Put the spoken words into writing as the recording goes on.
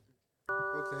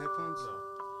broke the headphones? No.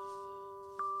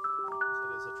 He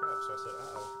said it's a trap, so I said,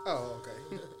 uh-oh. Oh, okay.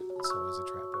 It's always a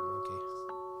trap with Monkey.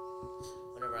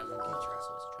 Whenever I monkey trap, it's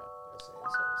a trap. It's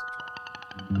always a trap.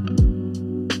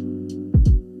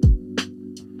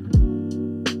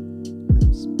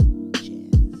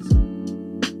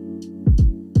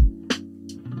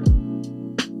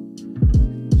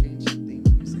 Change the theme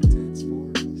music to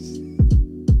Transformers.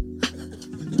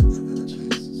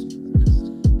 Jesus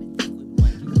Christ. I think we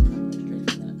might get a copyright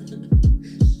strike for that.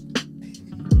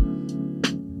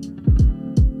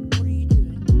 What are you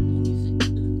doing? Music.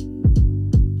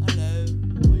 Hello.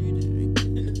 What are you doing?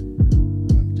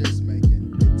 I'm just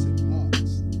making bits and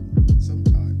parts.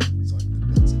 Sometimes it's like the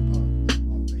bits and parts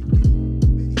are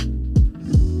making me.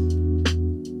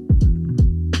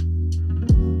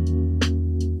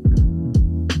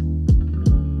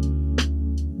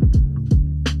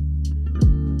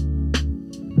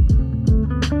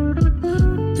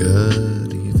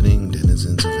 Good evening,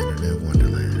 denizens of Internet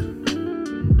Wonderland.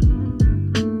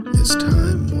 It's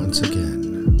time once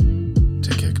again to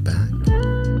kick back,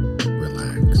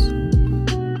 relax,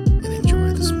 and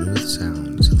enjoy the smooth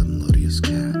sounds of the melodious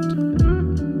cat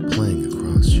playing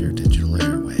across your digital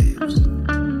airwaves.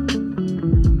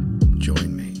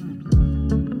 Join me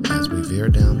as we veer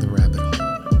down the rabbit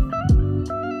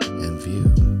hole and view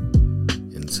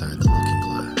inside the looking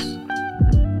glass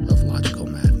of logical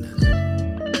madness.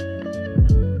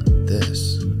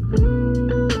 This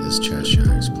is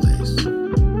Cheshire's Place.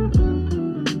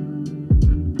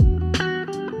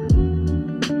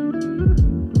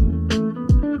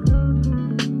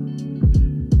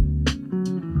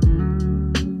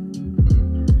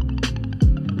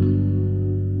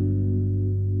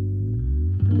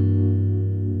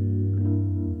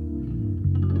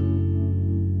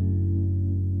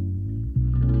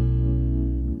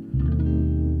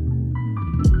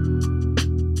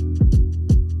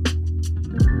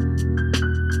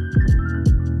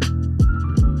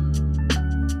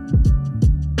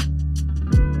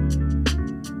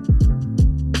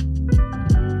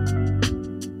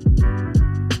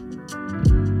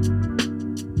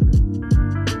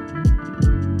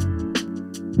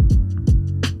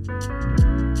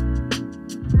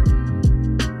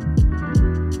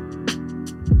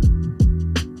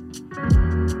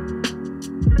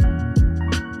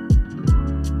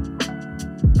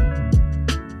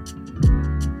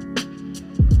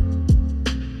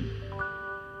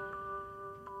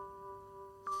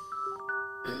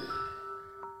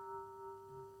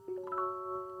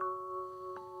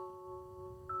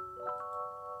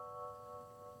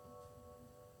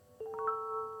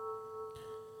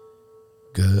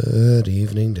 Good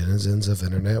evening, denizens of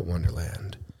Internet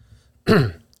Wonderland.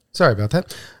 Sorry about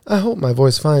that. I hope my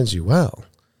voice finds you well.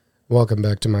 Welcome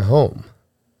back to my home.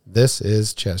 This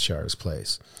is Cheshire's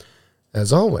Place.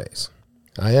 As always,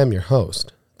 I am your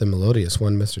host, the melodious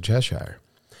one, Mr. Cheshire.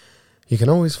 You can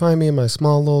always find me in my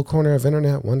small little corner of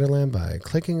Internet Wonderland by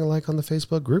clicking a like on the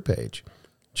Facebook group page,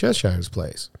 Cheshire's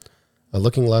Place, a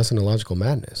looking glass in logical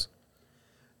madness.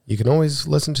 You can always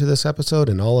listen to this episode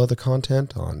and all other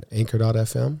content on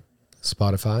Anchor.fm,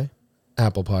 Spotify,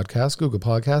 Apple Podcasts, Google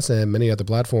Podcasts, and many other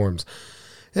platforms.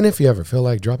 And if you ever feel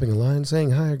like dropping a line,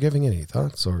 saying hi, or giving any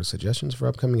thoughts or suggestions for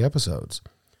upcoming episodes,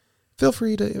 feel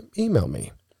free to email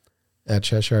me at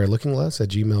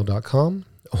CheshireLookingGlass@gmail.com,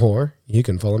 or you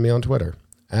can follow me on Twitter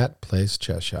at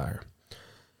PlaceCheshire.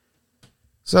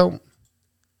 So,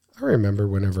 I remember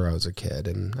whenever I was a kid,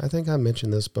 and I think I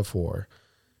mentioned this before,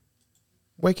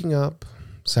 waking up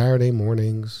Saturday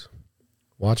mornings,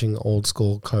 watching old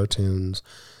school cartoons,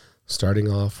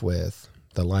 starting off with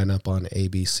the lineup on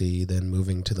ABC, then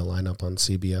moving to the lineup on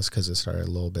CBS because it started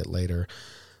a little bit later,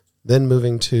 then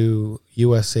moving to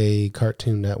USA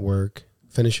Cartoon Network,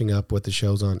 finishing up with the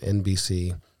shows on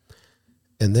NBC,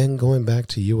 and then going back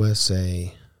to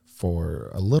USA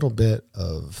for a little bit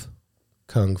of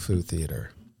Kung Fu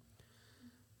Theater.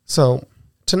 So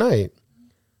tonight,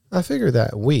 I figure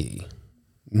that we,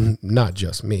 not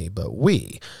just me, but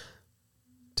we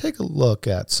take a look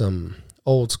at some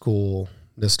old school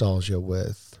nostalgia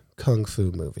with Kung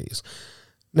Fu movies.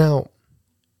 Now,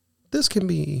 this can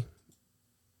be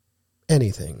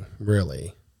anything,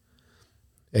 really.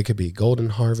 It could be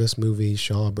Golden Harvest movies,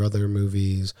 Shaw Brother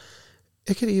movies.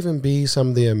 It could even be some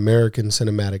of the American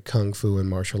cinematic Kung Fu and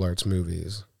martial arts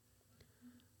movies.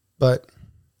 But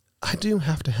I do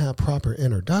have to have proper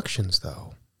introductions,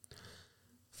 though.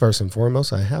 First and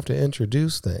foremost, I have to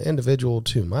introduce the individual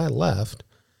to my left.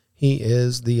 He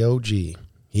is the OG.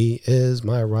 He is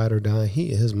my ride or die.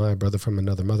 He is my brother from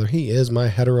another mother. He is my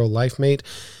hetero life mate.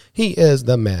 He is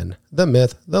the man, the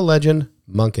myth, the legend,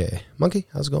 Monkey. Monkey,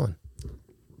 how's it going?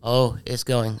 Oh, it's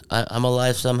going. I'm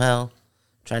alive somehow.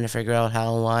 Trying to figure out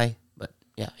how and why. But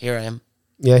yeah, here I am.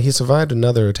 Yeah, he survived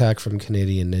another attack from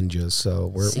Canadian ninjas, so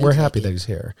we're Seems happy like that it. he's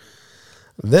here.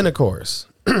 Then, of course,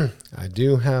 I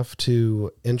do have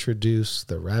to introduce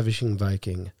the Ravishing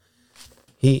Viking.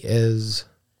 He is...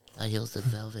 He was the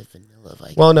Velvet Vanilla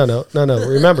Viking. Well, no.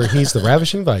 Remember, he's the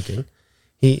Ravishing Viking.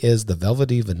 He is the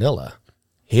Velvety Vanilla.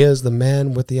 He is the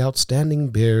man with the outstanding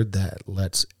beard that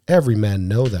lets every man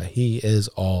know that he is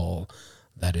all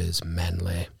that is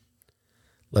manly.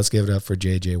 Let's give it up for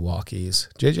JJ Walkies.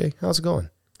 JJ, how's it going?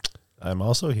 I'm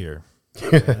also here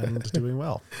and doing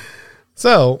well.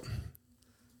 So,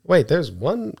 wait, there's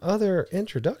one other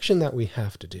introduction that we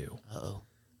have to do. Uh-oh.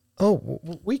 Oh,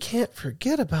 we can't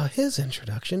forget about his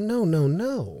introduction.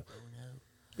 No.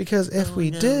 Because if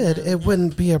we did, it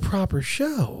wouldn't be a proper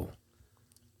show.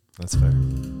 That's fair.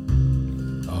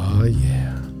 Oh,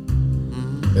 yeah.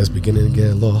 It's beginning to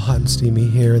get a little hot and steamy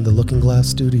here in the Looking Glass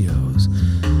Studios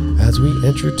as we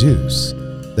introduce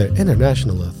the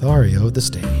international Lothario of the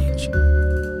stage.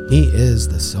 He is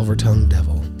the silver-tongued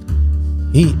devil.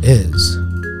 He is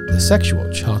the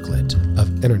sexual chocolate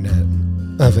of Internet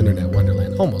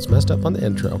Wonderland. Almost messed up on the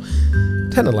intro.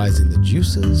 Tantalizing the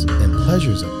juices and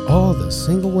pleasures of all the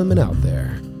single women out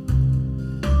there.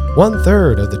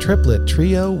 1/3 of the triplet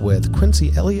trio with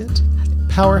Quincy Elliott,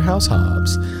 Powerhouse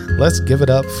Hobbs. Let's give it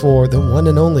up for the one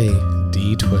and only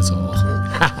D Twizzle.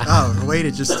 Oh, way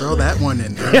to just throw that one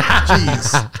in there.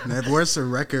 Jeez. Now, where's the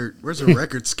record? Where's a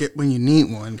record skip when you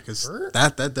need one? Because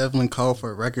that definitely called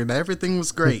for a record. Everything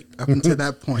was great up until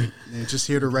that point. And just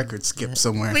hear the record skip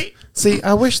somewhere. See,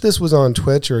 I wish this was on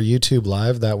Twitch or YouTube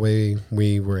Live. That way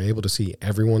we were able to see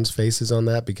everyone's faces on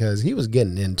that because he was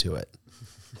getting into it.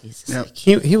 He's just Yep.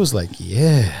 like, He was like,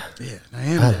 yeah, Yeah, I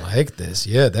am. I that. like this.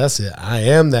 Yeah, that's it. I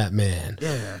am that man.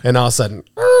 Yeah. And all of a sudden,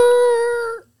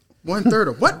 1/3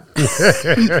 of what?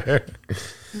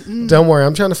 don't worry.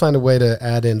 I'm trying to find a way to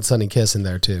add in Sunny Kiss in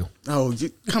there too. Oh,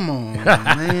 come on,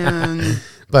 man.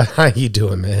 But how you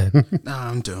doing, man? Nah,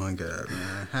 I'm doing good,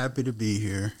 man. Happy to be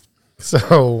here.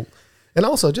 So, and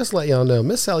also just let y'all know,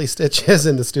 Miss Sally Stitch is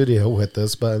in the studio with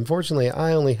us, but unfortunately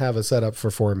I only have a setup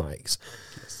for 4 mics.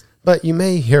 But you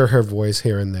may hear her voice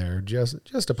here and there just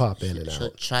to pop in and she'll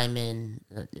out. chime in.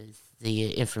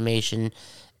 The information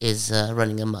is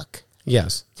running amok.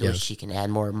 Yes. To which Yes. she can add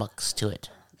more mucks to it.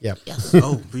 Yep. Yes.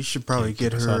 Oh, we should probably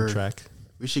get Keep us on her. track.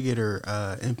 We should get her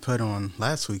input on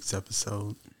last week's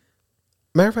episode.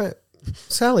 Matter of fact,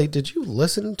 Sally, did you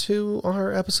listen to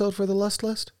our episode for the Lust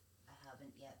List? I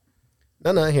haven't yet.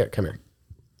 No, here. Come here.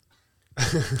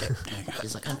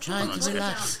 She's like, I'm trying to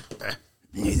relax.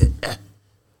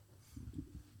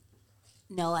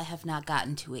 No, I have not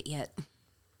gotten to it yet.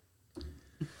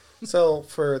 So,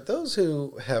 for those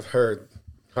who have heard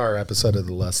our episode of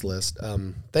the Lust List,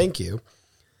 thank you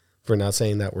for not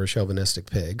saying that we're chauvinistic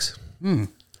pigs. You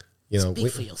know,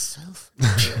 Speak for yourself.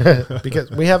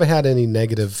 because we haven't had any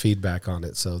negative feedback on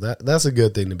it, so that's a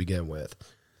good thing to begin with.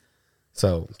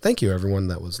 So, thank you everyone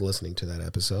that was listening to that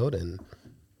episode, and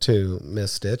to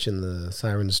Miss Stitch and the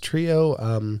Sirens Trio.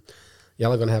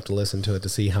 Y'all are gonna have to listen to it to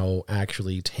see how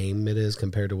actually tame it is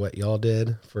compared to what y'all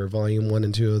did for volume 1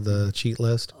 and 2 of the cheat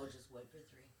list. I'll just wait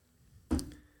for 3.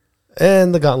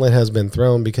 And the gauntlet has been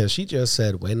thrown because she just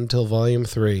said, wait until volume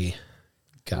 3.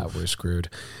 God, we're screwed.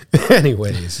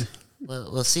 Anyways. Well,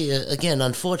 we'll see. Again,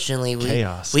 unfortunately, we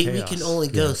Chaos, we chaos. can only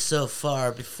go so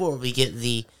far before we get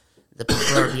the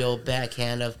proverbial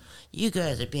backhand of, you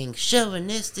guys are being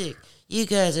chauvinistic. You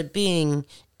guys are being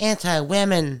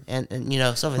anti-women, and you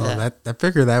know, stuff like Well, that. I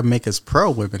figure that would make us pro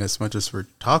women as much as we're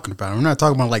talking about. We're not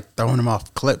talking about like throwing them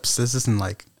off clips. This isn't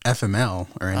like FML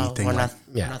or anything we're like. not,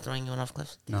 we're not throwing anyone off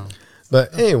cliffs. No.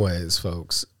 But anyways,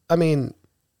 folks, I mean,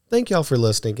 thank y'all for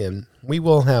listening, and we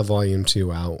will have volume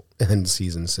 2 out in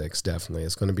season 6, definitely.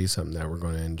 It's going to be something that we're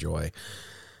going to enjoy.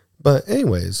 But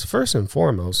anyways, first and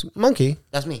foremost, Monkey,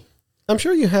 That's me. I'm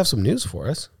sure you have some news for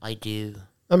us. I do.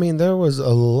 I mean, there was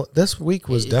this week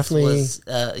was definitely...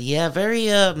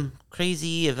 Very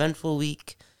crazy, eventful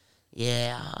week.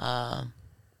 Yeah.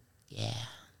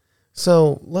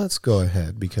 So let's go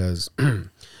ahead because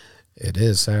it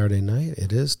is Saturday night.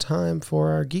 It is time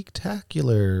for our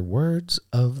Geektacular Words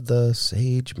of the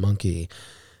Sage Monkey.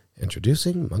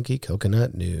 Introducing Monkey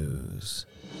Coconut News.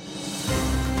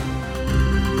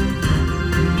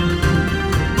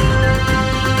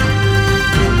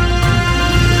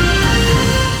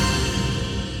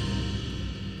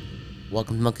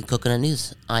 Welcome to Monkey Coconut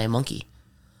News. I am Monkey.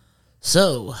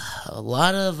 So, a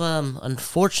lot of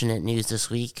unfortunate news this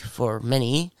week for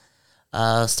many.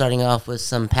 Starting off with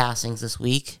some passings this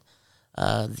week.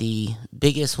 The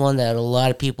biggest one that a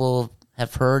lot of people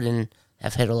have heard and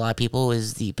have hit a lot of people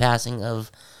is the passing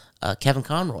of Kevin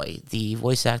Conroy, the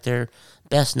voice actor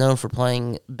best known for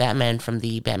playing Batman from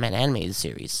the Batman animated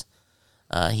series.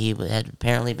 He had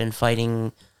apparently been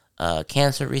fighting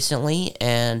cancer recently,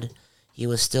 and he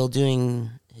was still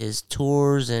doing his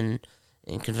tours and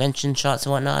convention shots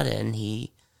and whatnot, and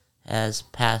he has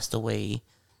passed away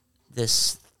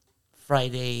this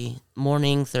Friday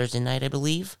morning, Thursday night, I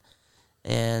believe.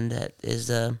 And that is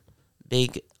a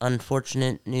big,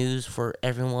 unfortunate news for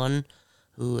everyone,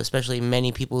 who, especially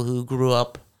many people who grew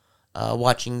up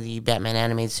watching the Batman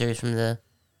animated series from the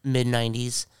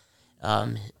mid-90s.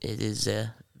 It is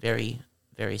a very,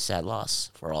 very sad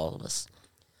loss for all of us.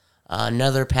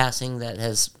 Another passing that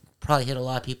has probably hit a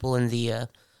lot of people in the,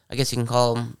 I guess you can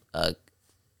call them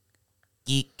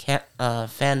geek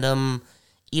fandom,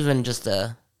 even just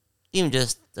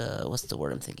what's the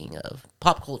word I'm thinking of?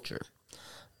 Pop culture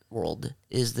world,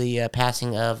 is the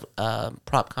passing of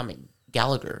prop comic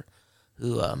Gallagher,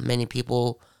 who many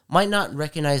people might not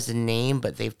recognize the name,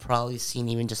 but they've probably seen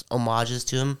even just homages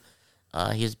to him.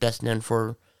 He was best known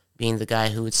for being the guy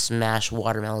who would smash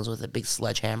watermelons with a big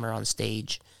sledgehammer on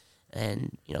stage,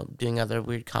 and doing other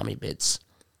weird comedy bits.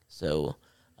 So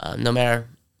no matter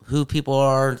who people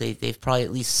are, they've probably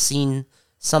at least seen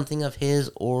something of his,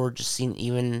 or just seen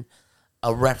even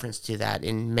a reference to that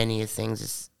in many of things.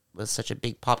 It was such a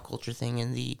big pop culture thing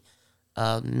in the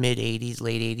mid-'80s,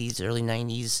 late 80s, early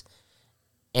 90s.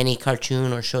 Any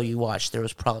cartoon or show you watched, there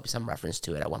was probably some reference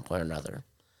to it at one point or another.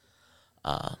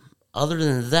 Other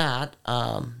than that,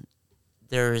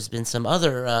 there has been some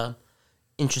other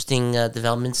interesting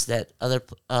developments that other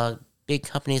big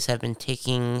companies have been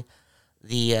taking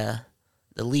the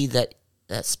lead that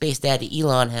Space Daddy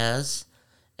Elon has,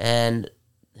 and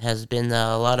has been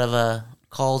a lot of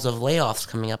calls of layoffs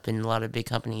coming up in a lot of big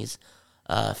companies.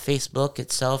 Facebook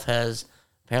itself has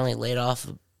apparently laid off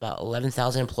about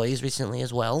 11,000 employees recently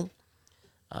as well,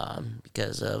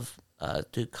 because of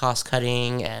cost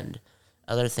cutting and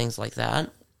other things like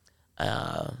that.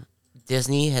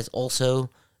 Disney has also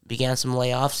began some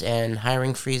layoffs and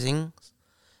hiring freezing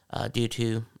due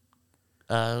to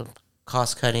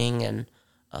cost cutting and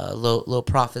low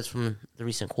profits from the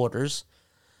recent quarters.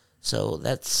 So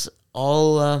that's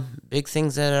all big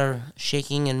things that are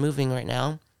shaking and moving right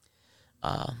now.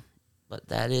 But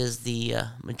that is the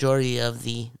majority of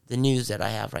the news that I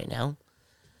have right now.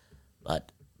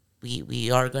 But we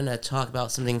are going to talk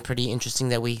about something pretty interesting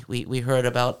that we heard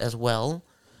about as well.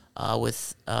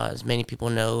 With, as many people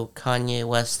know, Kanye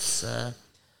West's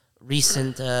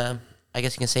recent, I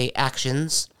guess you can say,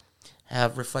 actions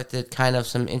have reflected kind of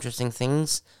some interesting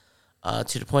things,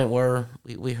 to the point where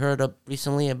we heard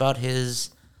recently about his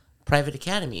private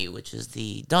academy, which is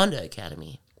the Donda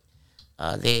Academy.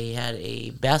 They had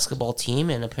a basketball team,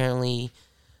 and apparently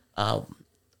a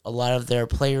lot of their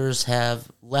players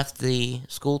have left the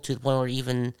school, to the point where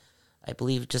even, I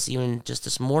believe, just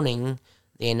this morning,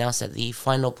 they announced that the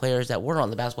final players that were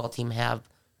on the basketball team have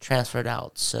transferred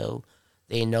out. So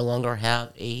they no longer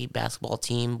have a basketball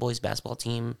team, boys basketball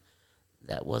team,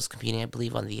 that was competing, I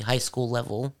believe, on the high school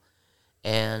level.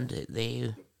 And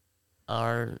they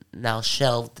are now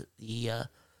shelved the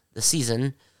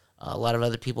season. A lot of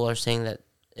other people are saying that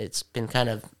it's been kind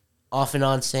of off and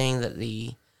on, saying that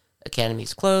the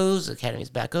academy's closed, the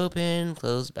academy's back open,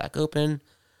 closed, back open.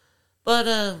 But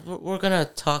we're going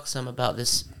to talk some about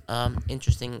this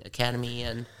interesting academy.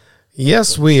 And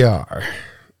yes, we are.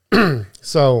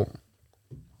 So,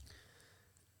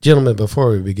 gentlemen,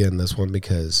 before we begin this one,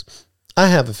 because I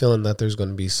have a feeling that there's going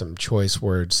to be some choice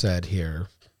words said here,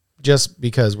 just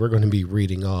because we're going to be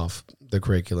reading off the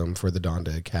curriculum for the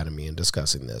Donda Academy and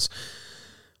discussing this.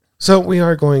 So we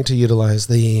are going to utilize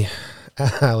the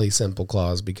Allie Simple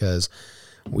clause, because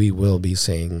we will be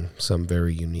saying some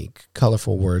very unique,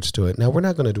 colorful words to it. Now, we're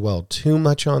not going to dwell too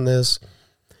much on this.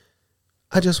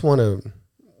 I just want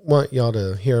y'all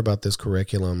to hear about this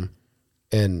curriculum,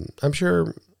 and I'm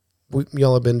sure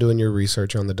y'all have been doing your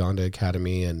research on the Donda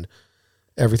Academy and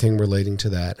everything relating to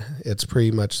that. It's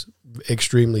pretty much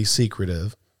extremely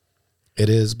secretive. It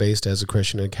is based as a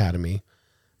Christian academy.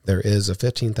 There is a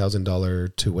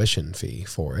 $15,000 tuition fee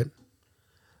for it.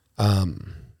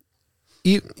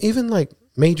 Even like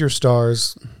major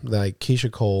stars like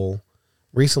Keisha Cole,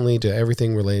 recently, to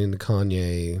everything relating to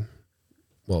Kanye,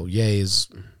 Ye's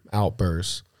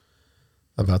outbursts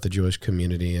about the Jewish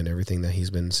community and everything that he's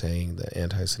been saying, the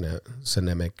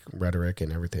anti-Semitic rhetoric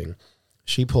and everything,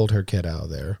 she pulled her kid out of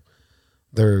there.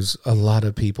 There's a lot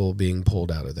of people being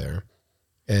pulled out of there.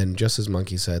 And just as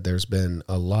Monkey said, there's been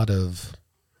a lot of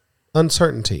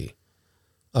uncertainty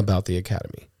about the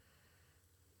academy.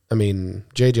 I mean,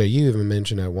 JJ, you even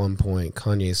mentioned at one point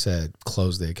Kanye said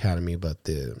close the academy, but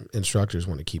the instructors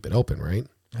want to keep it open, right?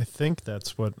 I think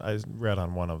that's what I read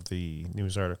on one of the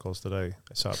news articles that I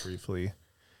saw briefly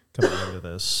coming into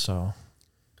this. So,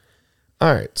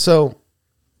 All right. So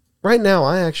right now,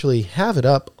 I actually have it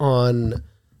up on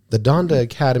the Donda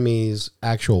Academy's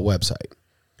actual website,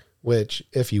 which,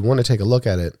 if you want to take a look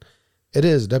at it, it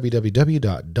is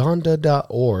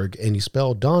www.donda.org, and you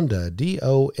spell Donda,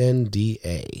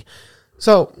 D-O-N-D-A.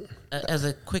 So, As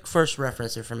a quick first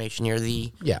reference information here,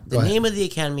 the Yeah, go ahead. name of the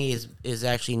academy is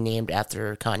actually named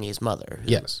after Kanye's mother. who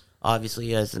Yes.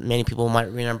 Obviously, as many people might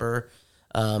remember,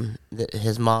 that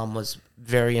his mom was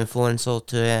very influential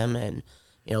to him, and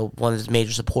one of his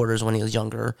major supporters when he was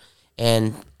younger.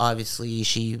 And obviously,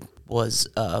 she was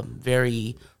a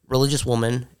very religious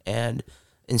woman and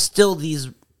instilled these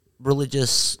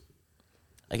religious,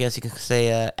 I guess you could say,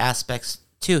 aspects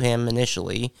to him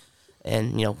initially.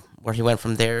 And, where he went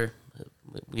from there,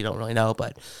 we don't really know,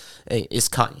 but it's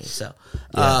Kanye. So,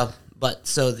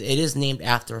 so it is named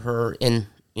after her in,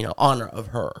 honor of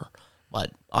her.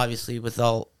 But obviously, with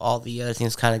all the other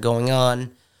things kind of going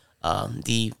on,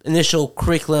 the initial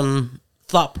curriculum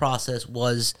thought process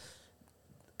was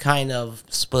kind of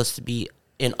supposed to be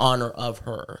in honor of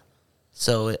her.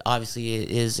 So it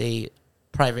is a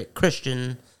private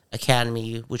Christian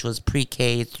academy, which was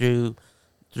pre-K through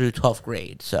 12th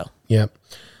grade. So Yep.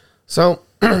 So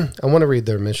I want to read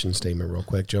their mission statement real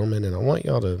quick, gentlemen, and I want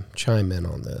y'all to chime in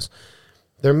on this.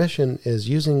 Their mission is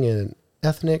using an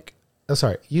ethic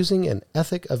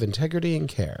of integrity and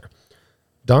care.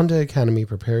 Donda Academy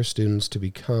prepares students to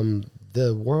become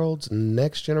the world's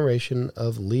next generation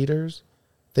of leaders,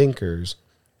 thinkers,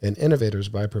 and innovators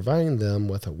by providing them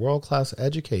with a world-class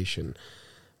education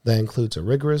that includes a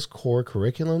rigorous core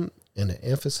curriculum and an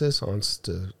emphasis on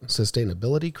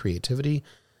sustainability, creativity,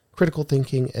 critical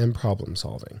thinking, and problem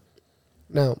solving.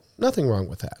 Now, nothing wrong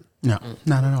with that. No,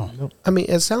 not at all. I mean,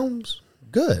 it sounds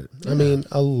good. I mean,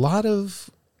 a lot of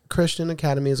Christian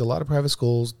academies, a lot of private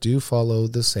schools do follow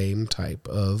the same type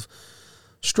of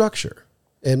structure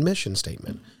and mission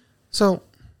statement. So,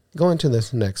 going to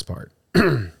this next part,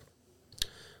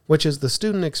 which is the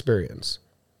student experience.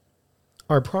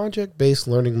 Our project-based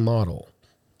learning model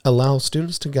allows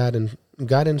students to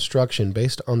guide instruction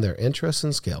based on their interests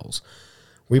and skills.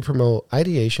 We promote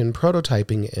ideation,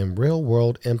 prototyping, and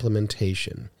real-world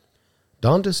implementation.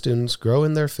 Donda students grow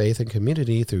in their faith and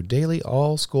community through daily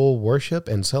all-school worship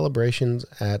and celebrations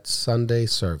at Sunday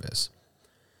service.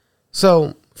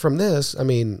 So, from this, I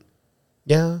mean,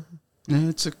 yeah. Yeah,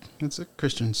 it's a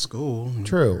Christian school.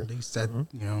 True. Or at least that,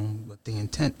 what the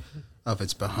intent of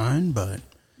it's behind, but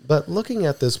looking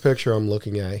at this picture I'm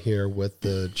looking at here with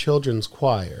the children's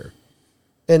choir,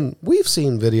 and we've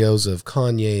seen videos of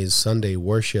Kanye's Sunday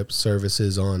worship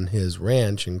services on his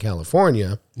ranch in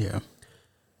California. yeah.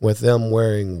 With them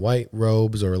wearing white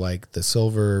robes or like the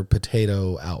silver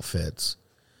potato outfits.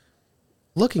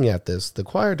 Looking at this, the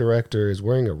choir director is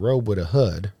wearing a robe with a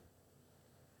hood.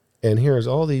 And here's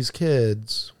all these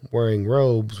kids wearing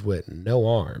robes with no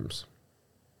arms.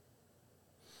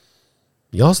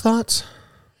 Y'all's thoughts?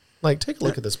 Like, take a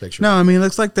look at this picture. No, I mean, it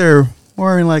looks like they're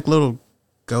wearing like little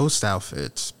ghost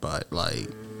outfits, but like,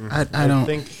 I don't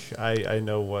think I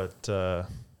know what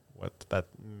that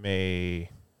may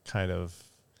kind of,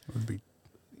 would be.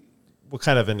 what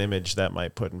kind of an image that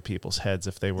might put in people's heads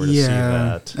if they were to see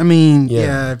that. I mean,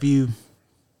 Yeah. if you,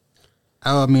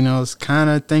 I mean, I was kind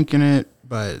of thinking it,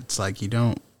 but it's like you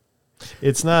don't.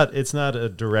 It's not a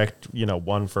direct,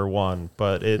 one for one,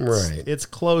 but it's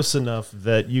close enough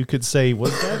that you could say,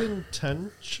 was that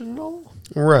intentional?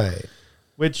 Right.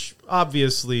 Which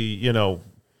obviously,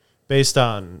 based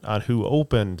on who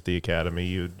opened the academy,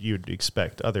 you'd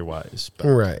expect otherwise. But.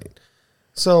 Right.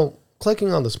 So,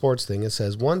 clicking on the sports thing, it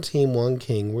says, one team, one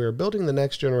king. We're building the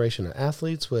next generation of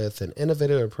athletes with an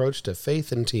innovative approach to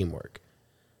faith and teamwork.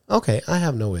 Okay, I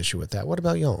have no issue with that. What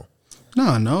about y'all?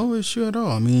 No issue at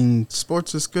all. I mean,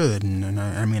 sports is good, and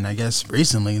I mean, I guess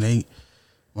recently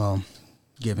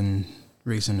given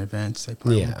recent events, they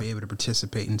probably won't be able to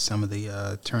participate in some of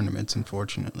the tournaments,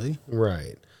 unfortunately.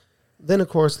 Right. Then, of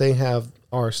course, they have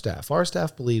our staff. Our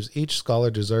staff believes each scholar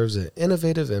deserves an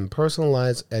innovative and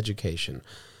personalized education.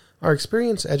 Our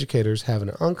experienced educators have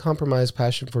an uncompromised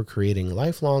passion for creating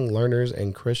lifelong learners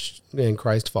and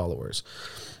Christ followers.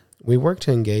 We work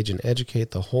to engage and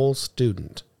educate the whole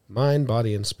student, mind,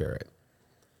 body, and spirit.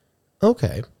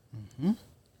 Okay. Mm-hmm.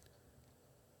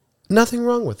 Nothing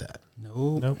wrong with that.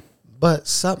 Nope. But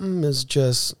something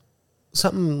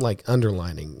like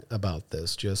underlining about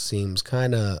this just seems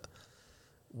kind of,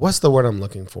 what's the word I'm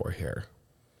looking for here?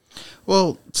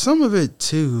 Well, some of it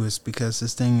too is because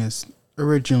this thing is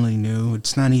originally new.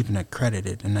 It's not even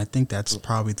accredited, and I think that's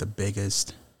probably the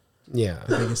biggest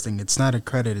thing. It's not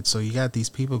accredited, so you got these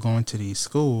people going to these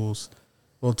schools,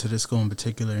 well, to this school in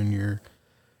particular, and you're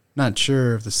not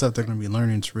sure if the stuff they're going to be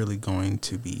learning is really going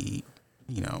to be,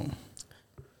 and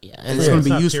it's going to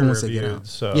be useful once they get out.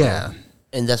 So. Yeah,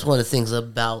 and that's one of the things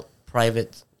about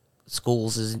private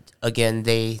schools is, again,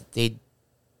 they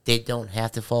don't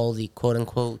have to follow the quote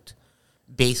unquote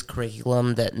base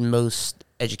curriculum that most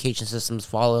education systems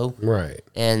follow. Right.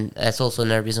 And that's also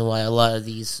another reason why a lot of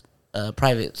these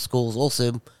private schools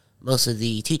also, most of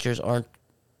the teachers aren't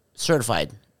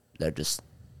certified. They're just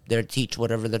there to teach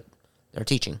whatever they're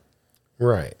teaching.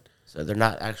 Right. So they're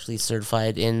not actually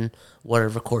certified in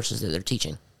whatever courses that they're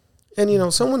teaching.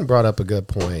 And, someone brought up a good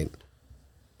point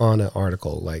on an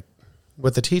article, like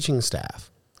with the teaching staff.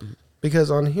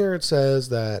 Because on here it says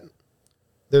that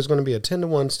there's going to be a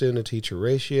 10-to-1 student-to-teacher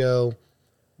ratio.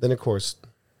 Then, of course,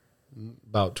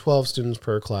 about 12 students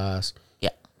per class. Yeah.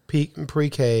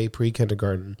 Pre-K,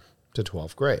 pre-kindergarten to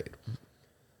 12th grade.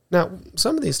 Now,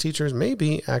 some of these teachers may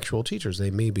be actual teachers.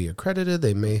 They may be accredited.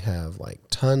 They may have,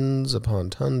 tons upon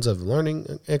tons of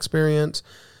learning experience.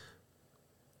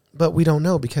 But we don't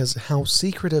know because how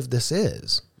secretive this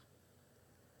is.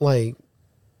 Like,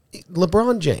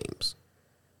 LeBron James,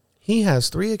 he has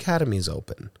 3 academies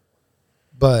open.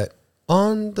 But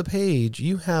on the page,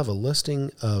 you have a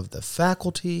listing of the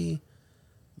faculty.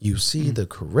 You see the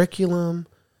curriculum.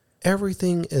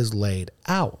 Everything is laid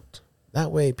out.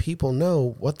 That way people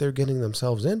know what they're getting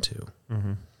themselves into.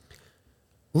 Mm-hmm.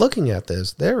 Looking at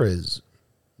this, there is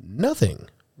nothing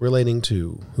relating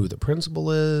to who the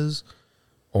principal is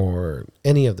or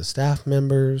any of the staff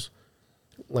members.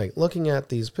 Like, looking at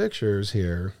these pictures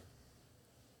here,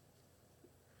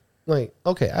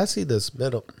 okay, I see this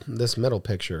middle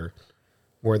picture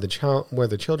where the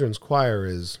children's choir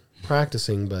is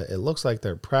practicing, but it looks like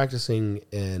they're practicing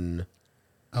in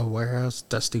a warehouse,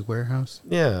 dusty warehouse.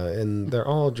 Yeah, and they're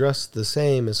all dressed the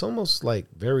same. It's almost like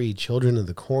very Children of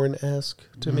the Corn-esque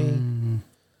to me.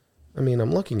 I mean,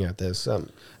 I'm looking at this.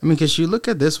 because you look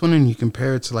at this one and you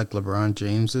compare it to LeBron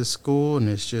James's school, and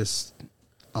it's just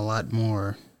a lot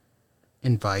more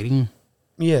inviting.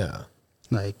 Yeah.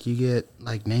 You get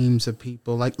names of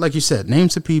people, like you said,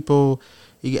 names of people.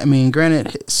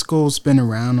 Granted, school's been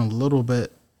around a little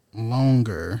bit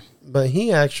longer, but he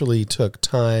actually took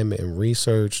time and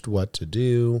researched what to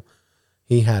do.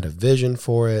 He had a vision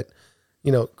for it.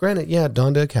 Granted,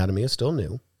 Donda Academy is still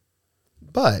new,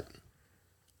 but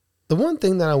the one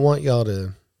thing that I want y'all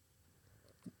to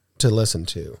listen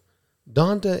to,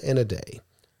 Donda in a Day.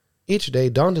 Each day,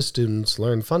 Donda students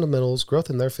learn fundamentals, growth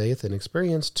in their faith, and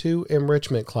experience 2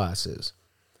 enrichment classes.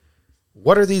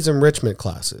 What are these enrichment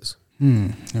classes?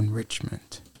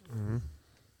 Enrichment. Mm-hmm.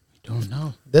 We don't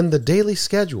know. Then the daily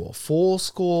schedule, full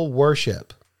school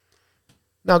worship.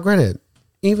 Now, granted,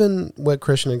 even with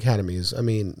Christian academies,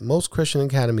 most Christian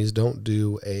academies don't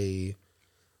do they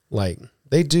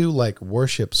do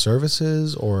worship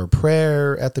services or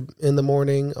prayer in the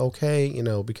morning, okay,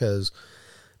 because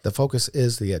the focus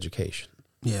is the education.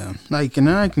 Yeah. And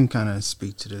I can kind of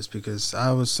speak to this because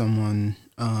I was someone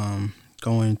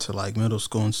going to middle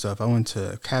school and stuff. I went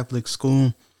to a Catholic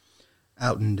school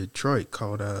out in Detroit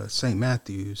called St.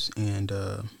 Matthew's. And,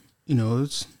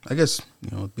 it's, I guess,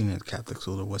 being in a Catholic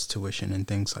school, there was tuition and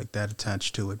things like that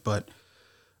attached to it. But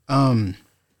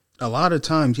a lot of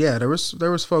times, there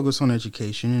was focus on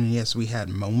education. And yes, we had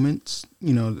moments,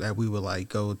 that we would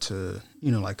go to,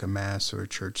 a mass or a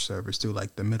church service through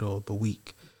the middle of the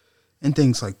week and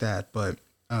things like that. But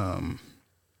I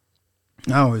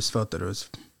always felt that it was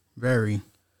very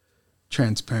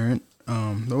transparent.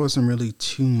 There wasn't really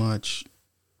too much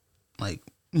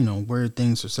weird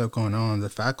things or stuff going on. The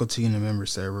faculty and the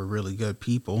members there were really good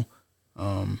people.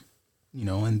 And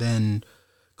then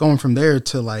going from there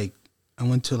to I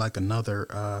went to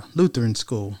another Lutheran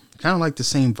school, kind of the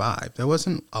same vibe. There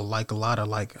wasn't a lot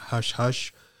of hush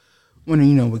hush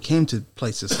when we came to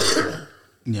places like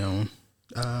that.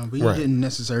 We didn't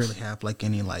necessarily have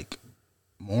any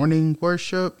morning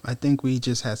worship. I think we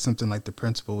just had something the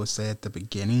principal would say at the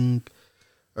beginning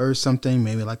or something,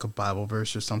 maybe a Bible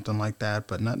verse or something like that,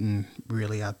 but nothing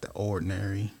really out the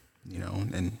ordinary,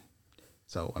 and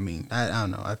so I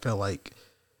don't know. I feel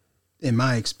in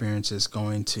my experiences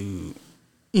going to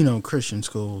Christian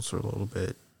schools are a little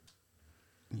bit,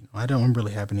 I don't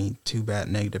really have any too bad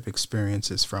negative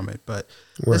experiences from it, but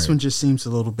this one just seems a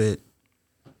little bit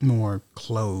more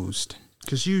closed.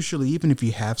 Because usually, even if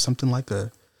you have something like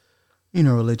a,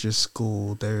 religious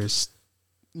school, there's,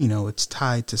 it's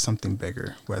tied to something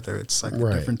bigger, whether it's a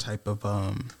different type of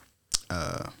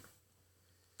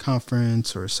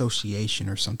conference or association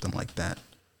or something like that.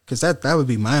 Because that would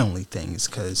be my only thing, is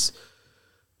because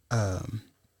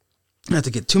not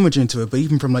to get too much into it, but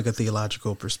even from like a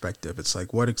theological perspective, it's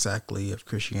like, what exactly of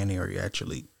Christianity are you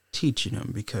actually teaching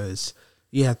them? Because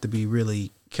you have to be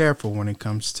really careful when it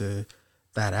comes to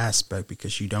that aspect,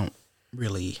 because you don't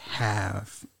really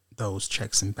have those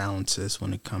checks and balances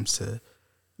when it comes to,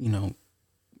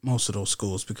 most of those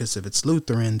schools. Because if it's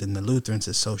Lutheran, then the Lutheran's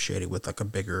associated with like a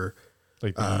bigger,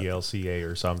 like the ELCA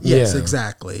or something. yes, Yeah.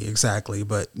 exactly.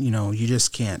 But you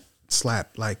just can't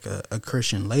slap like a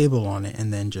Christian label on it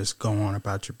and then just go on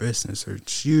about your business.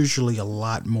 It's usually a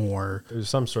lot more. There's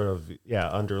some sort of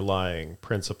underlying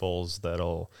principles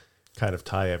that'll kind of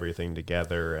tie everything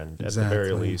together, and at the very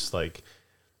Exactly. least, like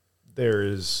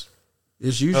there's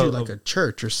It's usually like a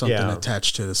church or something yeah.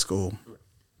 attached to the school.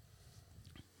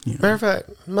 Matter of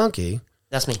fact, Monkey,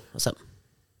 That's me. What's up?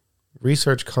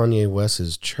 research Kanye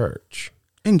West's church.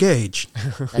 Engage.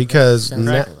 Because, Sounds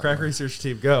na- like a lot. crack research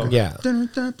team go. yeah.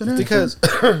 Because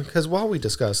Because while we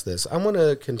discuss this, I want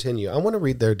to continue. I want to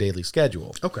read their daily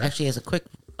schedule. okay. Actually, as a quick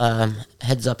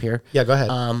heads up here, Yeah, go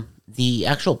ahead. the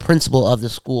actual principal of the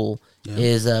school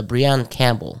is Breanne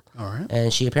Campbell. All right.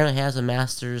 And she apparently has a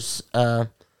master's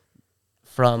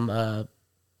from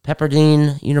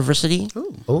Pepperdine University.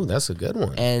 Oh, that's a good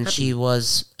one. And she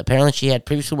had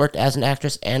previously worked as an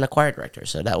actress and a choir director.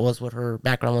 So that was what her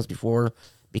background was before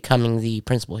becoming the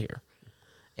principal here.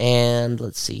 And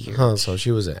let's see here. Huh, so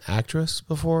she was an actress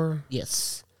before?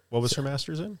 Yes. What was her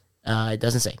master's in? It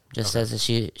doesn't say. Just says that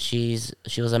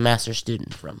she was a master's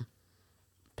student from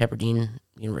Pepperdine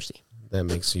University. That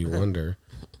makes you wonder.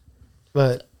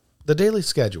 But the daily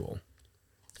schedule: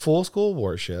 full school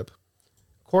worship,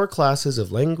 core classes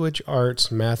of language, arts,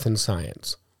 math, and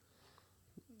science.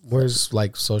 Where's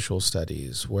like social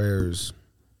studies? Where's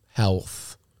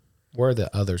health? Where are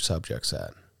the other subjects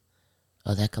at?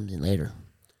 Oh, that comes in later.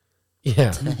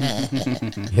 Yeah.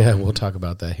 Yeah, we'll talk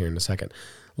about that here in a second.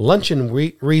 Lunch and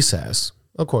recess,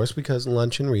 of course, because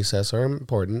lunch and recess are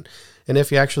important. And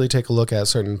if you actually take a look at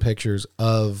certain pictures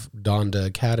of Donda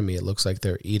Academy, it looks like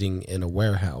they're eating in a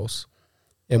warehouse.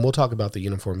 And we'll talk about the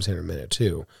uniforms here in a minute,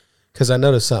 too, because I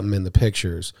noticed something in the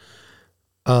pictures.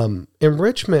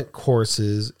 Enrichment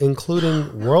courses,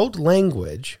 including world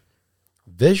language,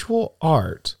 visual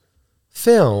art,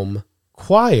 film,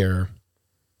 choir,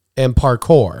 and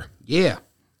parkour. Yeah.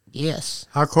 Yes.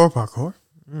 Parkour.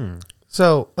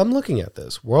 So I'm looking at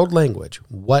this. World language.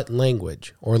 What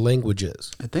language or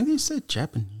languages? I think they said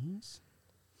Japanese.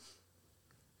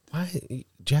 Why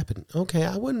Japan? Okay,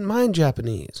 I wouldn't mind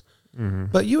Japanese.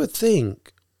 But you would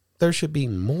think there should be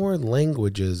more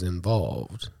languages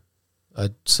involved.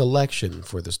 A selection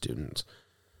for the students.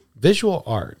 Visual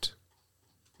art.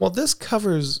 Well,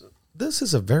 this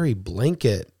is a very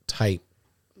blanket type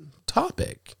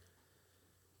topic.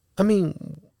 I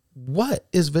mean, what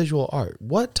is visual art?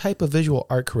 What type of visual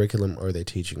art curriculum are they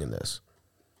teaching in this?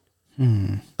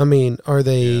 I mean, are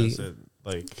they... Is it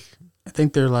like I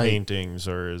think they're like paintings,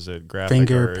 or is it graphic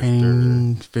finger art,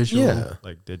 painting, visual. Yeah. or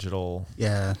like digital?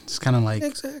 Yeah, it's kind of like,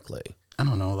 Exactly. I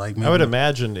don't know, like I would maybe-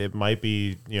 imagine it might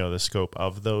be, the scope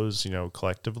of those,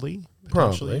 collectively,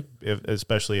 potentially,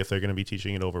 especially if they're going to be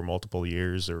teaching it over multiple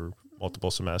years or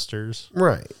multiple semesters,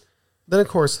 Right. Then, of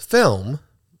course, film.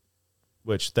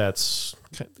 which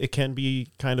it can be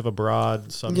kind of a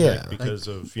broad subject Yeah. because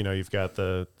of, you've got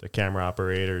the camera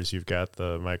operators, you've got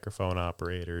the microphone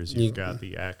operators, you've got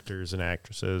the actors and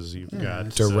actresses, you've got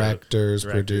Directors,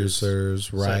 producers,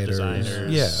 set writers.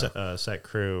 designers, Yeah. set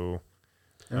crew,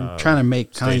 I'm trying to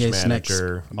make stage Kanye's next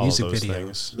manager, all of music those videos.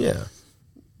 things. Yeah.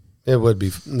 It would be.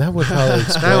 That would probably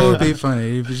explain. That would be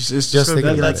funny. It's just thinking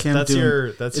gonna be like that's him doing. your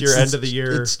it's- end of the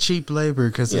year. It's cheap labor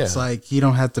because it's Yeah. like you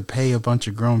don't have to pay a bunch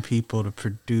of grown people to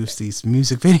produce these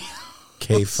music videos.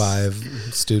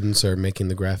 K5 students are making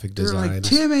the graphic They're like,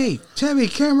 designs. Timmy,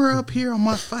 camera up here on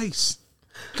my face.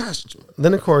 Gosh,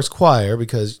 Then, of course, choir,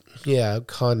 because, Ye.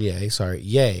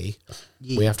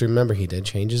 We have to remember he did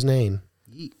change his name.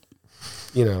 Yeet.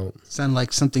 Sound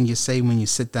like something you say when you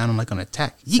sit down on like an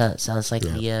attack. Yeet. Sounds like the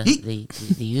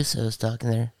Usos talking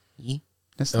there. Yeet.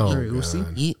 That's not very God. Uzi.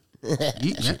 Yeet.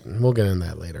 Yeet, yeah. We'll get into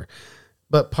that later.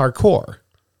 But parkour.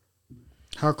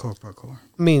 Parkour.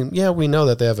 I mean, we know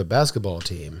that they have a basketball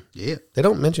team. Yeah. They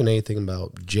don't mention anything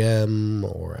about gym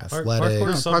or athletics.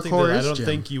 Parkour is something Parkour that I is don't gym.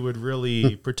 think you would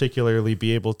really particularly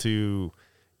be able to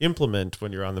implement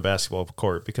when you're on the basketball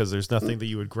court, because there's nothing that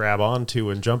you would grab onto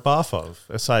and jump off of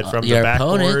aside from the your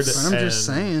backboard. opponents. But I'm just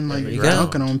saying, like, you you're go.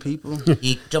 dunking on people.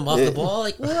 You jump off the ball,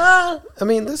 like, "Wah!" I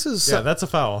mean, this is Yeah, that's a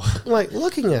foul. like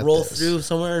looking at roll this. through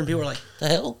somewhere, and people are like, the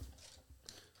hell?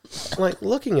 like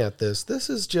looking at this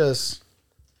is just,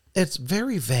 it's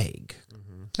very vague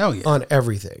Oh yeah, on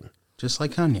everything. just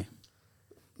like Kanye.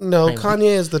 No, Maybe.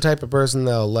 Kanye is the type of person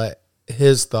that'll let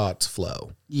his thoughts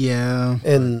flow. Yeah.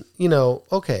 And,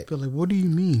 okay, But like, what do you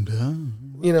mean, huh?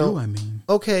 What do I mean?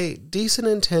 okay, decent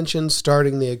intentions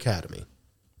starting the academy.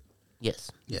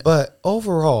 Yes. Yes. But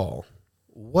overall,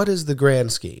 what is the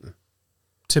grand scheme?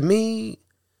 To me,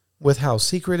 with how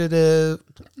secretive it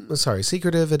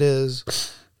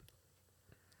is,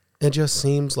 it just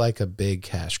seems like a big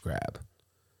cash grab.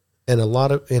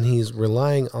 And he's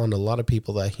relying on a lot of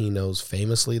people that he knows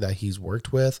famously that he's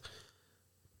worked with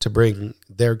to bring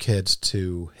their kids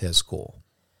to his school.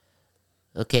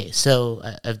 Okay, so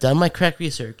I've done my correct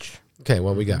research, Okay,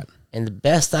 what we got? and the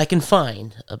best I can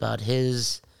find about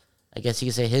his, I guess you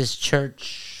could say his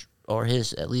church, or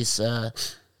his, at least,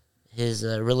 his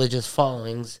religious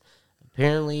followings,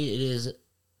 apparently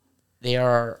they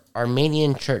are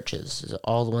Armenian churches,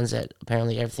 all the ones that,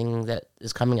 apparently everything that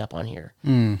is coming up on here.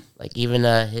 Like even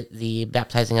the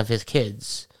baptizing of his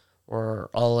kids were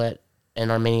all at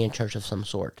an Armenian church of some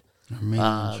sort.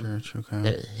 Armenian church,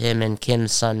 okay. Him and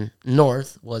Kim's son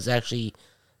North was actually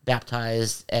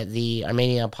baptized at the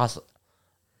Armenian Apostolic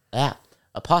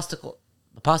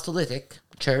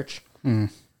Church,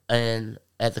 and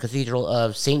at the Cathedral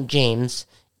of St. James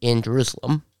in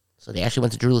Jerusalem. So they actually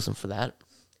went to Jerusalem for that.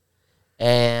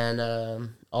 And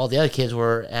all the other kids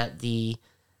were at the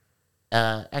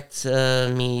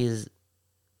Examiadzin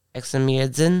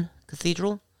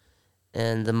Cathedral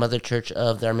and the mother church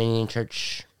of the Armenian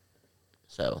Church.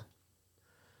 So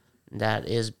that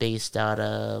is based out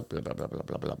of blah, blah, blah, blah,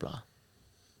 blah, blah, blah.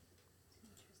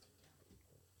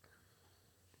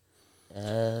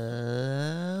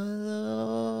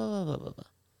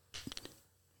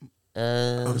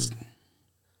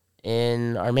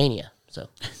 In Armenia. So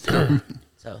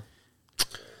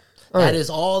that is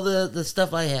all the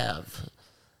stuff I have.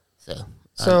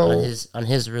 On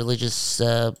his religious,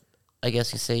 I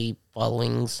guess you say,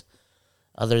 followings,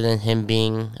 other than him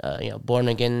being born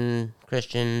again,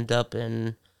 Christianed up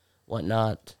and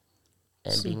whatnot,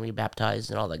 and being rebaptized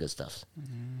and all that good stuff.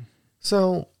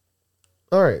 So,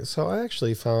 all right. So I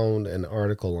actually found an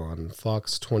article on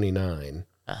Fox 29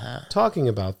 talking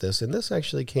about this, and this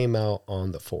actually came out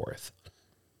on the 4th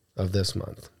of this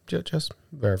month. Just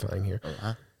verifying here.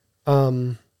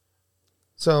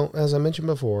 So, as I mentioned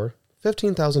before,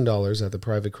 $15,000 at the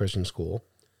private Christian school,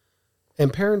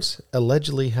 and parents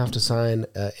allegedly have to sign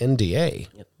a NDA,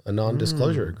 a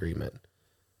non-disclosure agreement.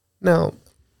 Now,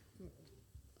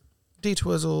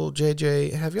 D-Twizzle,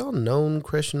 JJ, have y'all known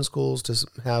Christian schools to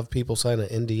have people sign an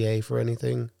NDA for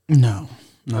anything? No.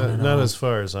 Not Not as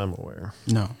far as I'm aware.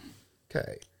 No.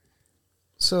 Okay.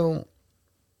 So,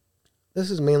 this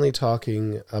is mainly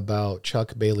talking about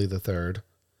Chuck Bailey III.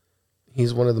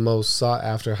 He's one of the most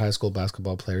sought-after high school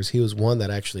basketball players. He was one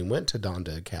that actually went to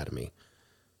Donda Academy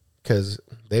because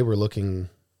they were looking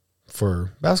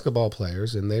for basketball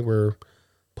players, and they were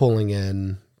pulling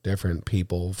in different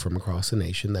people from across the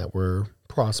nation that were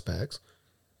prospects.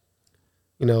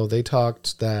 They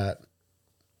talked that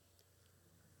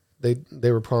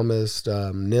they were promised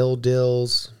nil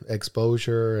deals,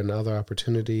 exposure, and other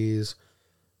opportunities,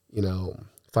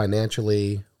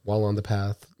 financially while on the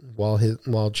path,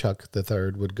 while Chuck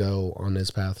III would go on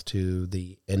his path to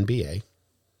the NBA.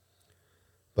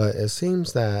 But it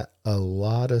seems that a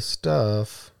lot of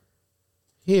stuff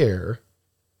here,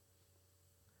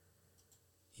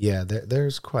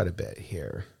 there's quite a bit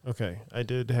here. Okay, I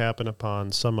did happen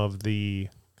upon some of the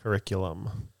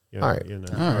curriculum in an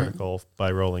article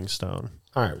by Rolling Stone.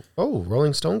 All right. Oh,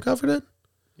 Rolling Stone covered it?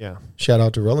 Yeah. Shout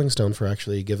out to Rolling Stone for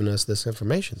actually giving us this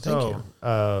information. Thank you.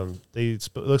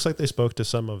 Looks like they spoke to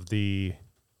some of the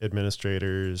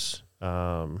administrators,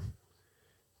 Andrews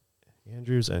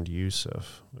and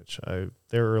Yusuf, which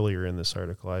they're earlier in this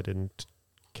article. I didn't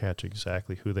catch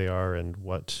exactly who they are and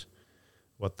what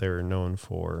they're known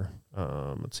for.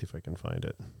 Let's see if I can find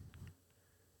it.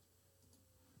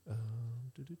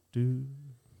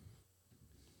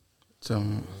 So,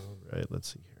 all right,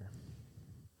 let's see here.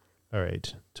 All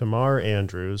right, Tamar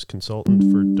Andrews, consultant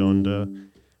for Donda,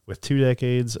 with 2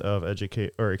 decades of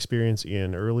experience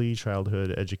in early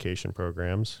childhood education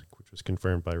programs, which was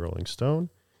confirmed by Rolling Stone.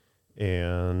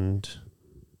 And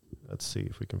let's see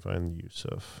if we can find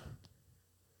Yusuf.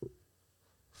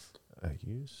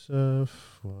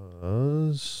 Yusuf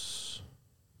was...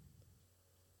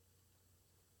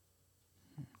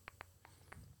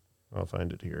 I'll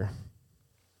find it here.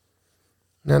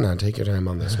 No, take your time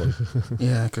on this one.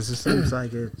 yeah, because it seems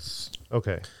like it's...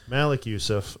 Okay. Malik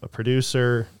Yusuf, a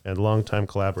producer and longtime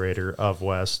collaborator of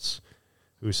West's,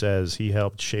 who says he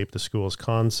helped shape the school's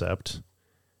concept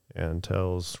and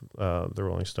tells the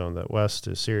Rolling Stone that West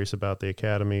is serious about the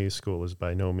academy. School is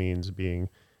by no means being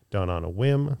done on a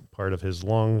whim, part of his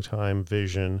long-time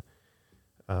vision,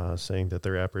 saying that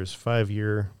the rapper's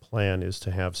 5-year plan is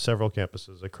to have several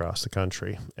campuses across the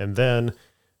country. And then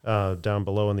down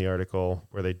below in the article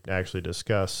where they actually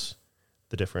discuss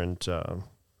the different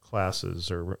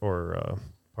classes or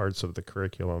parts of the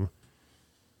curriculum,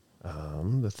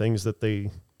 the things that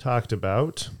they talked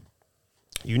about: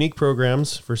 unique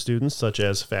programs for students such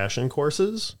as fashion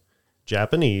courses,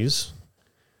 Japanese,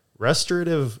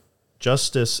 restorative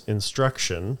justice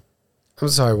instruction. I'm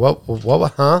sorry, what,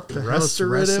 huh? The hell is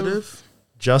Restorative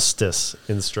justice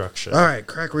instruction. All right,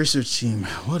 crack research team.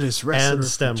 What is restorative And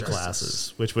STEM justice?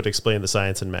 classes, which would explain the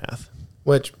science and math.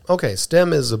 Which, okay,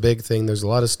 STEM is a big thing. There's a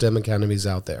lot of STEM academies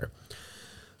out there.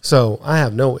 So I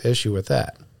have no issue with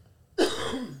that.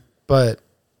 But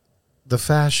the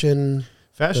Fashion's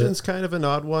kind of an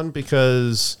odd one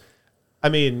because, I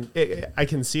mean, I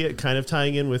can see it kind of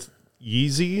tying in with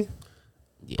Yeezy,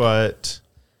 but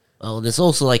Well, there's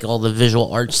also like all the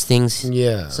visual arts things.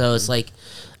 Yeah. So it's like,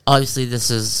 obviously, this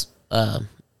is,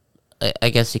 I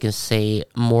guess you can say,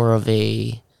 more of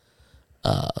an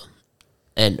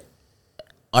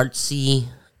artsy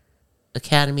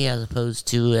academy as opposed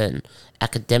to an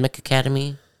academic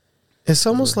academy. It's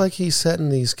almost like he's setting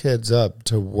these kids up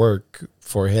to work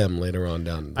for him later on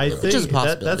down the I road. think is a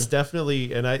possibility. that's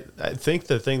definitely, and I think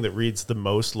the thing that reads the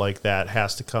most like that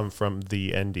has to come from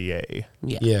the NDA.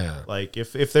 Yeah. Like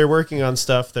if they're working on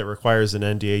stuff that requires an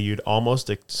NDA, you'd almost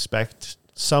expect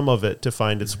some of it to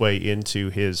find its way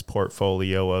into his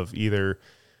portfolio of either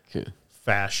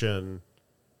fashion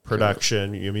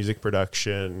production, music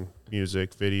production,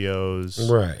 music videos,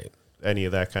 Right. any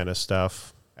of that kind of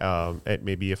stuff. And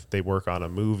maybe if they work on a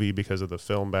movie because of the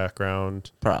film background,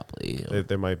 Probably.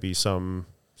 there might be some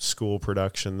school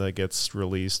production that gets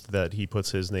released that he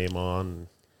puts his name on.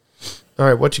 All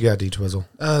right, what you got, D-Twizzle?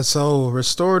 So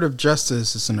restorative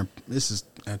justice is this is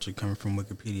actually coming from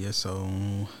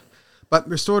Wikipedia. But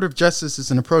restorative justice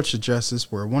is an approach to justice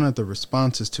where one of the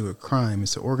responses to a crime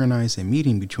is to organize a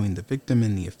meeting between the victim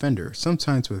and the offender,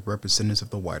 sometimes with representatives of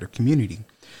the wider community.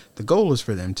 The goal is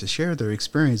for them to share their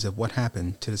experience of what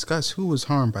happened, to discuss who was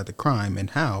harmed by the crime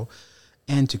and how,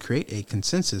 and to create a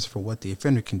consensus for what the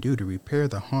offender can do to repair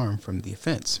the harm from the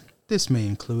offense. This may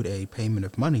include a payment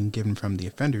of money given from the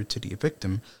offender to the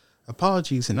victim,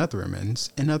 apologies and other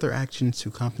amends, and other actions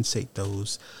to compensate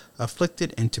those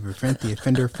afflicted and to prevent the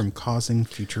offender from causing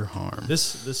future harm. This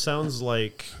sounds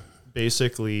like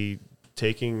basically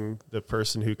taking the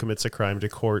person who commits a crime to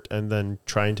court and then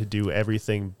trying to do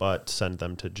everything but send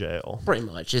them to jail. Pretty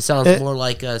much. It sounds more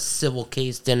like a civil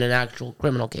case than an actual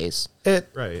criminal case.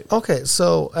 Right. Okay,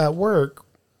 so at work,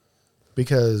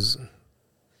 because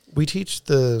we teach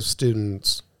the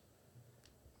students,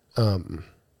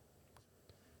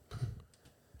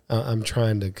 I'm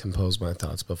trying to compose my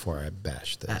thoughts before I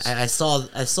bash this. I saw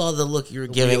the look you were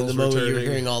giving wheels the moment you were returning.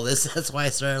 hearing all this. That's why I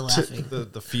started laughing.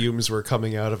 The fumes were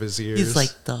coming out of his ears. He's like,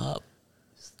 stop.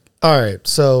 All right,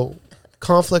 so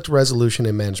conflict resolution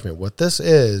and management. What this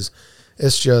is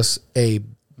just a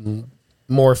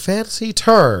more fancy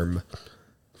term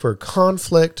for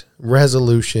conflict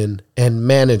resolution and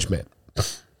management.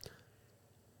 Is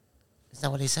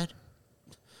that what he said?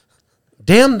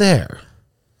 Damn there.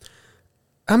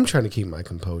 I'm trying to keep my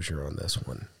composure on this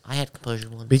one. I had composure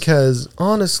once. Because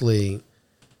honestly,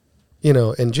 and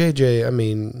JJ, I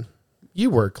mean, you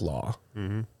work law.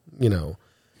 Mm-hmm.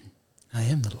 I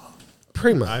am the law.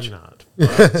 Pretty much. I'm not.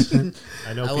 But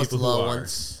I know I was people who low are.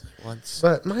 once.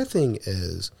 But my thing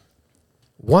is,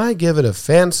 why give it a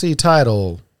fancy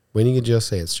title when you can just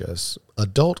say it's just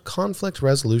adult conflict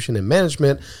resolution and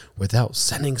management without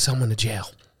sending someone to jail?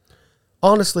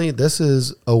 Honestly, this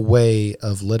is a way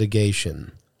of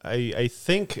litigation. I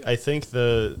think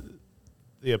the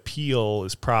appeal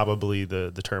is probably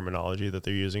the terminology that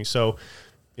they're using. So,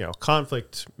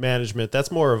 conflict management,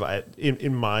 that's more of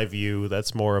in my view,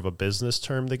 that's more of a business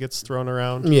term that gets thrown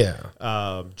around.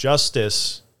 Yeah.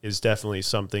 Justice is definitely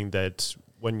something that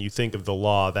when you think of the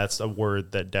law, that's a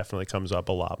word that definitely comes up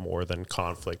a lot more than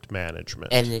conflict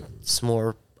management. And it's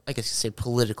more, I guess you say,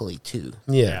 politically, too.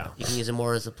 Yeah. You can use it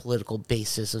more as a political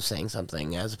basis of saying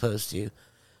something as opposed to,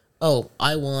 oh,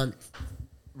 I want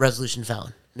resolution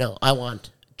found. No, I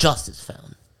want justice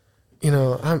found.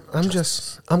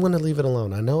 I'm going to leave it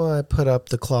alone. I know I put up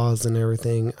the clause and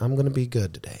everything. I'm going to be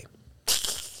good today.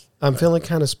 I'm feeling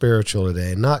kind of spiritual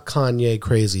today, not Kanye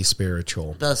crazy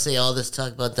spiritual. About to say all this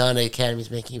talk about Donna Academy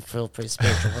is making you feel pretty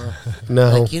spiritual, huh?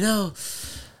 No. Like,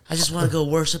 I just want to go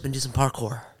worship and do some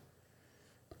parkour.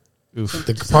 Oof.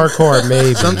 The parkour,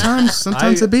 maybe.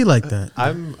 Sometimes it be like that.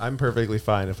 I'm perfectly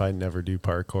fine if I never do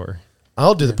parkour.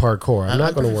 I'll do the parkour. I'm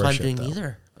not going to fun worship doing though.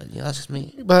 either. But yeah, that's just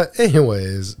me. But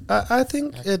anyways, I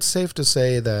think it's safe to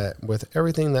say that with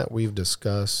everything that we've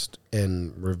discussed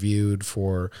and reviewed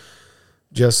for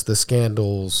just the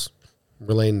scandals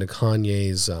relating to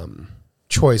Kanye's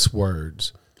choice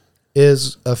words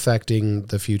is affecting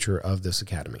the future of this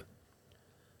academy.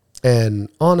 And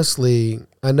honestly,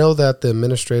 I know that the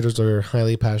administrators are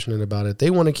highly passionate about it. They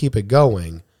want to keep it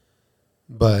going,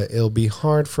 but it'll be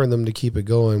hard for them to keep it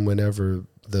going whenever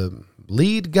the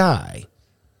lead guy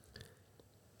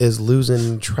is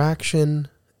losing traction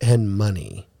and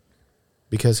money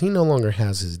because he no longer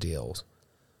has his deals.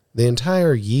 The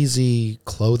entire Yeezy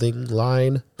clothing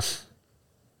line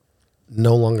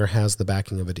no longer has the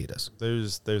backing of Adidas.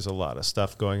 There's a lot of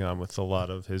stuff going on with a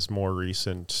lot of his more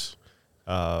recent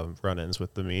run-ins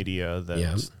with the media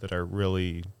that are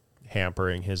really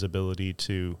hampering his ability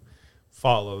to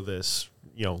follow this,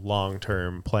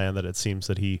 long-term plan that it seems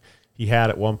that he had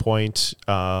at one point.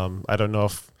 I don't know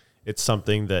if it's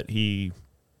something that he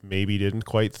maybe didn't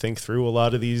quite think through a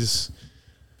lot of these,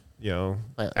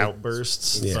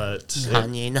 outbursts. Yeah. But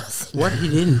Kanye, nothing. What, he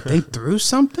didn't think through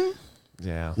something?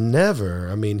 yeah, Never.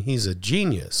 I mean, he's a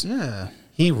genius. Yeah.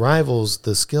 He rivals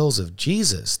the skills of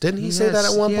Jesus. Didn't he say that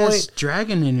at one He has point?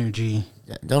 dragon energy.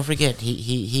 Don't forget,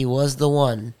 he was the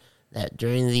one that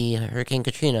during the Hurricane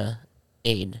Katrina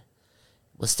aid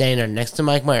was standing there next to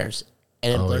Mike Myers,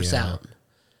 and it blurts yeah. out,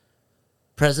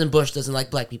 President Bush doesn't like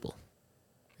black people.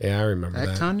 Yeah, I remember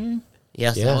That that. Kanye?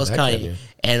 Yes, Yeah, that was that Kanye. Kanye.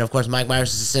 And of course, Mike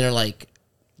Myers is sitting there like,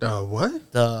 What?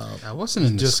 I wasn't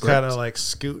in the just script. kind of like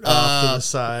scoot off to the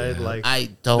side, like I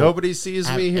don't. nobody sees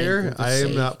have me here. anything to I am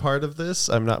say. not part of this.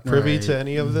 I'm not privy to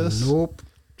any of this. Nope.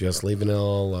 Just leaving it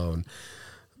all alone.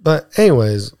 But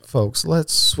anyways, folks,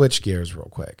 let's switch gears real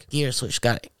quick. Gear switch,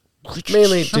 got it.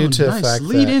 Mainly due to the nice fact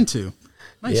lead that... into.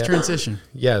 Nice Yeah. transition.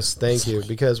 Yes, thank you.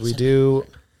 Because we do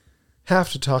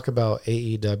have to talk about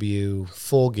AEW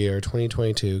Full Gear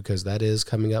 2022 because that is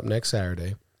coming up next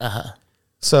Saturday. Uh-huh.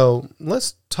 So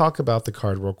let's talk about the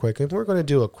card real quick, and we're going to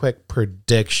do a quick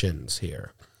predictions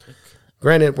here.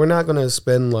 Granted, we're not going to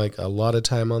spend like a lot of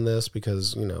time on this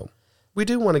because, we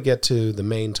do want to get to the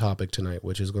main topic tonight,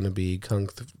 which is going to be kung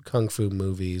fu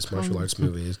movies, martial arts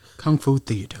movies. Kung Fu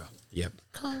Theater. Yep.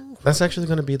 That's actually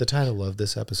going to be the title of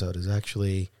this episode is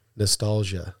actually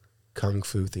Nostalgia Kung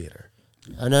Fu Theater.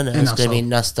 Oh, no. It's going to be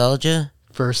Nostalgia,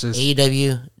 Versus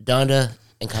AEW, Donda,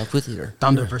 and Kung Fu Theater.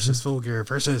 Thunder versus Full Gear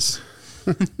versus...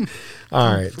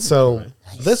 All right, so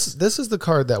this is the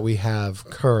card that we have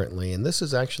currently, and this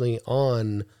is actually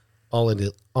on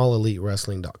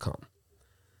AllEliteWrestling.com.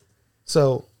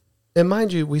 So, and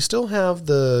mind you, we still have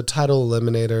the title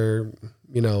eliminator,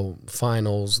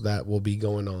 finals that will be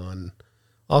going on.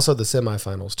 Also the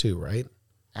semifinals too, right?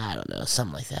 I don't know,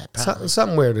 something like that. Probably.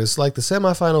 Something weird. It's like the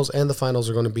semifinals and the finals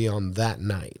are going to be on that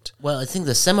night. Well, I think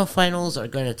the semifinals are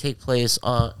going to take place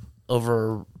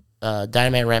over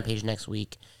Dynamite Rampage next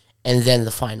week, and then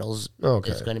the finals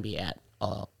is going to be at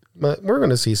All Out. But we're going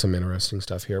to see some interesting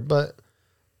stuff here. But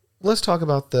let's talk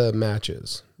about the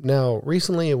matches. Now,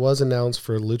 recently it was announced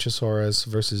for Luchasaurus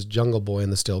versus Jungle Boy in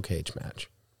the Steel Cage match.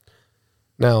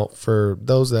 Now, for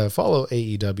those that follow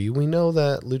AEW, we know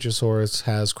that Luchasaurus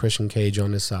has Christian Cage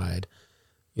on his side.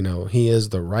 He is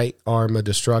the right arm of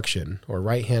destruction, or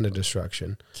right hand of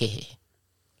destruction.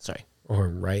 Sorry. Or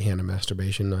right hand of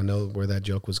masturbation. I know where that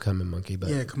joke was coming, Monkey. But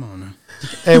Yeah, come on now.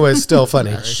 anyway, it's still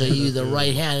funny. I'll show you the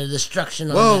right hand of destruction.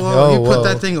 On Whoa, that. whoa, you whoa. put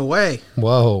that thing away.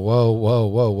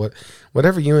 Whoa.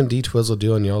 Whatever you and D Twizzle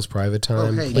do in y'all's private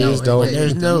time, please don't.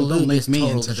 There's no don't loot, leave it's me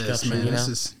total into this, destruction, man. you know? This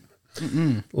is...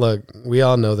 Look, we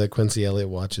all know that Quincy Elliott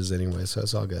watches anyway, so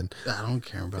it's all good. I don't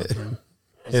care about him.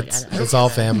 It's all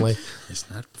family. It's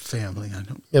not family. I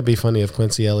don't... It'd be funny if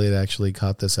Quincy Elliott actually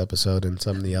caught this episode and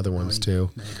some of the other ones too.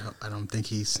 I don't think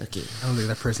he's... Okay. I don't think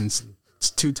that person's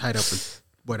too tied up with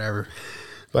whatever.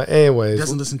 But He anyways,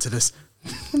 doesn't listen to this.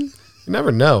 you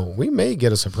never know. We may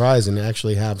get a surprise and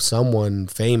actually have someone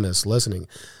famous listening,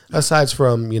 aside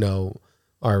from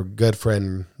our good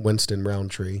friend Winston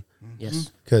Roundtree,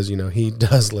 Yes. because he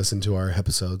does listen to our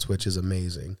episodes, which is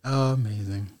amazing.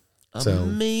 Amazing. So-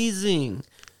 Amazing.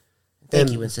 Thank And-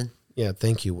 you, Winston. Yeah,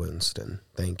 thank you, Winston.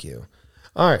 Thank you.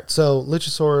 All right, so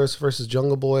Luchasaurus versus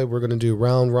Jungle Boy. We're going to do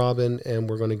round robin, and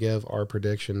we're going to give our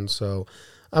predictions. So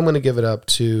I'm going to give it up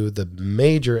to the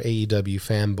major AEW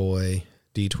fanboy,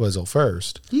 D Twizzle,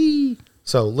 first. Yee.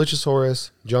 So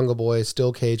Luchasaurus, Jungle Boy,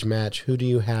 Steel Cage match. Who do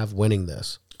you have winning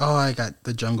this? Oh, I got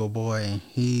the Jungle Boy.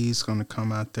 He's going to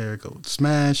come out there, go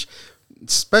smash,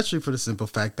 especially for the simple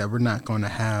fact that we're not going to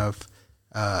have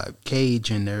cage,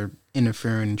 and they're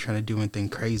interfering and trying to do anything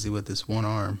crazy with this one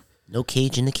arm. No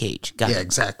cage in the cage. Got Yeah, it.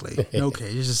 exactly. No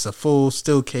cage. It's just a full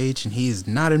steel cage, and he is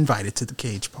not invited to the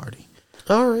cage party.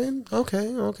 All right.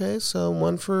 Okay. So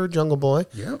one for Jungle Boy.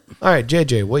 Yep. All right,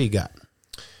 JJ, what you got?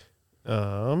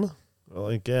 Well,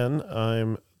 again,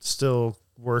 I'm still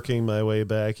working my way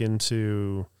back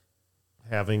into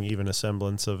having even a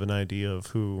semblance of an idea of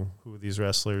who these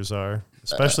wrestlers are,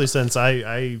 especially since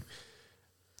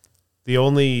the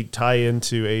only tie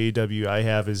into AEW I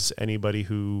have is anybody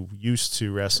who used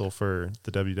to wrestle for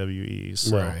the WWE.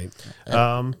 So, Right.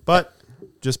 but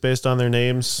just based on their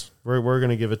names, we're going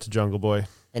to give it to Jungle Boy.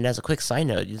 And as a quick side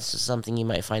note, this is something you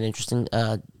might find interesting.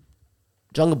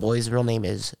 Jungle Boy's real name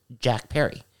is Jack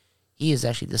Perry. He is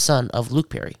actually the son of Luke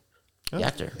Perry, the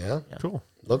actor. Yeah. Cool.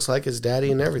 Looks like his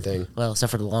daddy and everything. Well,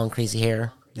 except for the long, crazy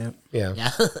hair. Yep. Yeah.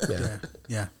 Yeah. Yeah.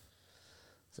 Yeah.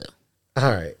 So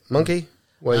All right, Monkey,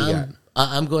 what you got?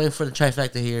 I'm going for the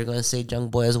trifecta here. Going to say Jungle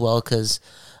Boy as well because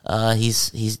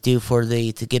he's due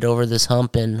to get over this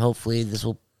hump, and hopefully this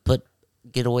will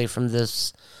get away from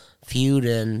this feud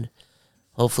and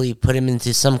hopefully put him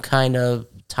into some kind of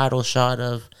title shot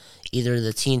of either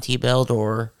the TNT belt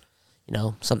or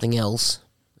something else.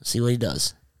 See what he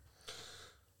does.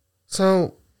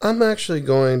 So I'm actually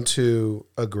going to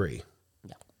agree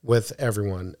with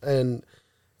everyone. And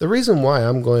the reason why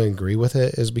I'm going to agree with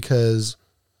it is because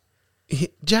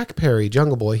Jack Perry,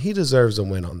 Jungle Boy, he deserves a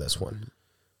win on this one.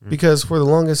 Because for the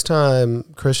longest time,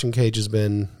 Christian Cage has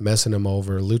been messing him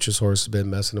over. Luchasaurus has been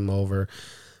messing him over.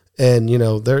 And,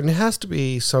 there has to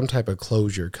be some type of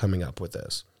closure coming up with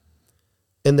this.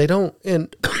 And they don't...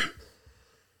 And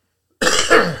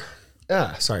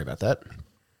sorry about that.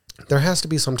 There has to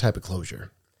be some type of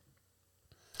closure.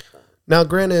 Now,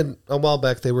 granted, a while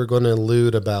back they were going to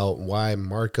allude about why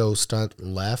Marco Stunt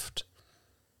left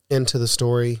into the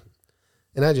story.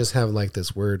 And I just have like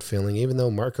this weird feeling, even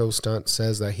though Marco Stunt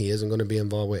says that he isn't going to be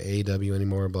involved with AEW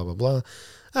anymore, blah, blah, blah,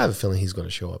 I have a feeling he's going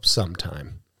to show up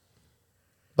sometime.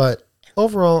 But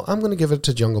overall, I'm going to give it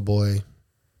to Jungle Boy.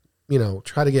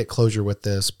 Try to get closure with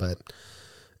this, but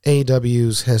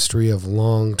AEW's history of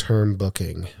long-term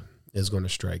booking is going to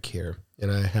strike here.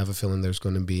 And I have a feeling there's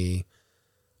going to be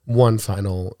one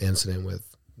final incident with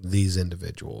these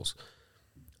individuals.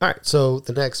 All right, so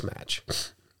the next match.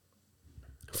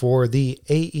 For the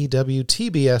AEW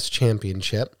TBS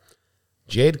Championship,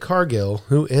 Jade Cargill,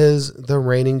 who is the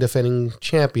reigning defending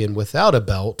champion without a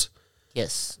belt,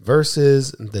 Yes.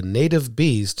 versus the native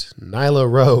beast, Nyla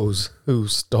Rose, who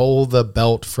stole the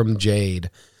belt from Jade.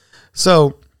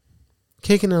 So,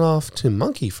 kicking it off to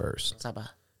Monkey first.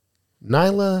 Saba.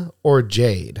 Nyla or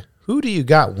Jade? Who do you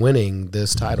got winning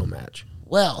this title match?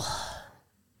 Well,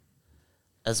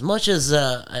 as much as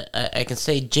I can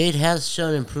say Jade has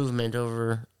shown improvement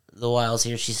over the whiles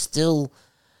here, she's still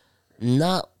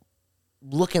not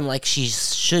looking like she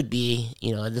should be,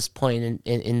 at this point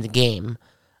in the game.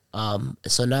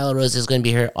 So Nyla Rose is going to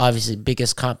be her, obviously,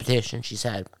 biggest competition she's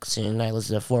had, considering Nyla's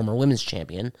a former women's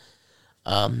champion.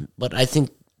 But I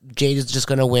think Jade is just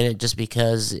going to win it just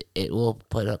because it will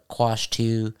put a quash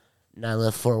to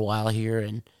Nyla for a while here,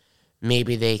 and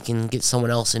maybe they can get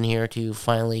someone else in here to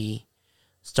finally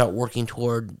start working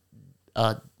toward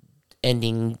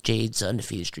ending Jade's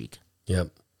undefeated streak. Yep.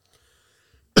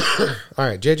 All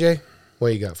right, JJ,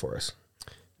 what you got for us?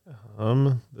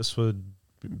 This would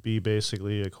be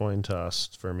basically a coin toss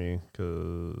for me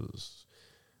because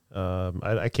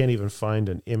I can't even find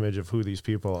an image of who these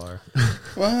people are.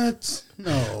 What?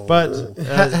 No. But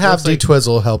Have D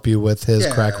Twizzle help you with his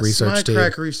crack Yes, research my team.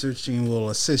 crack research team will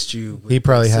assist you. With He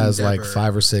probably this has like endeavor.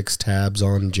 5 or 6 tabs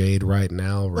on Jade right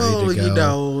now, ready to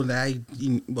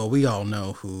go. We all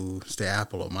know who's the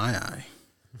apple of my eye.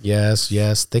 Yes,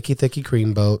 thicky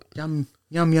cream boat. Yum,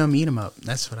 yum, yum, eat 'em up.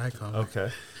 That's what I call it.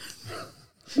 okay.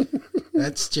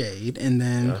 That's Jade. And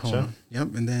then, Gotcha. hold on.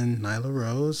 Yep, and then Nyla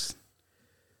Rose.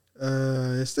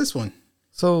 It's this one.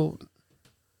 So,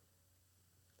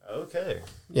 Okay.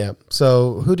 yeah.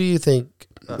 So, who do you think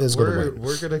is going to win?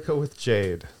 We're gonna go with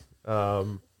Jade.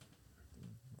 Half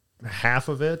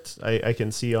of it I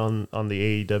can see on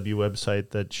the AEW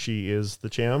website that she is the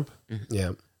champ.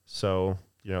 Yeah. So,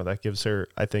 that gives her,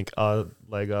 I think, a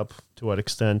leg up. To what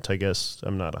extent, I guess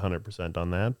I'm not 100%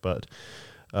 on that. But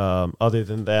other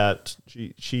than that,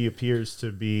 she appears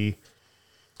to be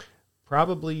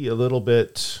probably a little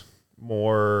bit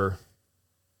more...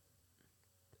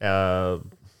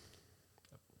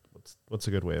 what's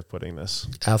a good way of putting this?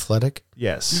 Athletic?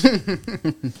 Yes.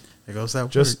 There goes that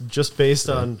word. just based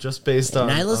on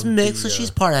Nyla's on mixed, the, so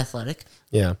she's part athletic.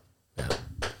 Yeah.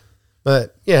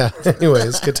 But, yeah.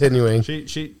 Anyways, continuing.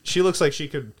 She looks like she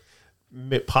could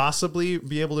possibly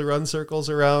be able to run circles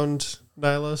around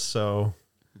Nyla. So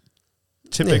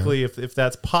typically, if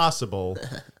that's possible,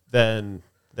 then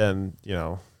you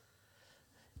know.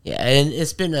 Yeah, and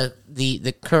it's been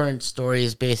the current story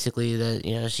is basically that,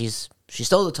 you know, she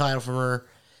stole the title from her,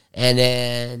 and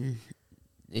then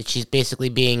she's basically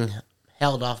being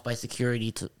held off by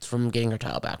security from getting her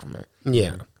title back from her.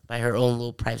 Yeah. By her own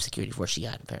little private security force she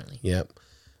got, apparently. Yep.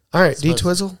 All right, D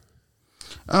Twizzle.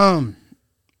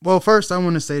 Well, first I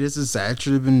want to say this has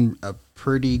actually been a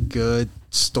pretty good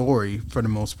story for the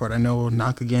most part. I know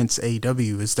knock against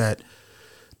AEW is that,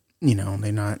 you know,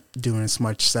 they're not doing as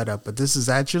much setup, but this has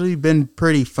actually been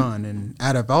pretty fun. And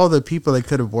out of all the people they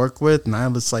could have worked with,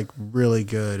 Nyla's like really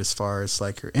good as far as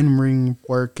like her in-ring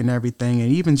work and everything,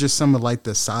 and even just some of like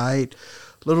the side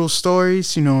little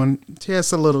stories, you know, and she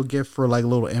has a little gift for like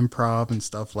little improv and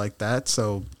stuff like that.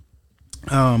 So,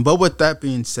 but with that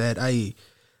being said,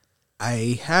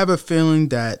 I have a feeling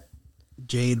that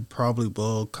Jade probably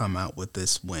will come out with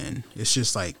this win. It's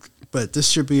just like, but this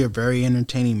should be a very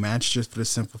entertaining match just for the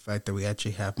simple fact that we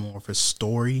actually have more of a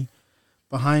story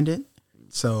behind it.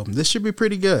 So this should be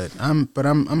pretty good. I'm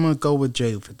gonna go with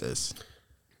Jade for this.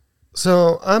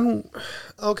 So I'm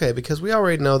okay because we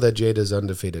already know that Jade is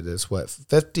undefeated. It's what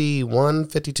 51,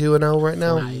 52-0 right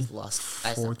now. I've lost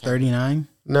 439.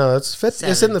 No, it's 50.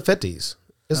 It's in the 50s.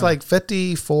 It's like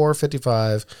 54,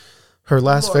 55. Her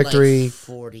last victory, like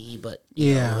 40, but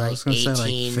yeah, like I was gonna 18,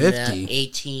 say like 50.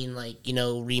 18, like, you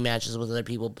know, rematches with other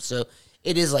people. So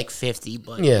it is like 50,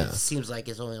 but Yeah. it seems like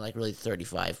it's only like really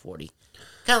 35, 40.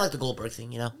 Kind of like the Goldberg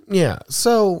thing, you know. yeah.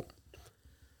 So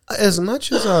as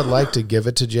much as I'd like to give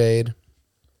it to Jade,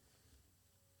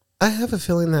 I have a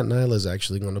feeling that Nyla's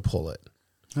actually going to pull it.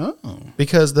 Oh,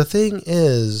 Because the thing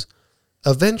is,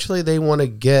 eventually they want to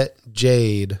get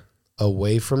Jade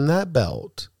away from that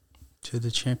belt to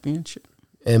the championship.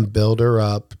 and build her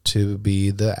up to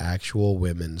be the actual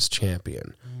women's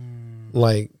champion.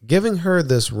 Like, giving her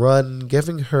this run,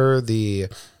 giving her the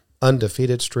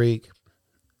undefeated streak,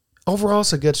 overall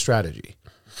it's a good strategy.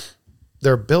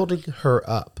 They're building her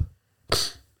up.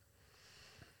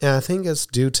 And I think it's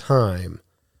due time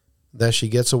that she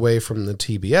gets away from the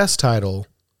TBS title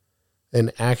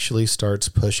and actually starts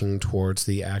pushing towards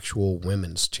the actual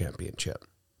women's championship.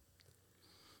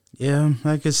 Yeah,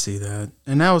 I could see that.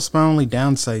 And that was my only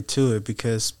downside to it,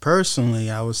 because personally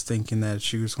I was thinking that if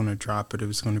she was going to drop it, it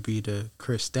was going to be to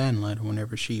Chris Stanley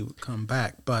whenever she would come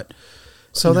back. But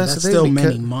So you know, that's the thing, still because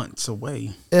many months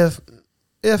away.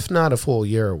 if not a full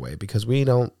year away, because we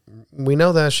know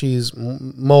that she's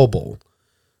mobile,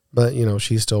 but you know,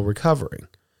 she's still recovering.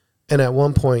 And at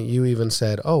one point you even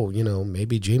said, oh, you know,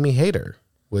 maybe Jamie Hayter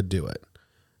would do it.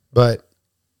 But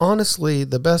honestly,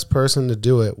 the best person to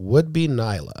do it would be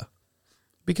Nyla,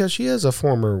 because she is a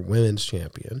former women's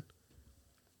champion.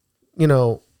 You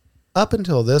know, up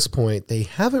until this point, they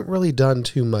haven't really done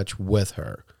too much with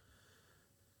her.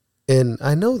 And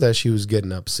I know that she was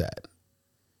getting upset.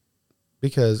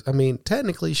 Because, I mean,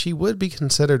 technically she would be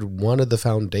considered one of the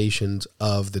foundations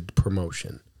of the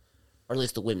promotion. Or at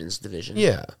least the women's division.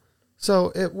 Yeah.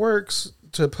 So it works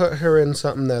to put her in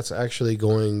something that's actually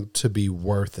going to be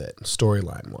worth it,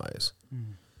 storyline-wise.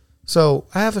 So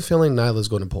I have a feeling Nyla's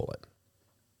going to pull it.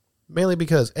 Mainly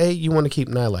because, A, you want to keep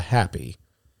Nyla happy.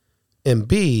 And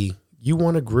B, you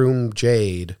want to groom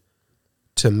Jade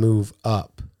to move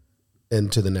up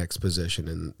into the next position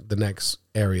in the next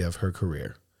area of her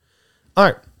career. All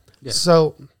right. Yeah.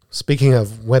 So, speaking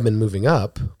of women moving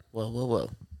up. Whoa.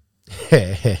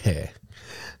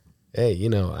 Hey, you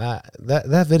know,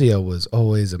 that video was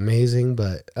always amazing.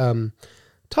 But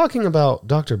talking about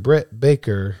Dr. Britt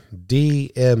Baker,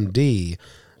 DMD,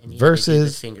 And you versus... had to do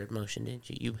the fingered motion, didn't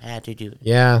you? You had to do it.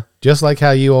 Yeah, just like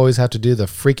how you always have to do the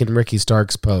freaking Ricky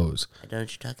Starks pose. I know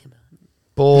what you're talking about.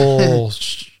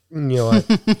 Bullsh. You know what?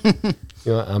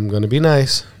 You know, I'm going to be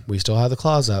nice. We still have the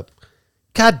claws up.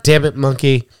 God damn it,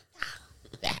 monkey.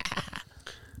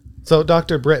 So,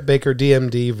 Dr. Britt Baker,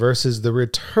 DMD, versus the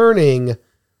returning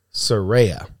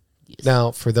Saraya. Yes.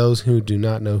 Now, for those who do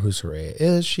not know who Saraya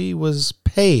is, she was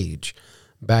Paige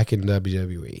back in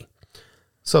WWE.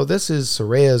 So, this is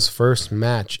Saraya's first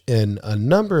match in a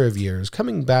number of years,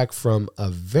 coming back from a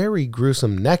very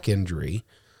gruesome neck injury.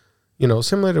 You know,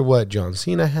 similar to what John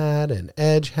Cena had and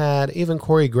Edge had, even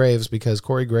Corey Graves, because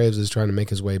Corey Graves is trying to make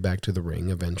his way back to the ring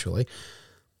eventually.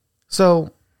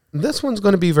 So, this one's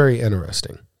going to be very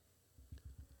interesting.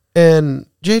 And,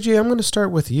 JJ, I'm going to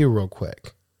start with you real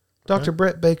quick. Dr.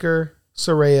 Britt Baker,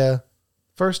 Saraya,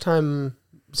 first time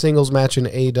singles match in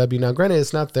AEW. Now, granted,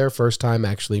 it's not their first time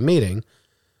actually meeting,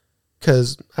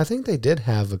 because I think they did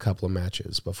have a couple of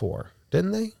matches before,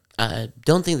 didn't they? I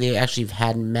don't think they actually have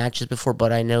had matches before,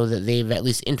 but I know that they've at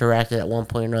least interacted at one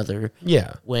point or another.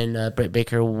 Yeah. When Britt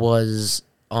Baker was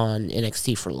on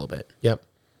NXT for a little bit. Yep.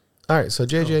 All right. So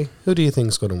JJ, who do you think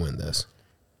is going to win this?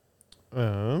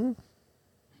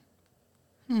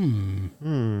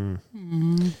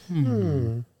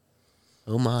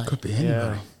 Oh my! Could be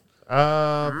Yeah.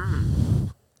 anybody.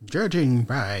 Judging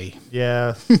by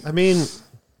Yeah. I mean,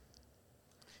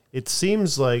 it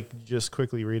seems like, just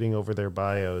quickly reading over their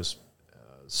bios,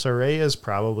 Saraya's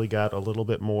probably got a little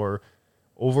bit more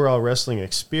overall wrestling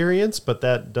experience, but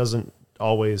that doesn't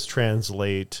always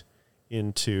translate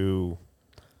into,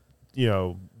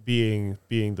 being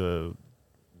the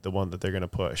one that they're going to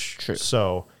push. True.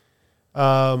 So,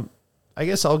 I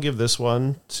guess I'll give this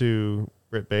one to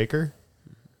Britt Baker,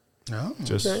 no.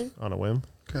 just Okay. on a whim.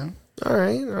 Okay. All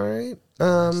right.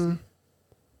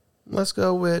 Let's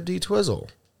go with D Twizzle.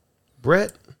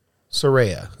 Brett,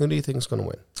 Saraya. Who do you think is going to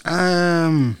win?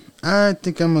 I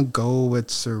think I'm gonna go with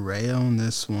Saraya on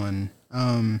this one.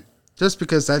 Just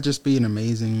because that'd just be an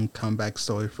amazing comeback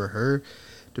story for her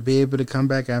to be able to come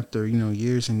back after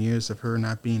years and years of her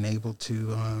not being able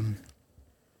to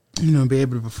be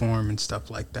able to perform and stuff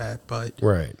like that. But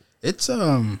Right. it's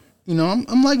I'm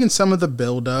liking some of the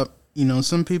build up.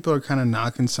 Some people are kind of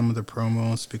knocking some of the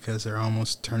promos because they're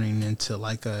almost turning into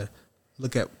like a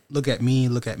look at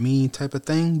me type of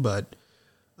thing. But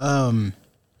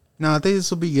no, I think this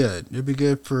will be good. It'll be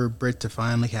good for Britt to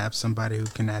finally have somebody who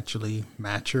can actually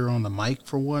match her on the mic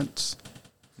for once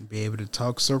and be able to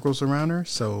talk circles around her.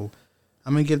 So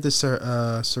I'm gonna give this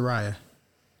Saraya.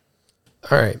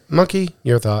 All right. Monkey,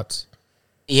 your thoughts?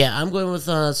 Yeah, I'm going with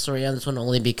Saraya on this one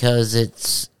only because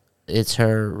it's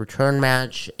her return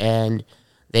match, and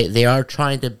they are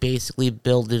trying to basically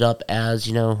build it up as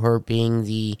her being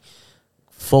the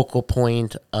focal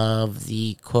point of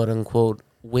the quote unquote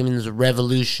women's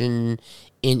revolution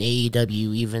in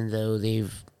AEW, even though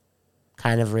they've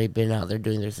kind of already been out there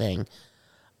doing their thing.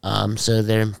 So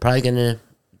they're probably gonna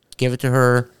give it to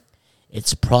her.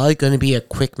 It's probably going to be a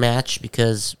quick match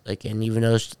because, again, even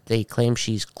though they claim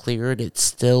she's cleared, it's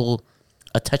still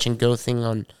a touch and go thing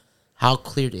on how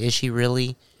cleared is she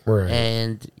really. Right.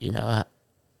 And,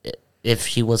 if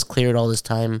she was cleared all this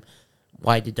time,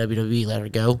 why did WWE let her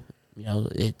go?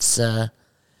 It's a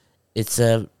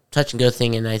touch and go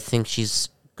thing, and I think she's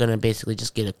going to basically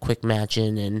just get a quick match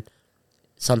in, and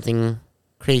something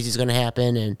crazy is going to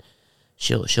happen, and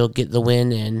she'll get the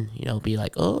win and, be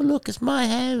like, oh, look, it's my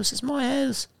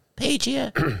house. Paige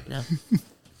here.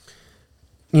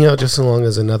 Just so long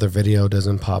as another video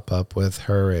doesn't pop up with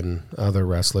her and other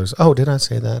wrestlers. Oh, did I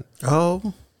say that?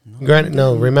 Oh, Granted,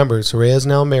 no. Remember, Saraya's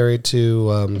now married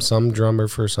to some drummer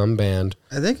for some band.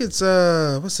 I think it's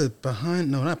what's it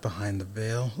behind? No, not Behind the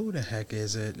Veil. Who the heck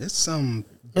is it? It's some.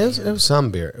 It was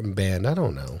some band. I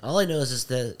don't know. All I know is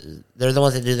that they're the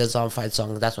ones that do the Zombified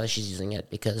song. That's why she's using it,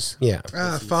 because Yeah.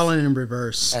 Falling in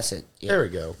Reverse. that's it. Yeah. There we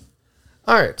go.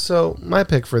 All right, so my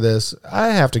pick for this, I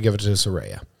have to give it to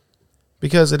Saraya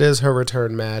because it is her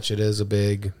return match. It is a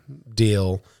big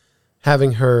deal.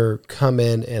 Having her come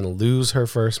in and lose her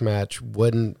first match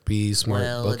wouldn't be smart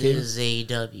booking. It is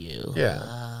AEW.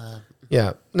 Yeah.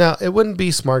 Yeah. Now, it wouldn't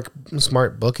be smart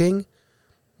booking,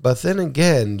 but then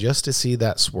again, just to see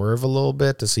that swerve a little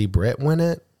bit, to see Britt win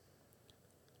it,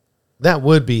 that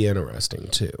would be interesting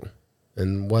too,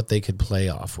 and what they could play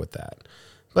off with that.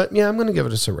 But yeah, I'm going to give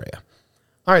it to Saraya.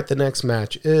 All right, the next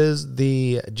match is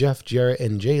the Jeff Jarrett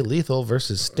and Jay Lethal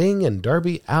versus Sting and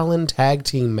Darby Allin tag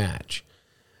team match.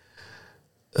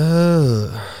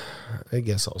 I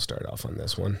guess I'll start off on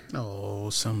this one. Oh,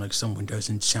 sound like someone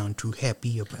doesn't sound too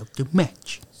happy about the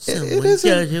match. Someone isn't-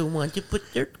 doesn't want to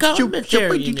put their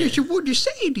commentary in it. You wouldn't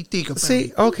say anything about See,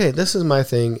 it. okay, this is my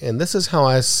thing, and this is how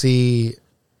I see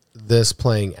this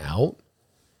playing out.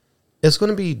 It's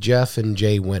going to be Jeff and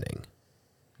Jay winning.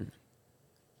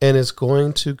 And it's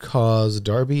going to cause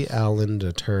Darby Allin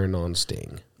to turn on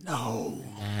Sting. No.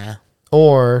 Nah.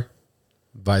 Or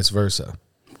vice versa.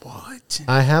 What?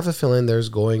 I have a feeling there's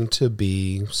going to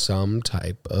be some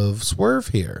type of swerve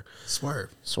here. Swerve.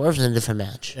 Swerve's in a different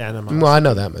match. Animosity. Well, I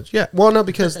know that much. Yeah. Well, no,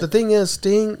 because the thing is,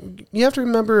 Sting, you have to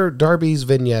remember Darby's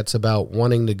vignettes about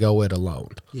wanting to go it alone.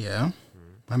 Yeah.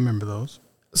 I remember those.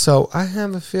 So I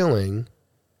have a feeling,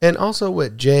 and also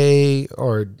with Jay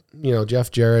or,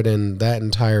 Jeff Jarrett and that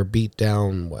entire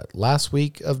beatdown, last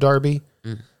week of Darby,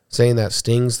 saying that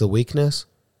Sting's the weakness,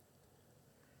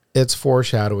 it's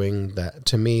foreshadowing that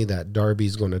to me that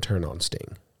Darby's going to turn on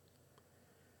Sting.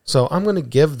 So I'm going to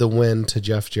give the win to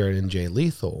Jeff Jarrett and Jay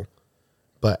Lethal,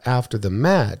 but after the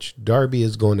match, Darby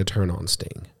is going to turn on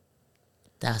Sting.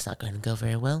 That's not going to go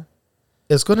very well.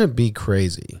 It's going to be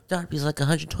crazy. Darby's like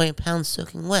 120 pounds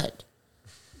soaking wet.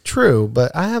 True,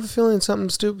 but I have a feeling something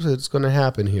stupid is going to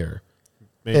happen here.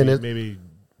 Maybe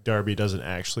Darby doesn't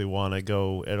actually want to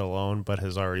go it alone, but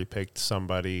has already picked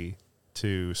somebody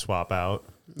to swap out.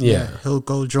 Yeah. He'll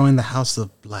go join the House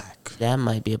of Black. That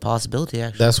might be a possibility,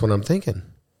 actually. That's what I'm thinking.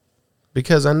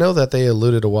 Because I know that they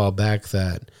alluded a while back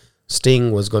that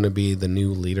Sting was going to be the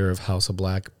new leader of House of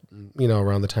Black,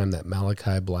 around the time that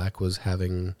Malachi Black was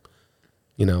having,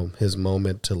 his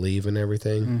moment to leave and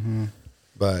everything. Mm-hmm.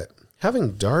 But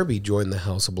having Darby join the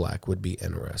House of Black would be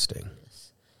interesting.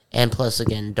 And plus,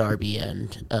 again, Darby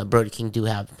and Brody King do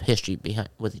have history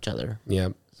with each other. Yeah,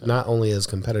 not only as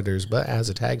competitors, but as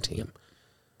a tag team.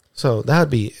 So it'd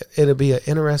be an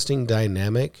interesting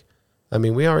dynamic. I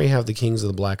mean, we already have the Kings of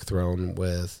the Black Throne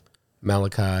with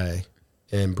Malachi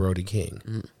and Brody King.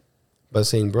 Mm-hmm. But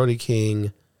seeing Brody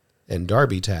King and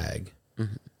Darby tag,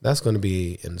 that's going to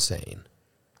be insane.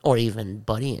 Or even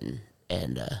Buddy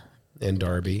and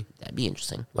Darby. that'd be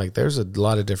interesting. Like, there's a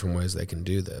lot of different ways they can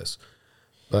do this.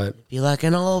 But Be like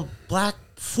an all black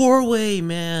 4-way,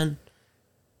 man.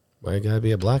 why it got to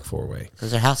be a black four-way?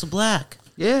 Because they're House of Black.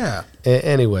 Yeah.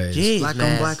 Anyways. Jeez, Black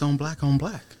man. on black on black on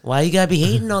black. Why you gotta be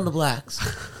hating on the blacks?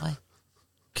 Why?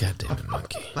 God damn it,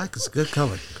 Monkey. Black is a good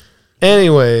color.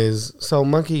 Anyways, so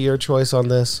Monkey, your choice on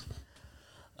this?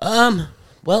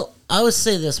 Well, I would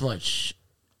say this much.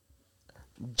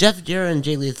 Jeff Jarrett and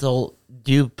Jay Lethal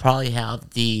do probably have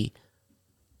the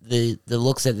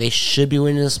looks that they should be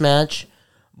winning this match,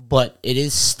 but it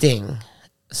is Sting.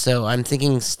 So I'm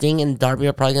thinking Sting and Darby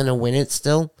are probably going to win it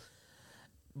still.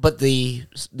 But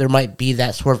there might be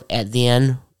that sort of at the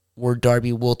end where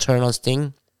Darby will turn on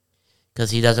Sting because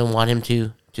he doesn't want him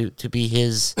to be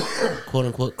his quote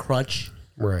unquote crutch.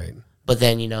 Right. But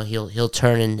then he'll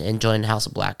turn and join House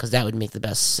of Black because that would make the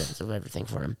best sense of everything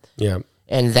for him. Yeah.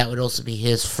 And that would also be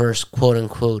his first quote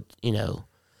unquote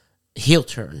heel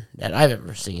turn that I've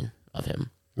ever seen of him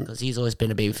because he's always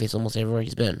been a babyface almost everywhere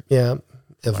he's been. Yeah.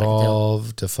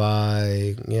 Evolve,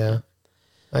 defy. Yeah.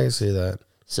 I can see that.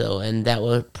 So, and that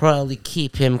would probably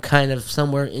keep him kind of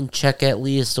somewhere in check at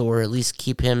least, or at least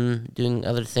keep him doing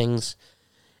other things.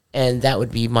 And that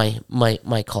would be my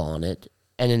call on it.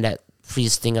 And then that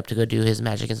frees Sting up to go do his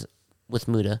magic with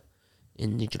Muda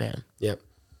in New Japan. Yep.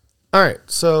 All right.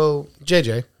 So,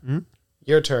 JJ,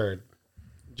 your turn.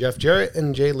 Jeff Jarrett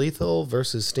and Jay Lethal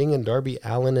versus Sting and Darby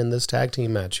Allin in this tag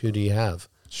team match. Who do you have?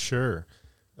 Sure.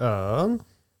 Again,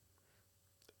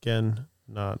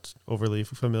 not overly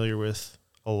familiar with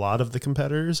a lot of the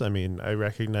competitors. I mean, I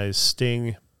recognize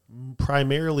Sting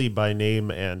primarily by name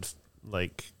and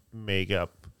like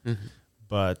makeup,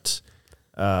 but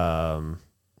I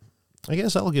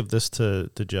guess I'll give this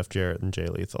to Jeff Jarrett and Jay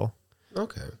Lethal.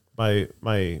 Okay.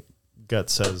 My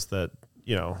gut says that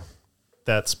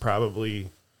that's probably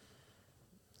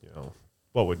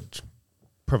what would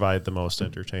provide the most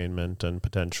entertainment and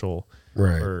potential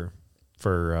Right.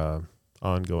 for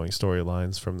ongoing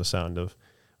storylines from the sound of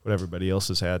what everybody else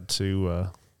has had to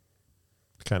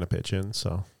kind of pitch in.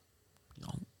 So,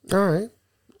 All right.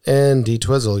 And D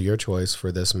Twizzle, your choice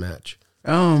for this match.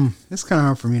 It's kind of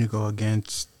hard for me to go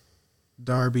against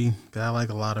Darby. 'Cause I like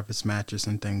a lot of his matches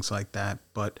and things like that.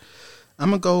 But I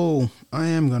am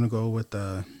gonna go with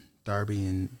Darby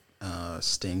and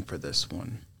Sting for this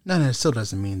one. No, that still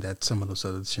doesn't mean that some of those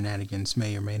other shenanigans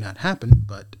may or may not happen.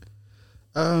 But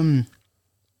I'm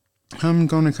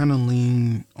gonna kind of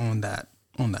lean on that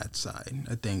side.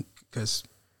 I think because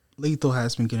Lethal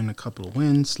has been getting a couple of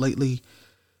wins lately,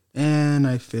 and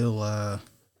I feel I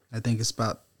think it's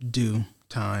about due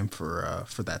time for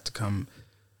that to come,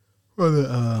 for the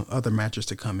other matches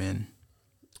to come in.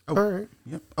 Oh, All right.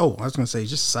 yep. Oh, I was gonna say,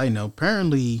 just a side note.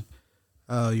 Apparently,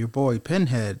 your boy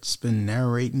Pinhead's been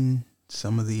narrating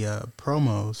some of the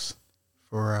promos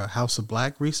for House of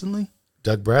Black recently.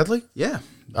 Doug Bradley? Yeah.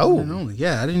 Oh. One and only.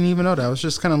 Yeah, I didn't even know that. I was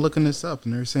just kind of looking this up,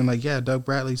 and they were saying like, yeah, Doug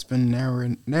Bradley's been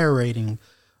narrating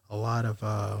a lot of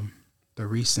the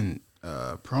recent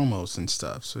promos and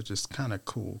stuff. So just kind of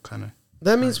cool, kind of.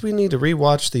 That means we need to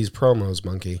rewatch these promos,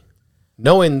 Monkey.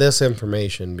 Knowing this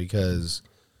information because,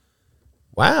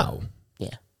 wow.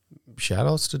 Yeah. Shout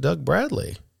outs to Doug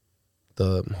Bradley,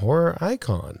 the horror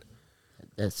icon.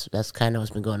 That's kind of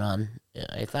what's been going on. Yeah,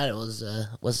 I thought it was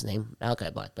what's his name,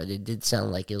 Malachi Black, but it did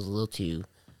sound like it was a little too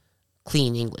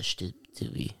clean English to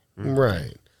be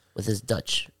Right. with his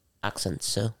Dutch accent.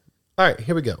 So All right,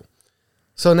 here we go.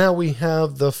 So now we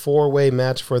have the four-way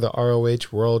match for the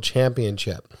ROH World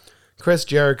Championship. Chris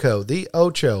Jericho, the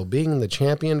Ocho, being the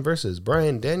champion versus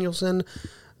Bryan Danielson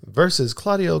versus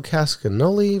Claudio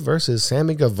Castagnoli versus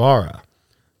Sammy Guevara.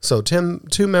 So, Tim,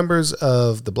 2 members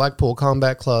of the Blackpool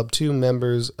Combat Club, 2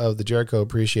 members of the Jericho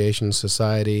Appreciation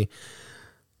Society.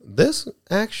 This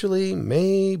actually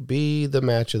may be the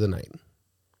match of the night.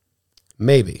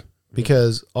 Maybe.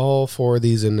 Because all 4 of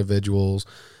these individuals,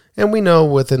 and we know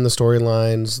within the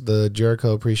storylines, the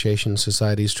Jericho Appreciation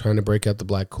Society is trying to break up the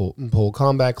Blackpool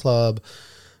Combat Club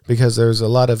because there's a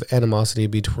lot of animosity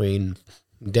between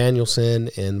Danielson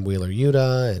and Wheeler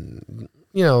Yuta, and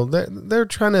they're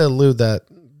trying to elude that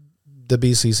the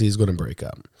BCC is going to break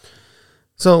up.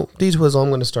 So, D-Twizzle, I'm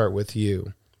going to start with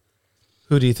you.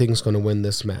 Who do you think is going to win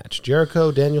this match?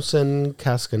 Jericho, Danielson,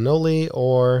 Cascanoli,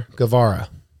 or Guevara?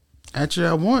 Actually,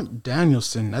 I want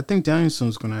Danielson. I think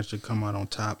Danielson's going to actually come out on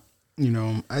top.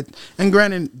 And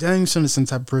granted, Danielson is the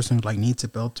type of person who needs a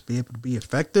belt to be able to be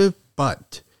effective,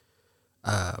 but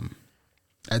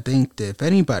I think that if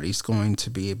anybody's going to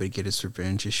be able to get his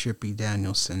revenge, it should be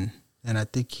Danielson. And I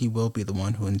think he will be the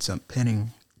one who ends up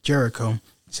pinning Jericho.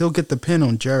 So he'll get the pin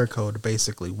on Jericho to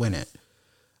basically win it.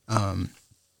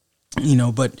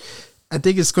 But I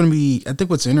think it's going to be, I think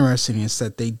what's interesting is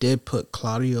that they did put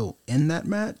Claudio in that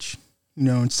match,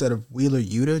 instead of Wheeler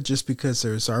Yuta, just because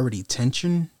there's already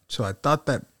tension. So I thought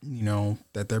that,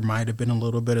 that there might have been a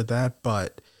little bit of that,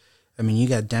 but you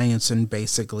got Danielson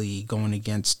basically going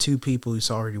against 2 people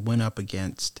he's already went up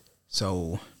against.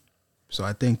 So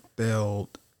I think it'll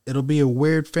be a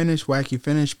weird finish, wacky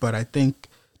finish, but I think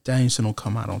Danielson will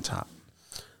come out on top.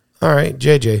 All right,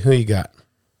 JJ, who you got?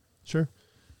 Sure.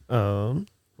 Well,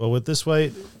 with this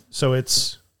fight, so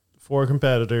it's 4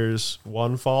 competitors,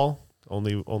 1 fall,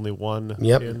 only one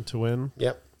pin to win.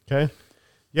 Yep. Okay.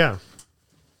 Yeah.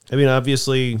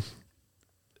 Obviously,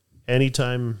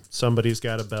 anytime somebody's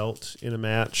got a belt in a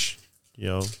match,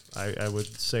 I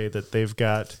would say that they've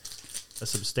got a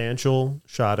substantial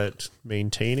shot at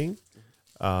maintaining,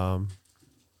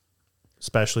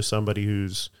 especially somebody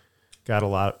who's got a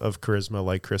lot of charisma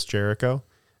like Chris Jericho.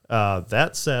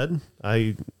 That said,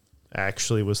 I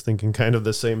actually was thinking kind of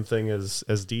the same thing as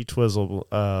D-Twizzle,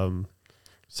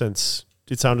 since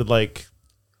it sounded like,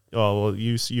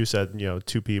 you said,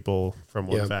 2 people from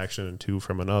one faction and 2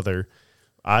 from another.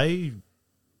 I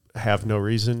have no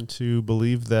reason to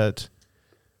believe that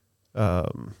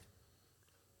the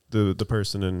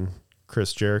person in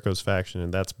Chris Jericho's faction,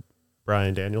 and that's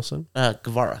Bryan Danielson?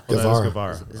 Guevara. Oh, that's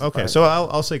Guevara. Okay, so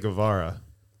I'll say Guevara,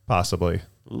 possibly.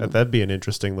 That'd be an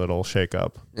interesting little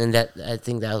shakeup. And I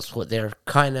think that was what they're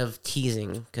kind of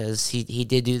teasing, because he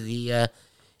did do the,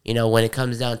 when it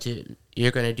comes down to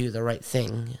you're going to do the right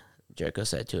thing, Jericho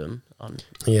said to him.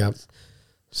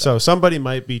 So somebody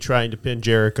might be trying to pin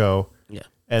Jericho,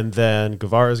 and then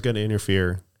Guevara is going to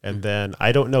interfere, and then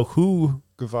I don't know who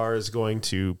Guevara is going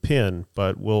to pin,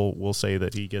 but we'll say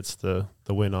that he gets the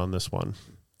win on this one.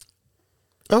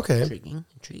 Okay. Intriguing.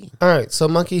 All right, so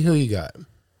Monkey, who you got?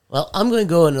 Well, I'm going to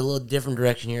go in a little different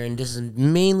direction here, and this is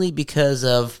mainly because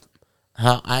of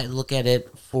how I look at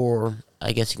it for,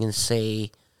 I guess you can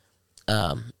say,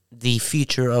 the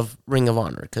future of Ring of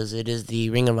Honor, because it is the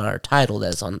Ring of Honor title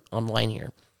that's online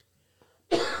here.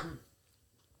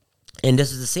 And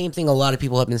this is the same thing a lot of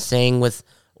people have been saying with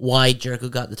why Jericho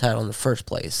got the title in the first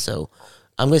place. So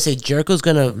I'm going to say Jericho's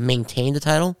going to maintain the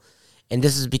title, and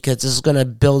this is because this is going to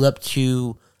build up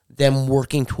to them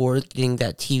working towards getting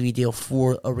that TV deal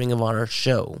for a Ring of Honor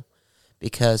show.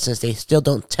 Because since they still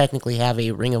don't technically have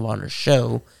a Ring of Honor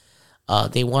show,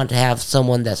 they want to have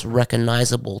someone that's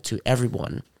recognizable to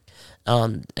everyone,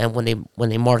 and when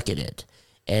they market it.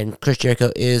 And Chris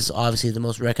Jericho is obviously the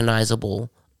most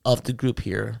recognizable of the group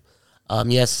here.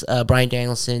 Yes, Bryan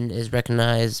Danielson is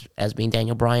recognized as being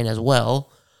Daniel Bryan as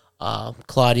well.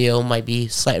 Claudio might be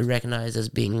slightly recognized as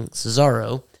being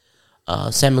Cesaro.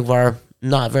 Sam Guevara,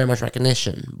 not very much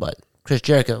recognition, but Chris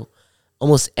Jericho,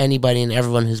 almost anybody and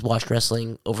everyone who's watched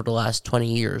wrestling over the last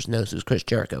 20 years knows who Chris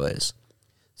Jericho is.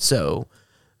 So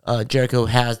Jericho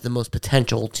has the most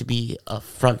potential to be a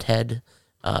fronthead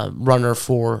runner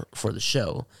for the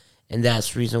show, and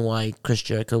that's the reason why Chris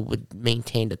Jericho would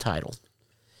maintain the title.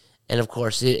 And of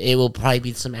course, it will probably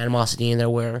be some animosity in there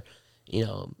where,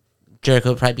 Jericho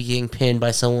will probably be getting pinned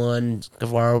by someone,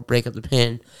 Guevara will break up the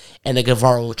pin, and then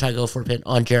Guevara will try to go for a pin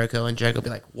on Jericho, and Jericho will be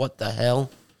like, what the hell?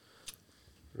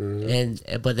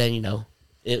 Mm-hmm. But then,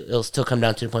 it'll still come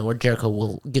down to the point where Jericho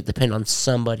will get the pin on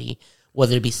somebody,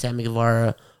 whether it be Sammy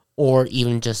Guevara or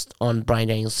even just on Bryan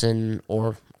Danielson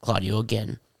or Claudio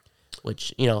again.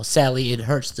 Which, sadly, it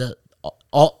hurts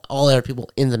all other people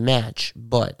in the match,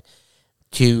 but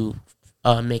to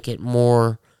make it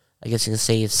more, I guess you can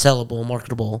say, sellable,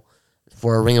 marketable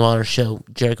for a Ring of Honor show,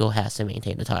 Jericho has to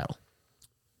maintain the title.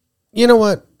 You know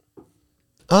what?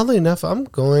 Oddly enough, I'm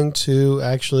going to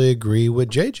actually agree with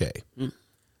JJ.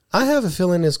 I have a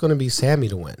feeling it's going to be Sammy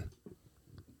to win.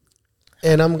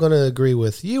 And I'm going to agree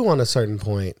with you on a certain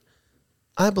point.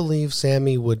 I believe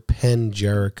Sammy would pin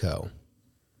Jericho.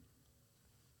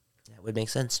 That would make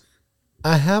sense.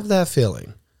 I have that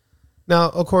feeling. Now,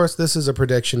 of course, this is a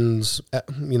predictions,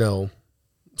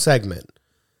 segment.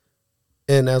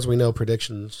 And as we know,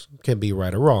 predictions can be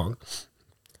right or wrong.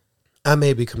 I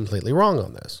may be completely wrong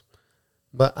on this.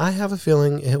 But I have a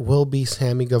feeling it will be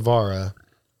Sammy Guevara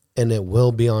and it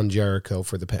will be on Jericho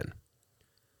for the pin.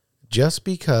 Just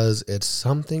because it's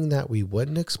something that we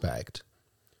wouldn't expect.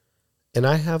 And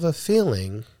I have a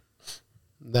feeling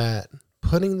that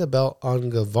putting the belt on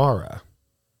Guevara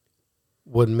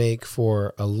would make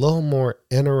for a little more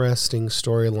interesting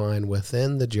storyline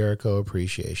within the Jericho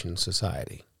Appreciation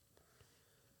Society.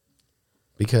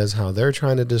 Because how they're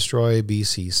trying to destroy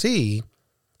BCC,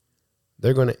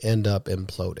 they're going to end up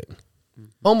imploding.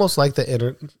 Almost like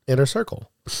the inner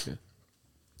circle.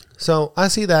 So I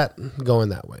see that going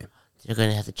that way. They're going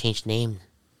to have to change name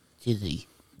to the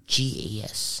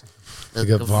GAS. The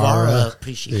Guevara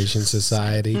Appreciation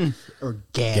Society. Or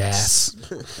gas.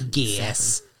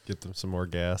 Gas. Get them some more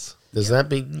gas. Does that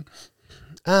mean...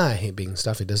 I hate being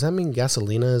stuffy. Does that mean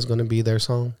Gasolina is going to be their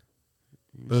song?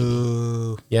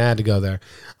 Boo. Yeah, I had to go there.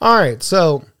 All right,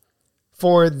 so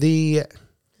for the...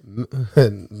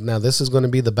 Now, this is going to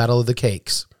be the Battle of the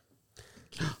Cakes.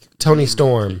 Tony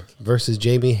Storm versus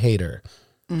Jamie Hayter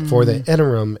for the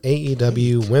interim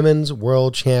AEW Women's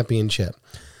World Championship.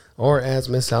 Or as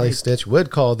Miss Sally Stitch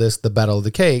would call this, the Battle of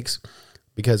the Cakes,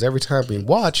 because every time we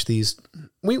watch these,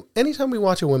 anytime we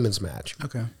watch a women's match,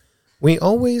 Okay. we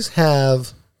always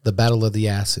have the Battle of the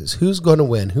Asses. Who's going to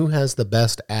win? Who has the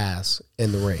best ass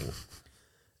in the ring?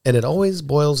 And it always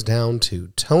boils down to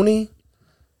Tony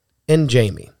and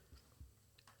Jamie.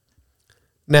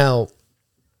 Now,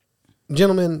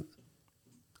 gentlemen,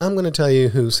 I'm going to tell you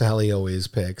who Sally always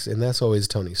picks, and that's always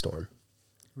Tony Storm.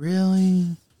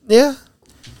 Really? Yeah.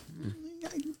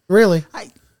 Really.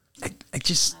 I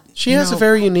just... She has a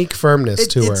very unique firmness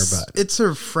to her, it's, but it's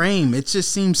her frame. It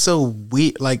just seems so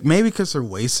weird. Like, maybe because her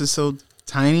waist is so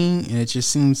tiny, and it just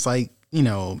seems like, I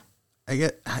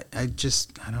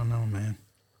don't know, man.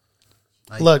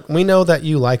 look, we know that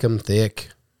you like them thick.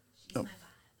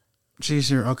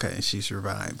 She's your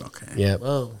vibe. Okay. Yeah.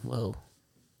 Whoa.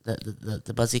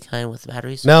 The buzzy kind with the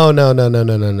batteries? No.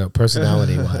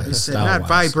 Personality We wise. said not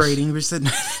vibrating. We said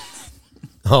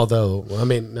Although, I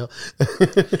mean, no.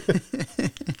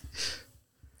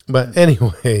 But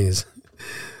anyways,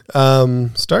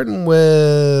 starting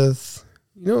with,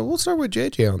 we'll start with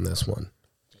JJ on this one.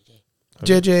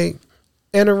 JJ,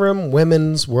 interim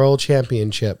Women's World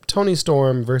Championship, Tony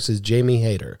Storm versus Jamie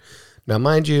Hayter. Now,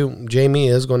 mind you, Jamie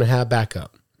is going to have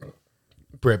backup.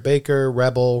 Britt Baker,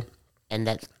 Rebel. And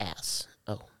that ass.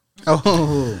 Oh.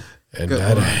 oh. And Good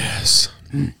that one. ass.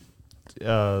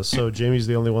 So Jamie's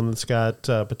the only one that's got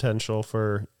potential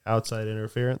for outside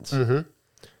interference. Mm-hmm.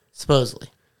 Supposedly.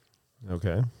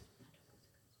 Okay.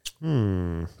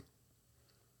 Yeah.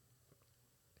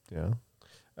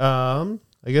 I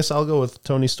guess I'll go with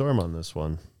Tony Storm on this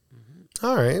one.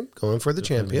 All right, going for the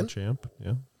champion. Champ.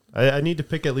 Yeah. I need to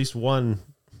pick at least one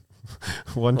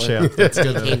champ that's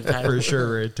Retain the gonna title. for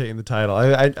sure retain the title.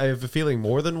 I have a feeling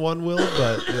more than one will,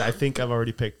 but I think I've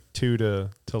already picked two to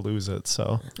lose it.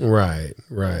 So Right.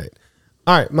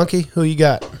 All right, Monkey, who you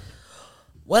got?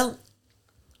 Well,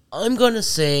 I'm going to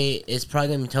say it's probably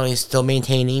going to be Tony still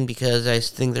maintaining because I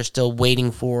think they're still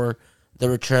waiting for the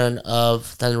return of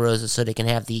Thunder Rosa so they can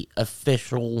have the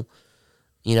official,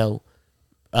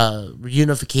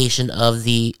 reunification of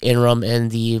the interim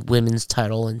and the women's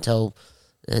title until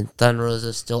Thunder Rosa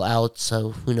is still out. So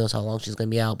who knows how long she's going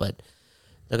to be out, but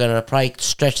they're going to probably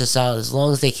stretch this out as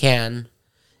long as they can.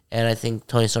 And I think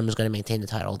Tony Storm is going to maintain the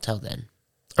title until then.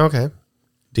 Okay.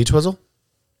 D-Twizzle?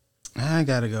 I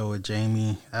gotta go with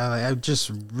Jamie. I'm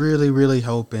just really, really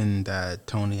hoping that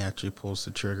Tony actually pulls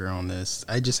the trigger on this.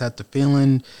 I just have the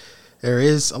feeling there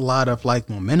is a lot of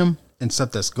momentum and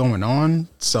stuff that's going on.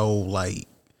 So I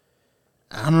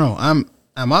don't know.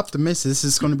 I'm optimistic this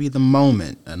is going to be the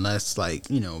moment, unless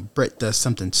Brett does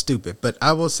something stupid. But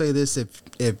I will say this: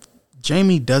 if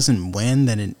Jamie doesn't win,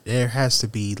 then there has to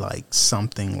be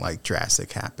something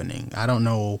drastic happening. I don't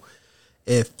know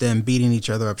if them beating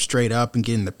each other up straight up and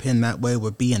getting the pin that way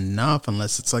would be enough,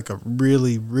 unless it's a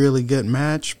really, really good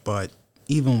match. But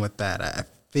even with that, I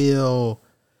feel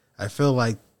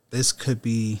like this could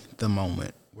be the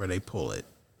moment where they pull it.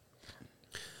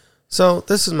 So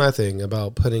this is my thing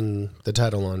about putting the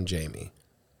title on Jamie.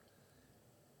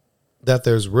 that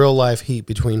there's real life heat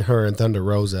between her and Thunder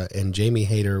Rosa, and Jamie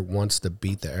Hayter wants to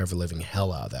beat the ever living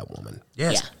hell out of that woman.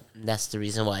 Yes. Yeah. That's the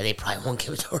reason why they probably won't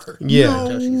give it to her. Yeah.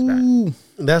 Until she's back.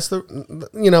 That's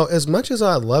as much as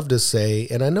I'd love to say,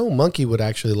 and I know Monkey would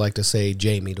actually like to say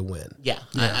Jamie to win. Yeah.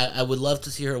 I would love to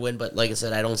see her win, but like I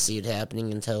said, I don't see it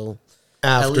happening until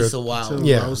After, at least a while. Till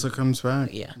Yeah. Rosa comes back.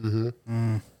 Yeah.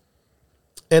 and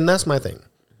that's my thing.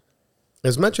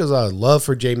 As much as I'd love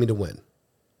for Jamie to win,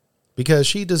 because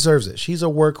she deserves it. She's a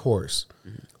workhorse.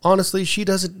 Honestly, she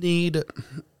doesn't need,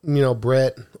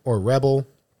 Brett or Rebel.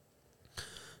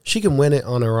 She can win it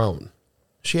on her own.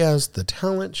 She has the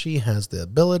talent. She has the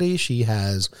ability. She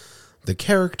has the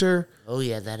character. Oh,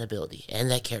 yeah, that ability and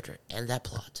that character and that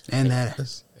plot. And that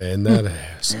ass. And that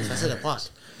ass. I said a plot.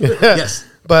 Yes.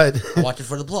 But I watch it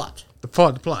for the plot. The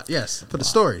plot. Yes. For the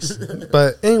stories.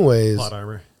 but anyways, Plot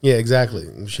armor. yeah,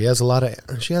 exactly. She has a lot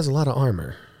of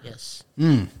armor. Yes.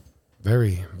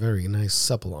 Very, very nice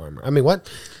supple armor. I mean, what?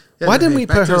 Yeah, Why didn't hey, we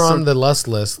back put to her the on the lust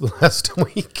list last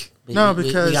week? No, we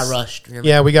because- got rushed. Remember?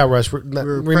 Yeah, we got rushed. were pressed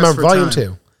Remember, for volume time.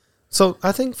 2. So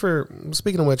I think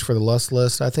speaking of which, for the lust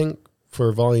list, I think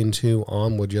for volume 2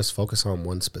 on, we'll just focus on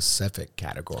one specific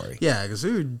category. Yeah, because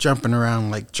we were jumping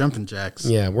around like jumping jacks.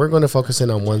 Yeah, we're going to focus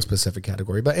in on one specific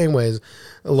category. But anyways,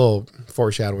 a little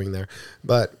foreshadowing there.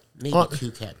 But Maybe on-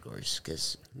 2 categories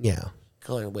because yeah,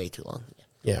 going way too long.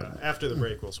 yeah, After the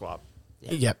break, we'll swap.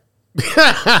 yep.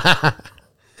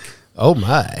 Oh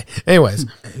my. Anyways,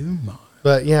 Oh my.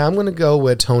 but yeah, I'm going to go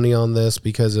with Tony on this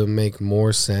because it'll make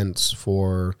more sense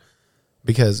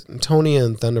because Tony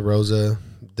and Thunder Rosa,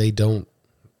 they don't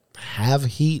have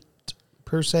heat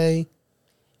per se.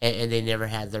 And they never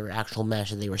had their actual match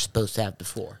that they were supposed to have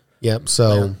before. Yep.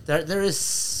 So There is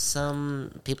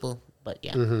some people, but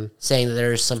yeah, saying that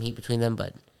there is some heat between them,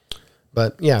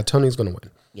 but yeah, Tony's going to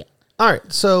win. yeah. All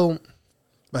right. So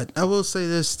But I will say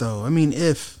this though. I mean,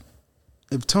 if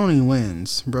Tony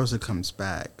wins, Rosa comes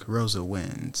back. Rosa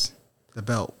wins the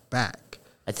belt back.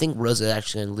 I think Rosa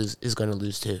actually is going to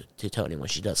lose to Tony when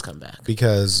she does come back.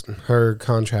 because her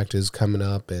contract is coming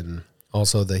up and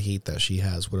also the heat that she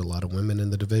has with a lot of women in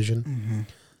the division.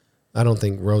 I don't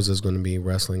think Rosa's going to be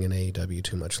wrestling in AEW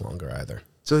too much longer either.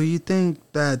 So you think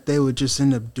that they would just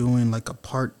end up doing like a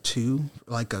part 2,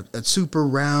 like a super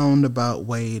roundabout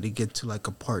way to get to like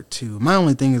a part 2? My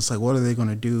only thing is like, what are they going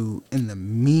to do in the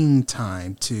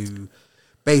meantime to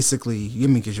basically,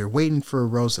 because you're waiting for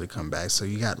Rosa to come back, so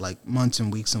you got like months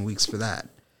and weeks for that,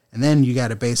 and then you got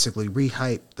to basically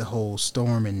rehype the whole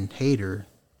Storm and Hater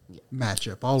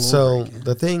matchup all So over again.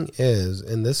 the thing is,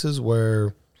 and this is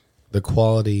where the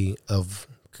quality of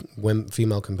when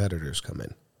female competitors come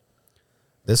in.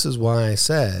 This is why I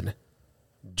said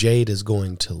Jade is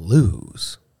going to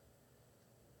lose.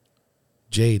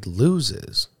 Jade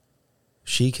loses.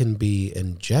 She can be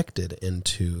injected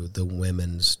into the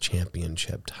women's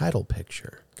championship title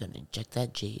picture. Gonna inject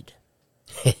that jade.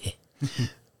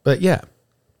 But yeah,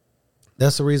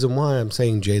 that's the reason why I'm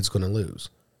saying Jade's going to lose.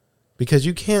 Because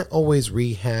you can't always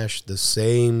rehash the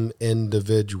same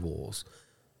individuals.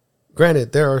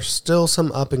 Granted, there are still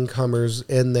some up-and-comers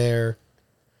in there.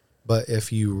 But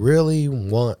if you really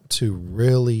want to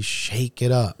really shake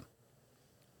it up,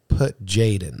 put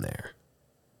Jade in there.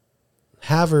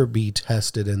 Have her be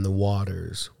tested in the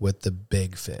waters with the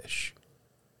big fish.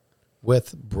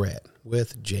 With Brett,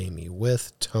 with Jamie,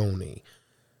 with Tony.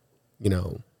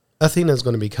 Athena's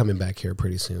going to be coming back here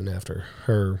pretty soon after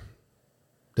her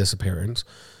disappearance.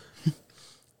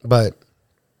 But,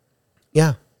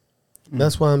 yeah,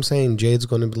 that's why I'm saying Jade's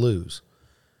going to lose.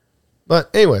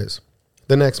 But anyways,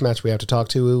 the next match we have to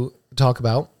talk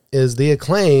about is the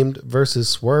Acclaimed versus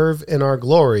Swerve in Our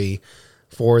Glory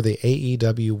for the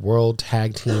AEW World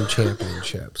Tag Team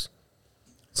Championships.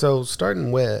 So,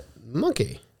 starting with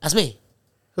Monkey, That's me.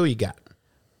 who you got?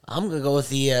 I'm gonna go with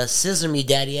the Scissor Me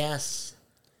Daddy Ass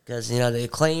because the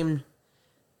Acclaimed.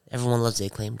 Everyone loves the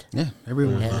Acclaimed. Yeah,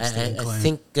 everyone And loves the I Acclaim.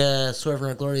 think Swerve in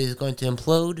Our Glory is going to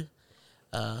implode.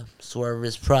 Swerve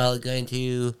is probably going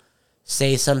to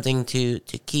say something to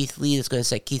Keith Lee that's going to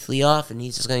set Keith Lee off, and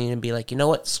he's just going to be like, you know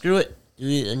what, screw it, do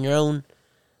it on your own.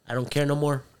 I don't care no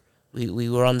more. We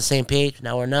were on the same page,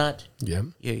 now we're not. Yep.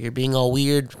 You're being all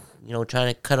weird,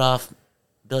 trying to cut off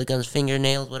Billy Gunn's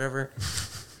fingernails, whatever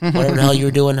the hell you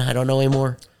were doing. I don't know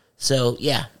anymore. So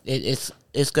yeah, it's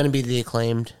going to be the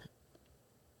Acclaimed,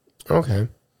 Okay.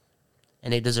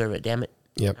 and they deserve it. Damn it.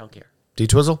 Yep. I don't care.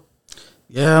 D-Twizzle?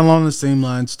 Yeah, along the same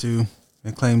lines too.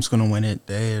 Acclaim's gonna win it.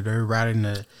 They're riding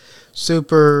a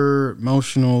super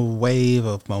emotional wave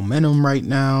of momentum right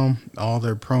now. All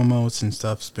their promos and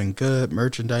stuff's been good.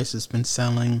 Merchandise has been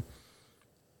selling.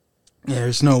 Yeah,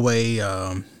 there's no way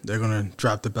they're going to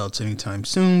drop the belts anytime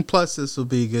soon. Plus, this will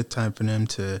be a good time for them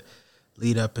to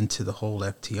lead up into the whole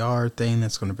FTR thing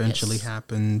that's going to eventually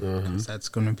happen. Because that's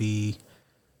going to be,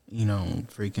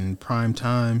 freaking prime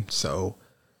time. So,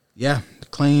 yeah,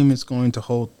 Acclaim is going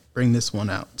to bring this one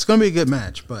out. It's going to be a good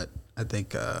match, but I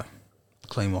think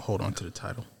Acclaim will hold on to the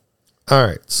title. All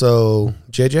right, so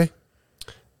JJ?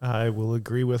 I will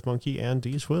agree with Monkey and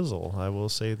D Swizzle. I will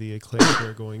say the Acclaimed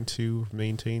are going to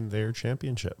maintain their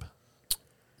championship.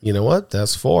 You know what?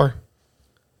 That's 4.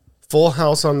 Full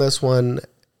house on this one.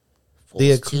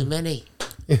 Too many.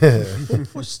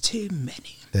 Was too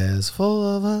many. There's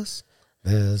 4 of us.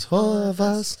 There's 4 of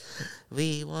us.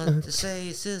 We want to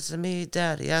say Sesame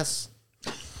Daddy, yes.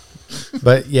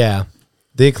 But yeah,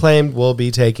 the Acclaimed will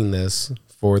be taking this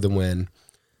for the win.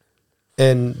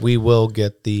 And we will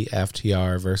get the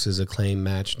FTR versus Acclaim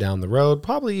match down the road,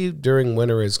 probably during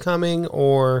Winter is Coming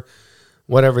or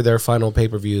whatever their final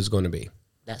pay-per-view is going to be.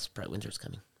 That's probably Winter's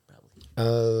Coming,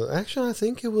 probably. Actually, I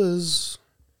think it was...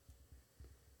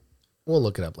 We'll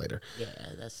look it up later. Yeah,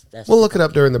 that's. We'll look it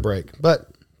up during the break. But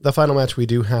the final match we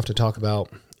do have to talk about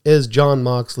is Jon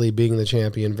Moxley being the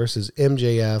champion versus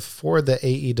MJF for the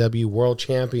AEW World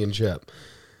Championship.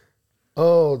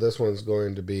 Oh, this one's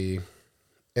going to be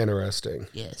interesting.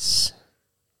 Yes.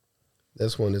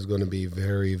 This one is going to be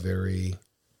very, very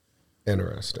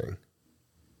interesting.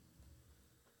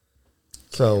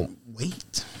 So,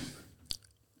 Wait.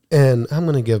 and I'm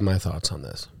going to give my thoughts on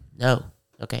this. No.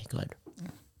 Okay, go ahead.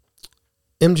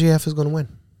 MJF is going to win.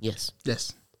 Yes.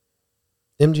 Yes.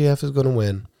 MJF is going to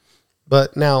win.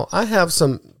 But now I have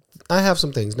some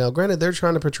things. Now, granted, they're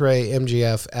trying to portray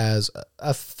MJF as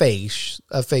a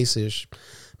face-ish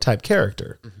type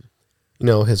character. Mm-hmm. You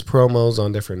know, his promos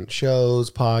on different shows,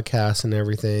 podcasts, and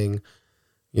everything.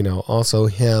 You know, also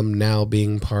him now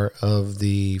being part of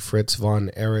the Fritz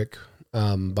von Erich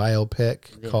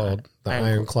biopic called The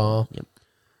Iron Claw. Yep.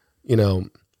 You know,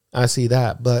 I see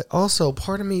that. But also,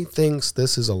 part of me thinks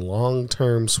this is a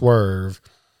long-term swerve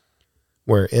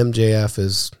where MJF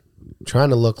is trying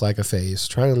to look like a face,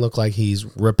 trying to look like he's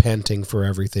repenting for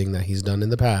everything that he's done in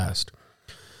the past,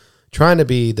 trying to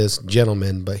be this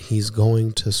gentleman, but he's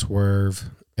going to swerve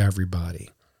everybody.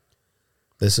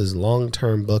 This is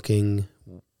long-term booking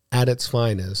at its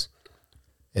finest,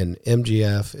 and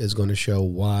MJF is going to show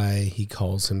why he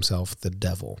calls himself the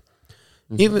devil.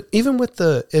 Mm-hmm. Even with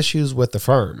the issues with the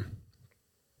firm,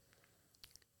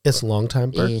 it's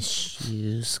long-time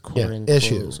issues, quote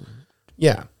issues.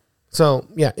 Yeah. So,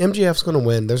 yeah, MJF's going to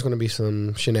win. There's going to be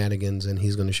some shenanigans, and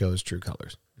he's going to show his true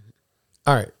colors.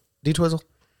 All right. D-Twizzle?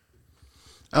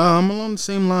 Along the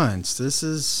same lines. This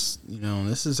is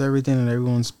everything that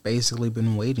everyone's basically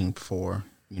been waiting for.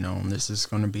 You know, and this is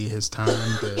going to be his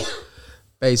time to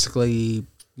basically,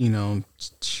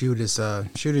 shoot his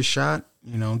shot,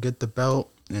 get the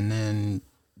belt, and then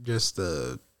just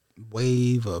the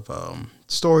wave of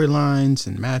storylines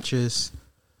and matches,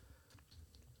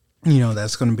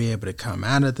 that's going to be able to come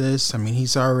out of this. I mean,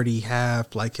 he's already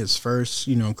have like his first,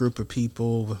 group of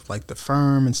people with like the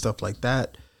firm and stuff like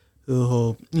that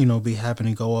who he'll, be having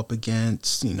to go up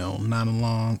against, not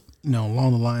along the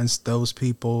lines, those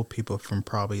people from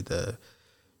probably the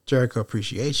Jericho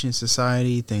Appreciation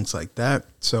Society, things like that.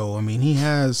 So, I mean, he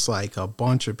has like a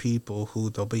bunch of people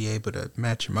who they'll be able to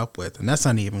match him up with. And that's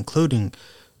not even including,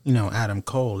 Adam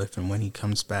Cole if and when he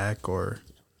comes back, or,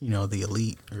 the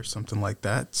Elite or something like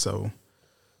that. So,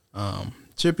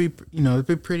 should be, it'd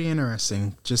be pretty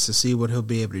interesting just to see what he'll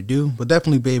be able to do. We'll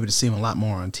definitely be able to see him a lot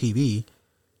more on TV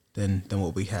than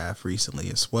what we have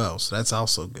recently as well. So that's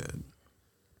also good.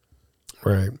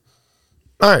 Right.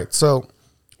 All right. So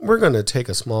we're going to take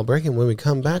a small break, and when we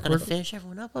come back, we're going to finish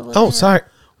everyone up. Sorry.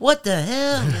 What the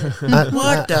hell?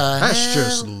 What the hell? That's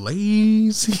just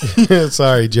lazy.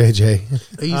 Sorry,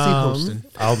 JJ. Lazy posting.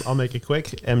 I'll make it quick.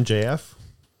 MJF,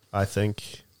 I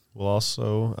think, will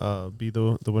also be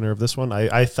the winner of this one.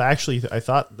 I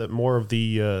thought that more of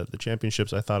the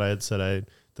championships. I thought I had said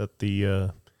that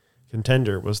the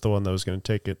contender was the one that was going to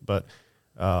take it, but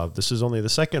this is only the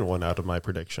second one out of my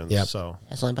predictions. Yep. So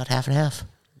that's only about half and half.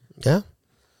 Yeah.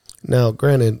 Now,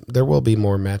 granted, there will be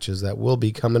more matches that will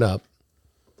be coming up.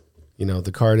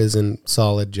 The card isn't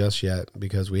solid just yet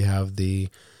because we have the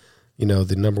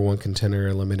number one contender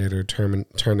eliminator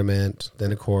tournament.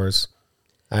 Then, of course,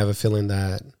 I have a feeling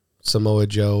that Samoa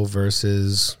Joe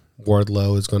versus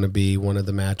Wardlow is going to be one of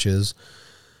the matches.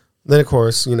 Then, of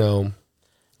course,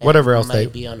 whatever else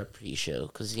might be on a pre-show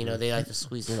because they like to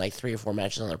squeeze in like 3 or 4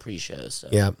 matches on a pre-show. So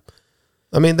yeah,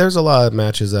 I mean, there's a lot of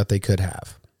matches that they could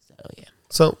have. So yeah.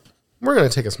 So we're gonna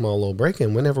take a small little break,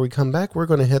 and whenever we come back, we're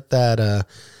gonna hit that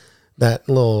that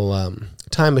little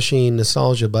time machine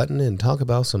nostalgia button and talk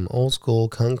about some old school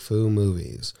kung fu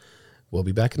movies. We'll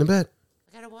be back in a bit.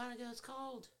 I got a water go. It's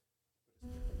cold.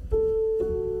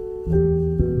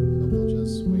 We'll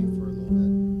just wait for a little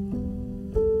bit.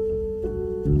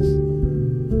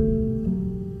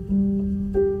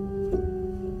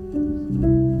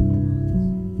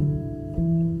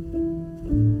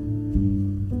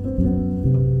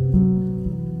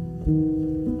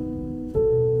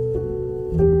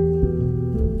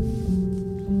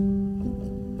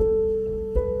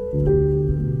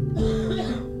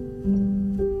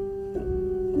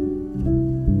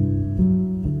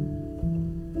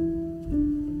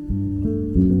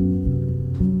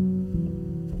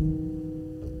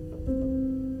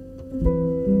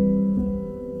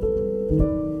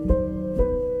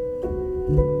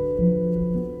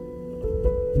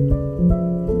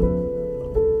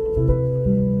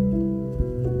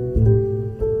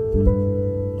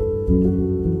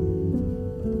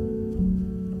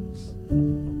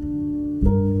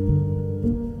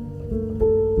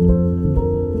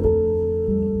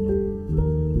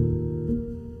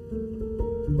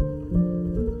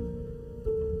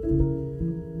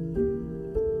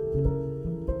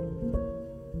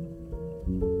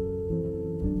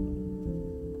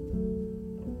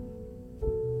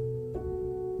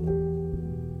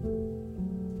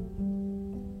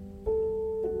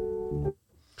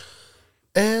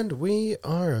 And we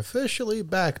are officially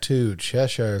back to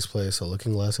Cheshire's Place, a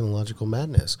looking glass and logical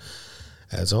madness.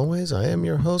 As always, I am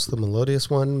your host, the melodious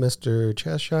one, Mr.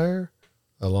 Cheshire.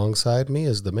 Alongside me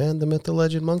is the man, the myth, the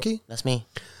legend, Monkey. That's me.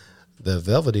 The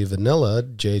velvety vanilla,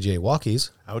 JJ Walkies.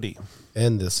 Howdy.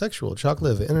 And the sexual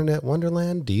chocolate of internet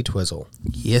wonderland, D Twizzle.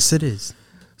 Yes, it is.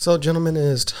 So, gentlemen, it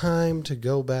is time to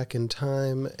go back in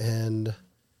time and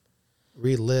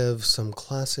relive some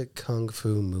classic kung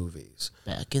fu movies.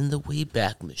 Back in the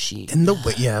Wayback Machine. In the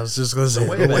way, yeah, I was just gonna say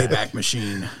the Wayback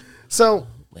Machine. So,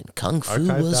 When Kung Fu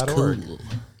was Archive.org. cool.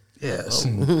 Yes.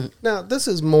 now this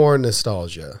is more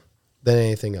nostalgia than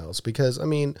anything else because, I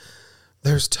mean,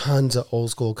 there's tons of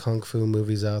old school kung fu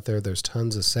movies out there. There's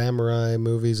tons of samurai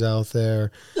movies out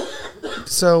there.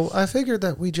 So I figured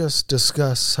that we just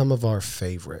discuss some of our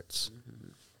favorites.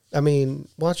 I mean,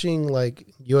 watching like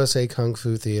USA Kung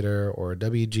Fu Theater or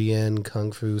WGN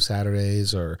Kung Fu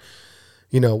Saturdays or,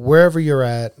 you know, wherever you're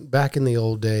at, back in the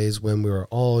old days when we were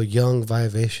all young,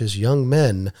 vivacious young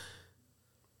men,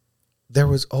 there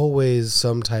was always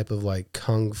some type of like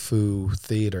Kung Fu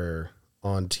theater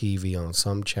on TV on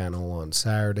some channel on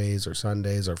Saturdays or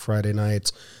Sundays or Friday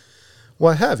nights,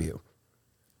 what have you.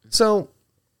 So,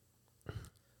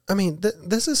 I mean,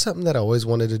 this is something that I always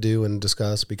wanted to do and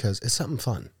discuss because it's something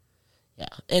fun. Yeah,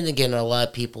 and again, a lot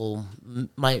of people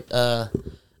might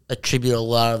attribute a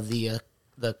lot of the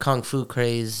kung fu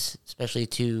craze, especially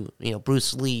to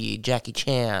Bruce Lee, Jackie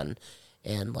Chan,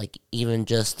 and like even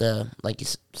just like you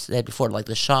said before, like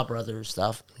the Shaw Brothers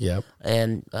stuff. Yep.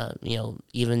 And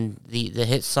even the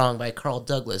hit song by Carl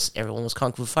Douglas, "Everyone Was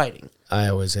Kung Fu Fighting." I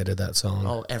always hated that song.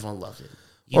 Oh, everyone loved it.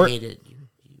 You hate it.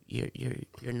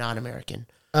 You're not American.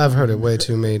 I've heard it way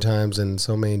too many times, and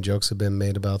so many jokes have been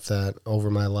made about that over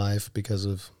my life because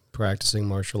of practicing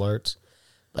martial arts.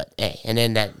 But hey, and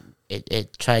then that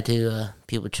it tried to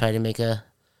people tried to make a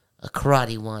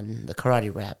karate one, the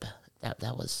karate rap. That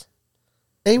was.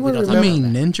 Anyone don't remember? You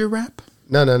mean ninja rap?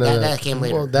 No. That came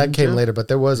later. Well, that came later, but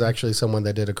there was actually someone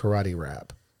that did a karate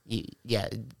rap. Yeah.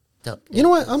 You know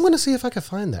what? I'm going to see if I can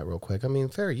find that real quick. I mean,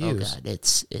 fair Oh use. God,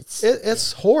 it's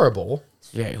It's horrible.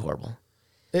 it's very horrible.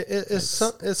 It's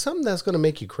something that's going to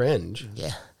make you cringe.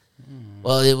 Yeah.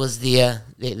 Well, it was the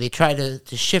they tried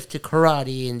to shift to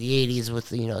karate in the 80s with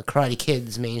Karate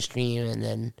Kids mainstream, and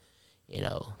then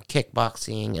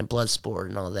kickboxing and blood sport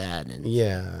and all that, and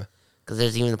Yeah. because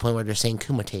there's even the point where they're saying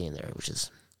kumite in there, which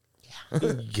is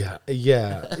Yeah.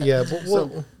 But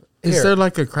well, Is here. there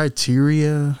like a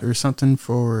criteria or something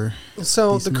for?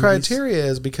 So these the movies? criteria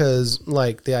is because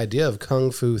like the idea of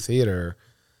kung fu theater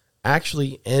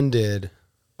actually ended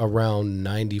around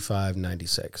 95,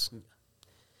 96.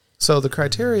 So the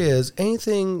criteria is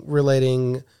anything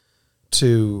relating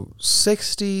to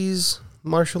 60s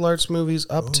martial arts movies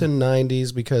up to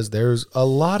 90s because there's a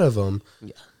lot of them.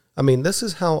 Yeah. I mean, this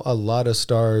is how a lot of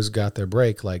stars got their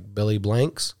break, like Billy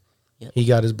Blanks. Yep. He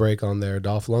got his break on there.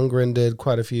 Dolph Lundgren did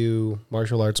quite a few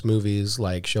martial arts movies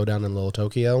like Showdown in Little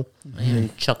Tokyo. even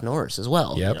Chuck Norris as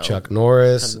well. Yep, Chuck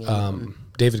Norris, coming in.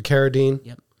 David Carradine.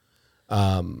 Yep.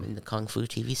 In the Kung Fu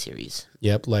TV series.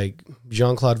 Yep, like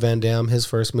Jean-Claude Van Damme, his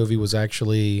first movie was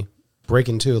actually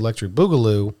Breaking 2 Electric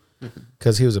Boogaloo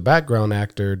because he was a background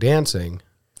actor dancing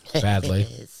badly.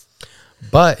 Yes.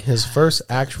 But his first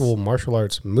actual martial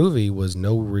arts movie was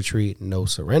No Retreat, No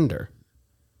Surrender.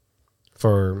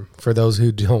 For those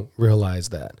who don't realize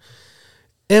that.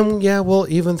 And yeah, we'll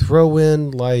even throw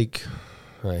in like,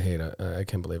 I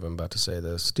can't believe I'm about to say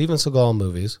this, Steven Seagal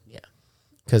movies. Yeah.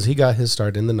 Because he got his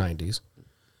start in the 90s.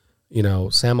 You know,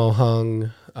 Sammo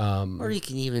Hung. Or you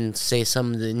can even say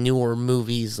some of the newer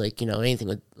movies, like, you know, anything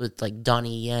with like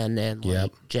Donnie Yen and like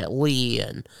Yep. Jet Li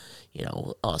and, you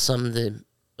know, some of the,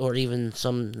 or even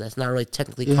some that's not really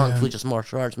technically kung fu, just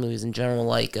martial arts movies in general,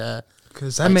 like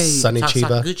Because I made Sonny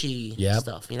Chiba. Sakaguchi Yep.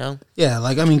 stuff, you know? yeah,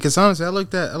 like I mean, because honestly, I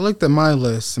looked at my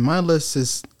list, and my list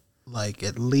is like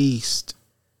at least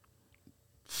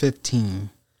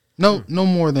 15, no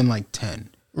more than like 10.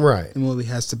 Right. The movie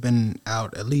has to been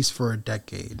out at least for a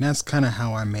decade. And that's kind of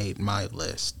how I made my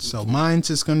list. So mine's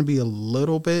just going to be a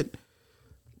little bit,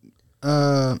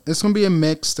 it's going to be a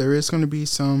mix. There is going to be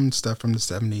some stuff from the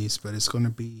 70s, but it's going to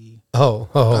be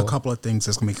a couple of things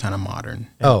that's going to be kind of modern.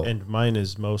 And mine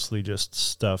is mostly just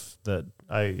stuff that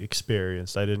I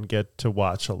experienced. I didn't get to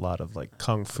watch a lot of like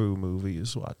kung fu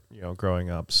movies, growing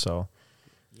up. So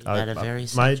You got a very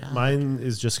sad job. mine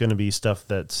is just going to be stuff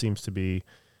that seems to be,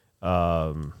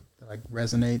 Like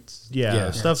resonates.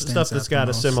 stuff stands that's out got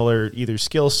the a most. similar either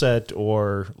skill set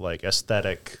or like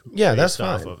aesthetic. Yeah, that's based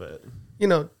off fine. of it. You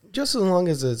know, just as long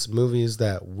as it's movies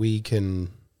that we can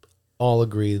all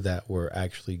agree that were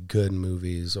actually good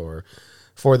movies, or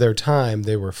for their time,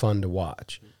 they were fun to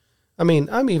watch. I mean,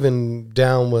 I'm even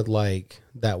down with like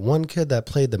that one kid that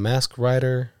played the Masked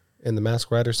Rider in the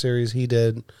Masked Rider series. He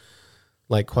did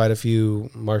like quite a few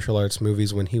martial arts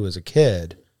movies when he was a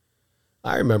kid.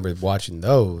 I remember watching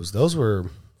those. Those were,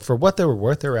 for what they were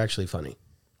worth, they were actually funny.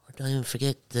 Or don't even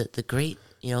forget the great,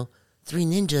 Three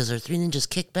Ninjas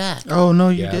Kick Back. Oh, no,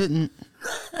 you Yeah. didn't.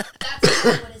 That's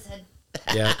what it said.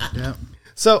 Yeah. Yeah.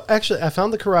 So actually, I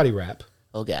found the karate rap.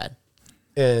 Oh, God.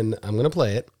 And I'm going to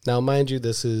play it. Now, mind you,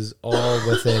 this is all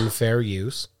within fair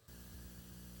use.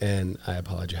 And I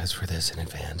apologize for this in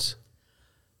advance.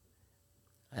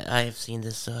 I have seen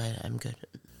this, so I'm good.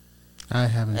 I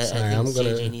haven't I seen think I'm gonna-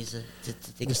 CJ needs to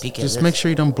take a peek at Just this. make sure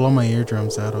you don't blow my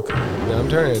eardrums out, okay? No, I'm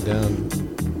turning it down.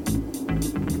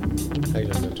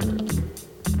 Actually, I'm not turning it.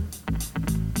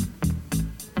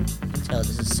 Oh,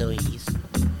 this is so 80s.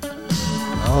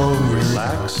 Oh, here we go.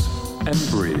 Relax and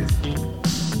breathe.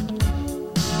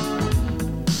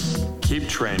 Keep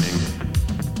training.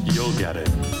 You'll get it.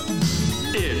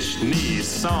 Ich, ni,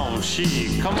 song,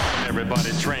 shi. Come on,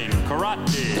 everybody, train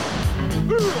karate.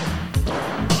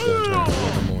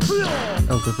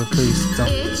 Oh, but please don't.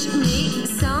 Ich, me,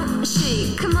 some,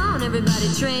 she. Come on, everybody,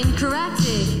 train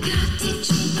karate. Karate,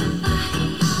 train my body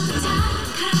all the time.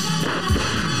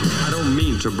 I don't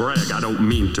mean to brag, I don't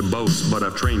mean to boast, but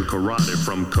I've trained karate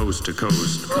from coast to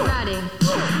coast. Karate.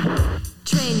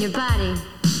 Train your body.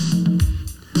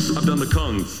 I've done the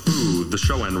kung fu, the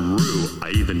shoan ryu.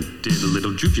 I even did a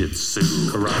little jujitsu.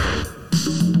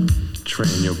 Karate.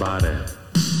 Train your body.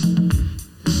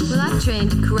 Well, I've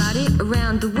trained karate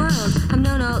around the world. I'm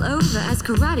known all over as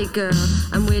Karate Girl.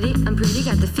 I'm witty, I'm pretty,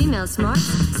 got the female smarts.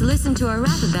 So listen to our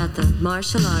rap about the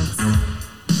martial arts.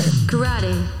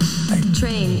 Karate.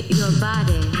 Train your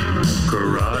body.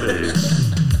 Karate.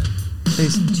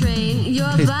 Please. Train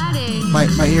your body.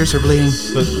 My ears are bleeding.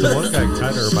 The one guy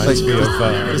kind of reminds me of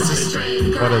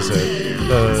what is it?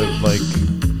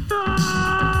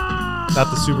 Not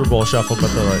the Super Bowl shuffle,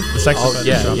 but the sex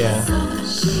offender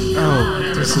shuffle.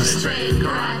 Oh, this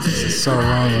is so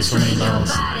wrong with so many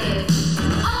levels.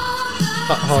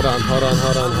 Hold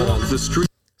on. The street.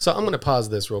 So I'm going to pause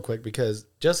this real quick because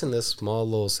just in this small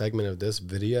little segment of this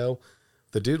video,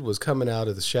 the dude was coming out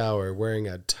of the shower wearing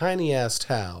a tiny ass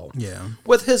towel. Yeah.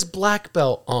 With his black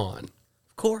belt on.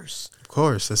 Of course. Of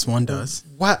course, this one does.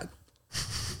 What?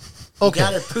 You Okay.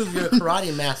 gotta prove you're a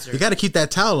karate master. You got to keep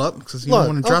that towel up because you Look,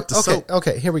 don't want to drop the okay, soap.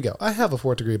 Okay, here we go. I have a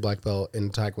 4th degree black belt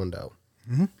in Taekwondo.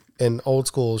 In old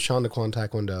school Sean Daquan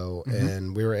Taekwondo,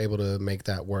 and we were able to make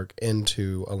that work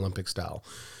into Olympic style.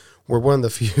 We're one of the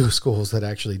few schools that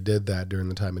actually did that during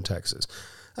the time in Texas.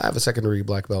 I have a 2nd degree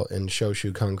black belt in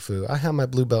Shoshu Kung Fu. I have my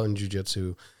blue belt in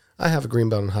Jiu-Jitsu. I have a green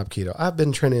belt in Hapkido. I've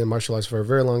been training in martial arts for a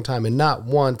very long time, and not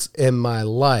once in my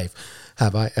life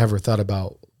have I ever thought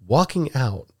about walking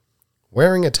out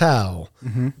wearing a towel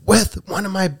with one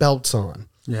of my belts on.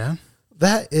 Yeah.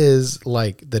 That is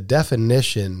like the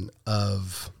definition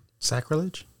of...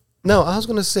 Sacrilege? No, I was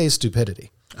going to say stupidity.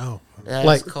 Oh, That's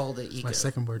like- called the ego. my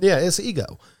second word. Yeah, it's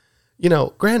ego. You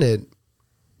know, granted,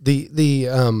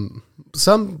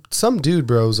 some dude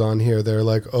bros on here, they're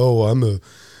like, oh, I'm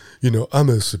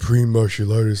a supreme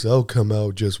martial artist. I'll come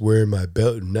out just wearing my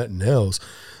belt and nothing else.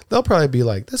 they'll probably be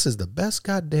like, this is the best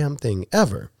goddamn thing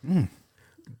ever.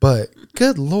 But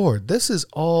good Lord, this is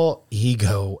all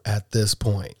ego at this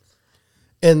point.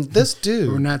 And this We're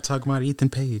dude, not talking about Ethan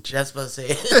Page. That's what I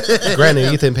say.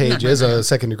 granted, Ethan Page is a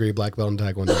second-degree black belt in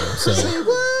Taekwondo.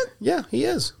 So, yeah, he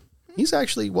is. He's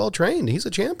actually well-trained. He's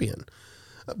a champion.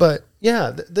 But,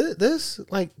 yeah, this,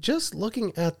 like, just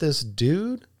looking at this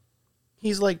dude,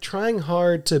 he's, like, trying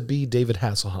hard to be David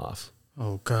Hasselhoff.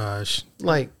 Oh gosh,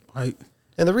 Like, like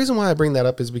and the reason why I bring that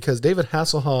up is because David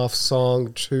Hasselhoff's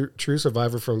song True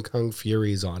Survivor from Kung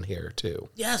Fury's on here, too.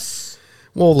 Yes.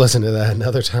 We'll listen to that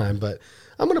another time, but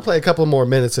I'm going to play a couple more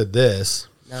minutes of this.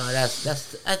 No, that's.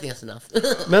 I think that's enough.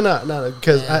 No,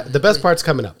 because the best part's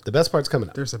coming up. The best part's coming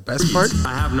up. there's a best part.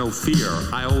 I have no fear.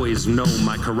 I always know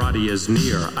my karate is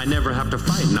near. I never have to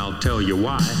fight, and I'll tell you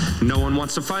why. No one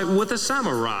wants to fight with a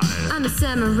samurai. I'm a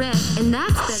samurai, and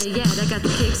that's better yet. I got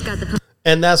the kicks, got the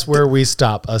And that's where we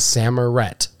stop. A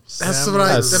samurai. That's what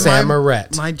I. A samurai.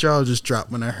 My jaw just dropped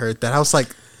when I heard that. I was like,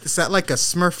 is that like a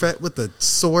Smurfette with a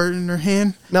sword in her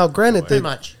hand? Now, granted, Pretty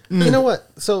much. you know what?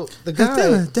 So the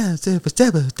guy,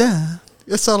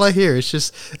 That's all I hear. It's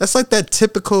just that's like that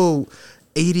typical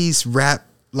 80s rap.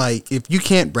 Like if you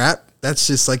can't rap, that's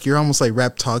just like you're almost like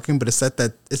rap talking, but it's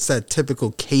that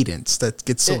typiple cadence that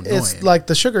gets so annoying. it's like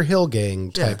the Sugar Hill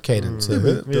Gang type cadence.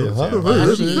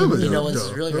 Actually, you know what's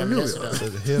really reminiscent of?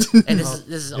 And this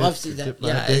is obviously that.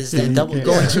 Yeah, is that double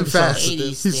going too fast.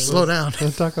 80s thing. Slow down.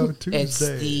 It's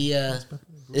the.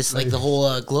 It's like the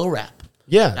whole glow rap.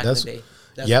 Yeah, Back in that's the day.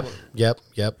 That's yep, what-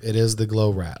 yep. It is the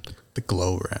glow rap. The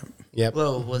glow rap. Yep,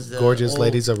 Glow was the gorgeous old-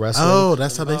 ladies of wrestling. Oh,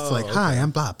 that's how they like. Hi,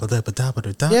 I'm Bob.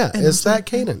 Yeah, it's that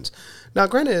cadence. Now,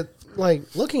 granted, like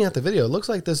looking at the video, it looks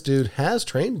like this dude has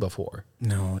trained before.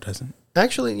 No, it doesn't.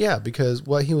 Actually, yeah, because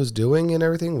what he was doing and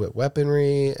everything with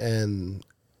weaponry and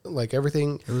like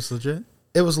everything, It was legit.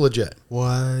 it was legit.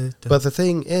 What? But the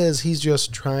thing is, he's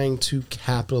just trying to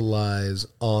capitalize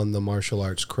on the martial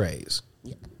arts craze.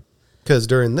 Because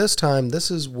during this time, this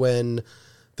is when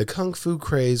the kung fu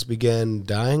craze began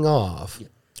dying off.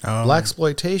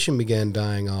 Blaxploitation began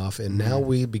dying off, and now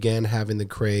we began having the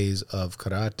craze of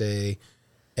karate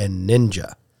and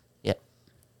ninja. Yep.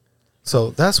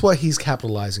 So that's what he's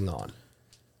capitalizing on.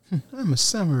 I'm a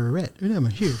samurai, and I'm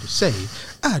here to say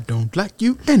I don't like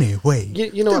you anyway.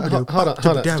 You know what? Hold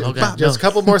on. Just a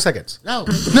couple more seconds. No.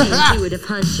 intuitive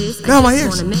hunches. No, my I ears. just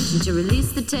want to mention to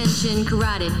release the tension.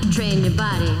 Karate, train your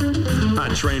body.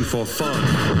 I train for fun.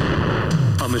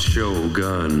 I'm a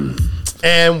shogun.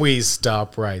 And we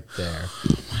stop right there.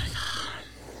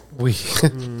 We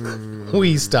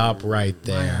we stop right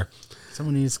there.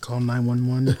 Someone needs to call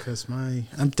 911 because I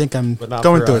think I'm not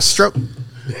going for through a us. stroke.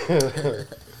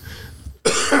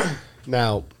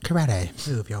 Now, Karate,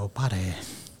 move your body.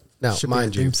 now, Should be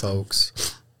mind the you, theme song.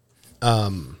 folks.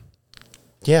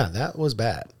 Yeah, that was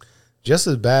bad. Just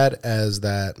as bad as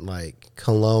that, like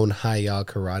Cologne Hi-Ya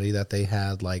karate that they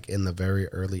had, like in the very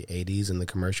early '80s in the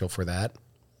commercial for that.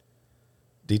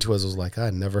 D-Twiz was like, I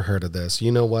never heard of this.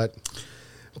 You know what?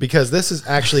 Because this is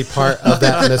actually part of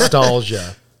that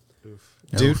nostalgia.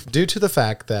 Due to the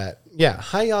fact that, yeah,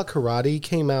 Hi-Ya karate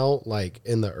came out like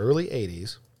in the early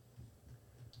 '80s.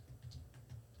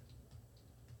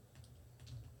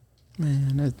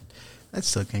 Man, I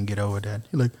still can't get over that.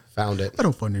 You're like, Found it. I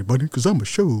don't find anybody because I'm a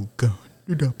shogun.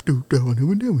 I'm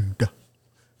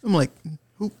like,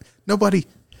 who? Nobody.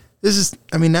 This is,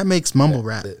 I mean, that makes mumble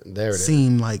rap there it is.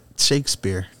 seem like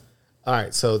Shakespeare. All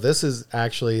right, so this is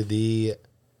actually the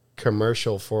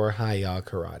commercial for Hi-Ya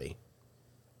karate.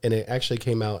 And it actually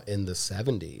came out in the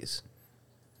 70s.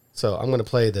 So I'm going to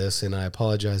play this, and I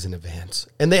apologize in advance.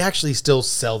 And they actually still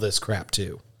sell this crap,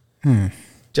 too.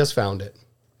 Just found it.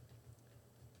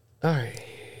 All right,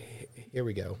 here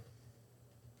we go.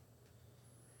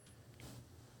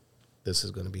 This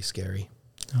is going to be scary.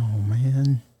 Oh,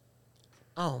 man.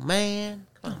 Oh man,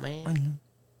 come on, man.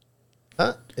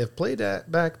 If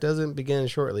playback doesn't begin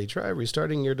shortly, try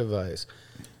restarting your device.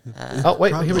 Oh,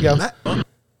 wait, here we go. Oh,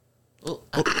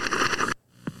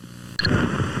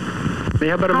 Hey,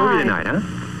 how about a movie tonight, huh?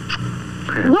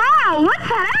 Wow, what's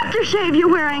that aftershave you're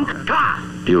wearing?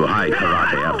 You Hi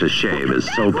Karate aftershave is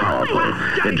so powerful,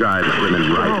 it drives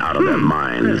women right out of their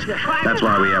minds. That's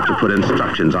why we have to put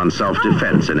instructions on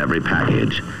self-defense in every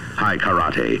package. Hi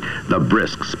Karate, the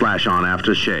brisk splash-on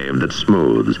aftershave that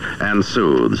smooths and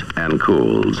soothes and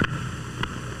cools.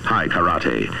 Hi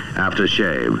Karate,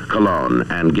 aftershave, cologne,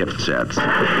 and gift sets.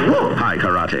 Hi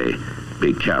Karate,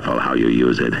 be careful how you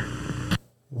use it.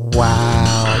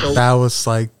 Wow. That was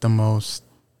like the most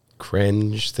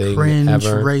Cringe thing cringe,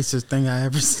 ever. racist thing I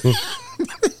ever seen.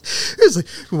 It's like,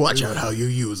 watch out how you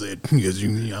use it, because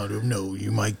you don't know,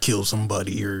 you might kill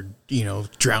somebody or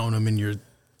drown them in your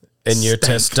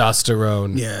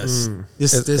testosterone. Yes,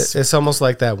 it's almost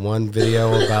like that one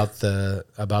video about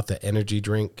the energy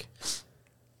drink.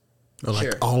 Or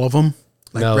like all of them.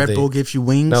 Like no, Red Bull gives you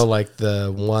wings. No, like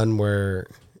the one where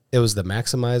it was the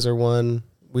Maximizer one.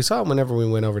 We saw it whenever we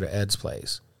went over to Ed's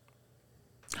place.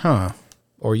 Huh.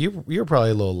 Or you were probably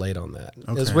a little late on that.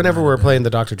 Okay, it was whenever we were playing the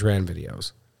Dr. Tran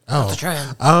videos. Oh. Dr.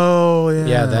 Tran. Oh, yeah.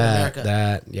 Yeah,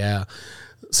 that, yeah.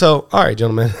 So, all right,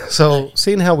 gentlemen. So,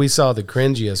 seeing how we saw the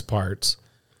cringiest parts,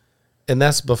 and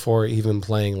that's before even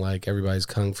playing like everybody's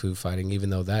kung fu fighting,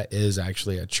 even though that is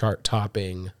actually a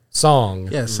chart-topping song.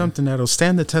 Yeah, something that'll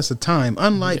stand the test of time,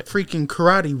 unlike freaking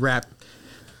karate rap.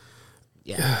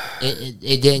 Yeah,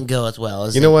 it didn't go as well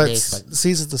as you know what?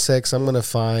 Season 6, I'm going to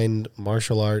find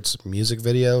martial arts music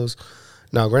videos.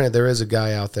 Now, granted, there is a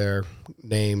guy out there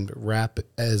named Rap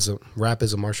is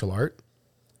a Martial Art,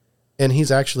 and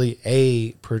he's actually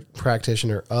a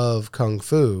practitioner of kung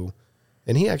fu,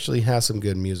 and he actually has some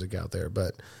good music out there.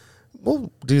 But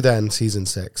we'll do that in season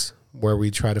 6, where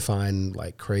we try to find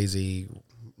like crazy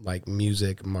like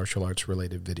music, martial arts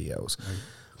related videos. Right.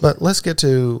 But let's get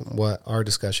to what our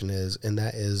discussion is, and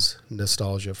that is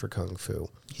nostalgia for kung fu.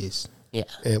 Yes. Yeah.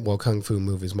 And kung fu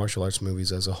movies, martial arts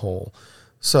movies as a whole.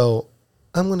 So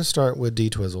I'm going to start with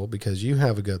D-Twizzle because you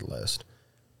have a good list.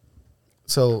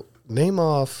 So name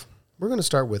off. We're going to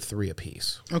start with 3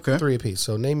 apiece. Okay. 3 apiece.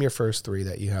 So name your first 3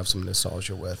 that you have some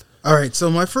nostalgia with. All right. So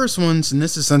my first ones, and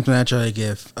this is something I try to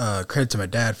give credit to my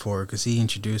dad for, because he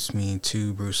introduced me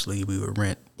to Bruce Lee. We would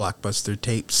rent Blockbuster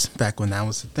tapes back when that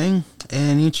was a thing.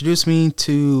 And he introduced me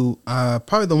to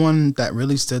probably the one that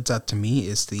really stood out to me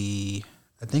is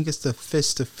I think it's the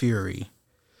Fist of Fury.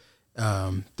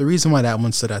 The reason why that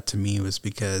one stood out to me was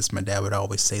because my dad would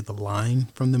always say the line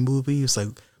from the movie. He was like,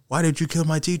 "Why did you kill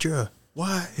my teacher?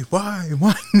 Why?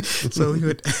 So he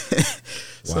would,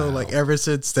 so like ever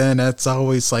since then, that's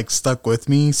always like stuck with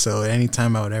me. So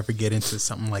anytime I would ever get into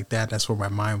something like that, that's where my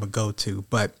mind would go to.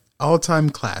 But all-time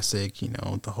classic,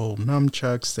 the whole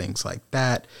nunchucks, things like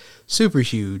that, super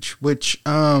huge. Which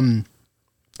then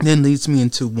leads me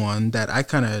into one that I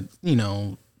kind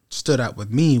of stood out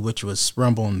with me, which was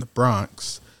Rumble in the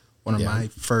Bronx, one of my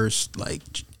first like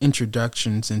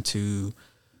introductions into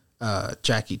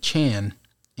Jackie Chan.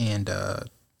 And,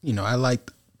 I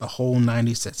liked the whole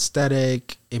 90s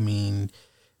aesthetic. I mean,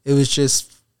 it was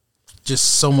just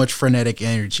so much frenetic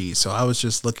energy. So I was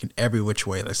just looking every which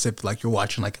way. Like, except like you're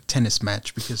watching like a tennis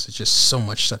match, because it's just so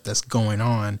much stuff that's going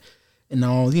on. And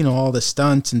all the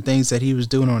stunts and things that he was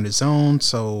doing on his own.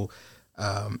 So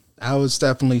I was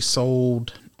definitely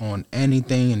sold on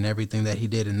anything and everything that he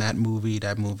did in that movie.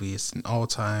 That movie is an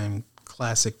all-time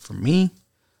classic for me.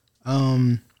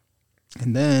 And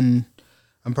then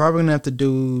I'm probably going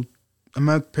to I'm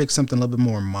going to pick something a little bit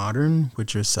more modern,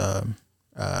 which is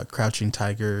Crouching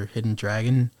Tiger, Hidden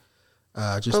Dragon.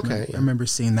 I remember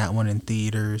seeing that one in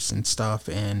theaters and stuff.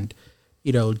 And,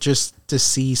 just to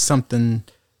see something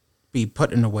be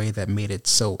put in a way that made it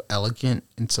so elegant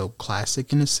and so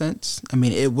classic in a sense. I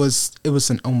mean, it was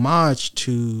an homage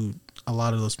to a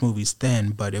lot of those movies then,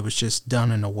 but it was just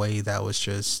done in a way that was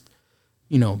just,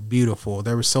 beautiful.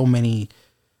 There were so many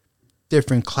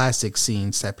different classic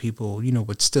scenes that people,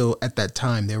 would still, at that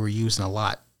time, they were using a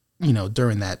lot,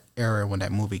 during that era when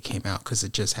that movie came out, because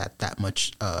it just had that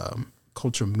much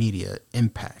cultural media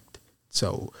impact.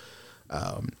 So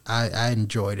I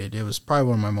enjoyed it. It was probably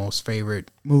one of my most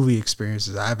favorite movie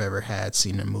experiences I've ever had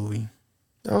seeing a movie.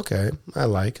 Okay. I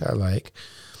like.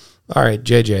 All right,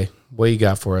 JJ, what you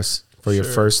got for us for your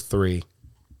first 3?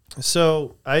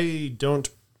 So I don't,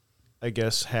 I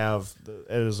guess, have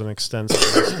as an extensive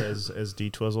list as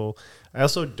D-Twizzle. I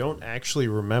also don't actually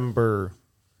remember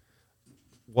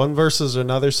one versus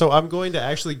another, so I'm going to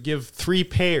actually give 3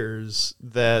 pairs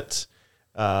that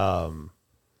I've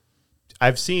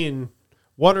seen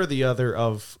one or the other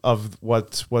of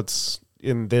what's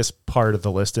in this part of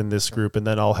the list in this group, and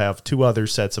then I'll have 2 other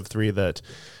sets of 3 that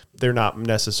they're not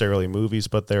necessarily movies,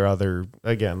 but they're other,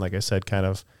 again, like I said, kind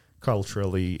of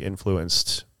culturally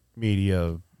influenced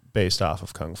media based off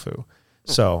of Kung Fu.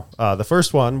 So the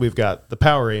first one, we've got the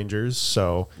Power Rangers.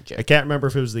 So I can't remember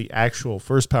if it was the actual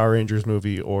first Power Rangers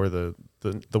movie or the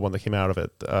one that came out of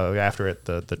it after it,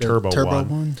 the Turbo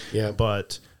one. Yeah.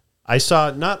 But I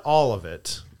saw not all of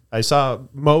it. I saw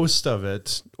most of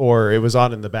it, or it was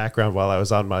on in the background while I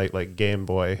was on my Game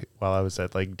Boy while I was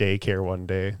at daycare one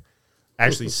day.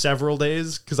 Actually, several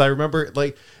days, because I remember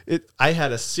I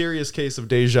had a serious case of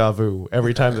deja vu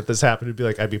every time that this happened.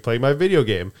 It'd be I'd be playing my video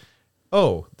game,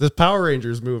 oh, the Power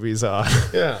Rangers movie's on.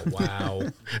 Yeah. Wow.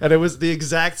 And it was the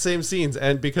exact same scenes.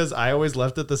 And because I always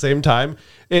left at the same time,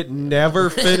 it never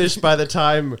finished by the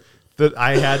time that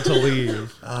I had to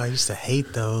leave. Oh, I used to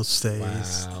hate those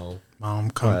days. Wow.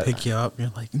 Mom come pick you up.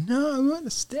 You're like, no, I want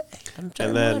to stay. I'm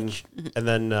trying And to watch.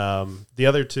 then the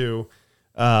other two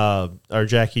are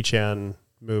Jackie Chan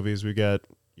movies. We got,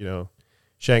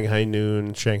 Shanghai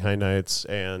Noon, Shanghai Nights,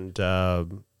 and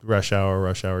Rush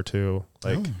Hour 2.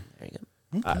 Like, There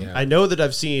you go. I know that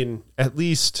I've seen at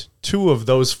least 2 of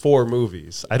those 4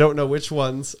 movies. I don't know which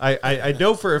ones. I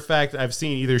know for a fact I've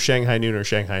seen either Shanghai Noon or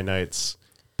Shanghai Nights.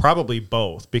 Probably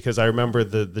both, because I remember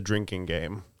the drinking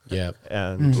game. Yeah.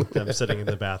 And them sitting in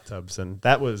the bathtubs. And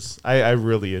that was, I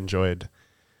really enjoyed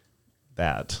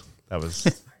that. That was,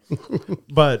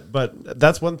 but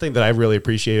that's one thing that I really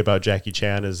appreciate about Jackie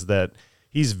Chan is that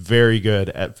he's very good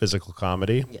at physical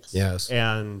comedy. Yes.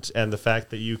 And the fact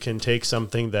that you can take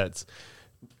something that's,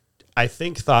 I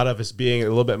think, thought of as being a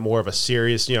little bit more of a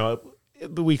serious,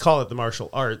 we call it the martial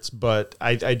arts, but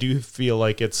I do feel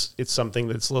like it's something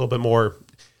that's a little bit more,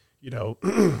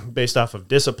 based off of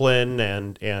discipline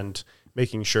and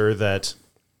making sure that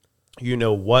you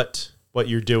know what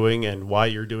you're doing and why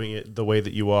you're doing it the way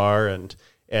that you are.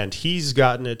 And he's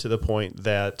gotten it to the point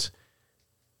that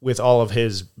with all of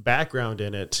his background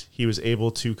in it, he was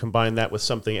able to combine that with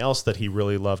something else that he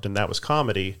really loved, and that was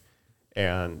comedy.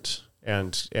 And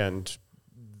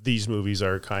these movies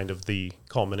are kind of the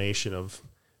culmination of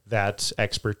that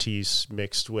expertise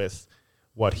mixed with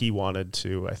what he wanted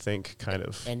to, I think, kind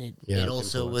of. And it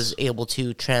also was able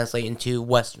to translate into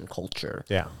Western culture.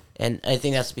 Yeah. And I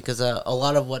think that's because a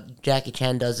lot of what Jackie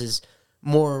Chan does is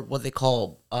more what they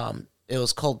call, it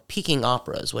was called Peking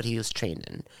opera is what he was trained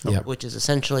in, which is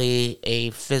essentially a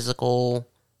physical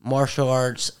martial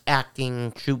arts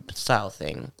acting troupe style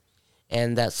thing.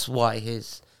 And that's why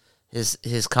his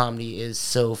comedy is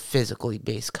so physically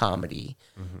based comedy.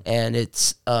 Mm-hmm. And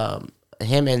it's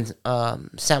him and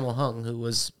Sammo Hung, who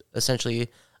was essentially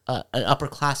an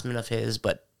upperclassman of his,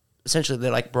 but essentially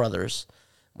they're like brothers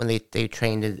when they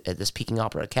trained at this Peking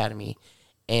Opera Academy.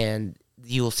 And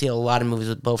you will see a lot of movies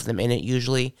with both of them in it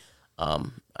usually.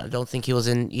 I don't think he was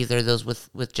in either of those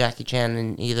with Jackie Chan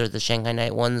in either the Shanghai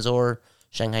Night ones or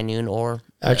Shanghai Noon or...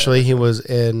 Actually, he was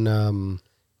in...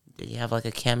 did he have like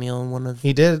a cameo in one of...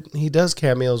 He does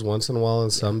cameos once in a while in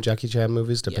some Jackie Chan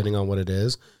movies, depending on what it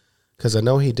is. Because I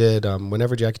know he did,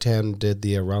 whenever Jackie Chan did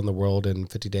the Around the World in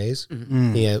 50 Days,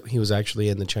 he was actually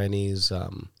in the Chinese...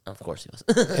 of course he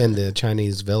was. in the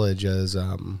Chinese village as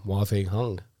Hua Fei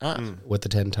Hung with the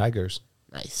 10 tigers.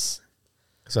 Nice.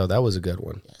 So that was a good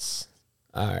one. Yes.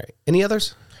 All right. Any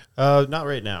others? Not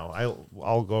right now.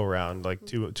 I'll go around like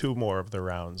two more of the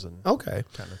rounds and Okay.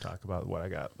 kind of talk about what I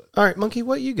got. But. All right, Monkey,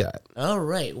 what you got? All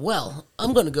right. Well,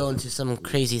 I'm going to go into some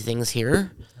crazy things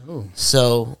here. Oh.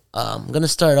 So I'm going to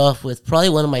start off with probably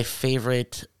one of my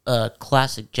favorite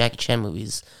classic Jackie Chan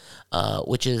movies,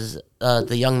 which is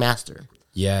The Young Master.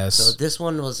 Yes. So this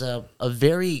one was a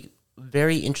very,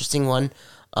 very interesting one.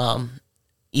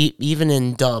 Even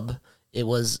in dub, it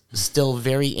was still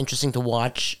very interesting to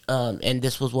watch. And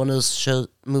this was one of those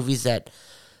movies that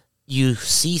you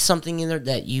see something in there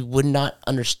that you would not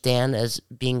understand as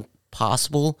being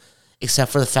possible,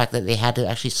 except for the fact that they had to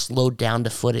actually slow down the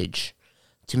footage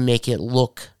to make it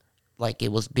look like it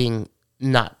was being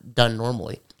not done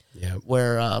normally. Yeah.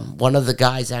 Where one of the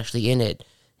guys actually in it,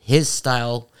 his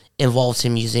style involves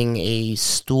him using a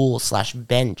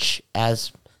stool/bench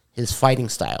as his fighting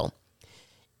style.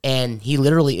 And he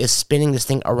literally is spinning this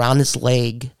thing around his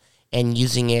leg and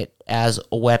using it as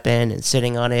a weapon and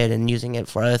sitting on it and using it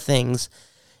for other things.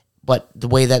 But the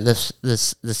way that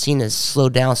the scene is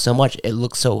slowed down so much, it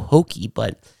looks so hokey.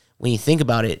 But when you think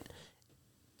about it,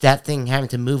 that thing having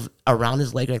to move around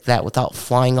his leg like that without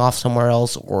flying off somewhere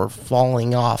else or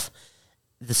falling off,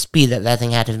 the speed that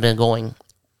thing had to have been going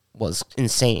was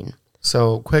insane.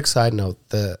 So, quick side note,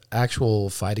 the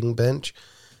actual fighting bench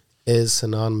is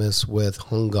synonymous with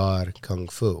Hung Gar Kung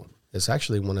Fu. It's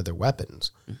actually one of their weapons.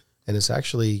 And it's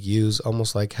actually used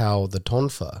almost like how the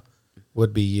tonfa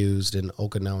would be used in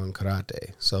Okinawan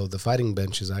karate. So the fighting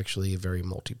bench is actually very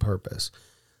multi-purpose.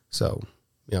 So,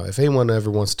 if anyone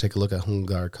ever wants to take a look at Hung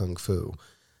Gar Kung Fu,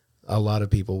 a lot of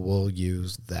people will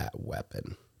use that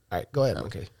weapon. All right, go ahead,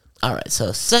 Monkey. All right,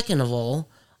 so second of all,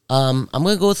 I'm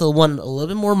going to go with the one a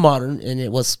little bit more modern, and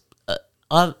it was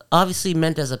obviously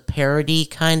meant as a parody,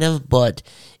 kind of, but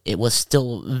it was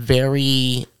still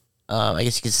very, I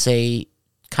guess you could say,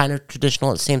 kind of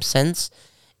traditional in the same sense,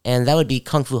 and that would be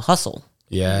Kung Fu Hustle.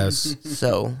 Yes.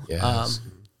 So, Yes.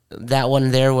 that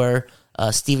one there where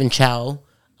Stephen Chow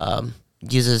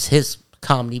uses his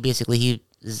comedy. Basically,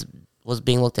 was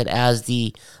being looked at as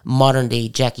the modern day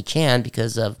Jackie Chan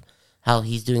because of how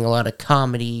he's doing a lot of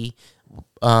comedy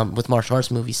with martial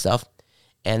arts movie stuff,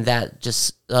 and that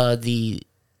just the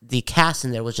cast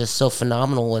in there was just so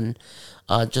phenomenal, and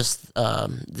just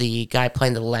the guy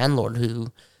playing the landlord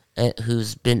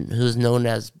who's known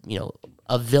as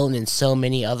a villain in so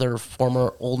many other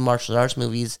former old martial arts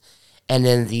movies, and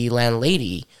then the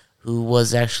landlady who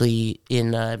was actually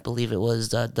in I believe it was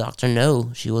Dr.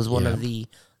 No. She was one of the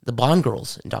Bond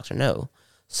girls in Dr. No.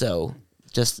 So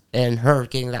and her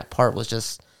getting that part was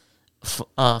just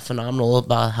phenomenal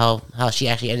about how she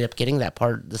actually ended up getting that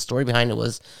part. The story behind it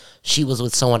was she was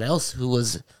with someone else who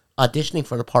was auditioning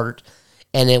for the part,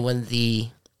 and then when the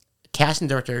casting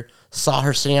director saw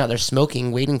her sitting out there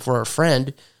smoking, waiting for her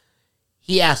friend,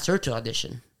 he asked her to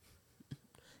audition,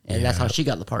 and that's how she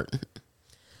got the part.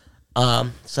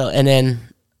 So, and then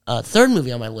third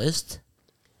movie on my list,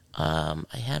 I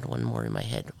had one more in my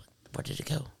head. Where did it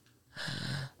go?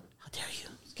 How dare you?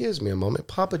 Excuse me a moment.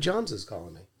 Papa John's is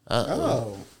calling me.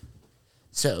 Oh.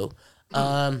 So,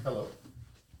 Hello.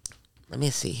 let me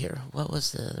see here. What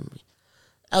was the...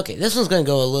 Okay, this one's going to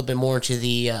go a little bit more into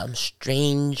the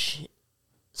strange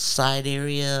side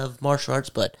area of martial arts,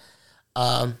 but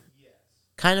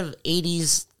kind of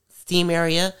 80s theme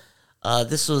area.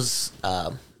 This was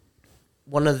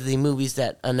one of the movies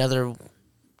that another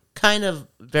kind of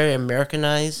very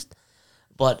Americanized,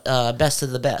 but Best of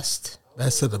the Best.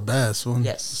 Best of the Best. Well,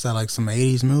 Yes. Is that like some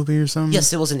 80s movie or something?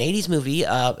 Yes, it was an 80s movie.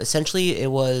 Essentially,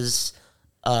 it was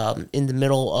in the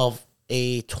middle of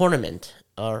a tournament,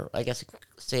 or I guess you could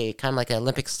say kind of like an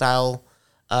Olympic-style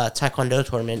Taekwondo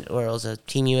tournament, where it was a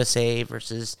Team USA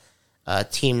versus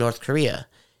Team North Korea.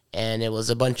 And it was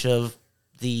a bunch of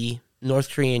the North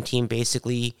Korean team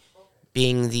basically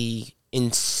being the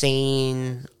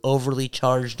insane, overly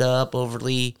charged up,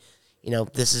 overly,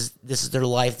 this is their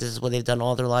life, this is what they've done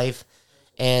all their life.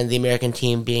 And the American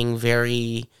team being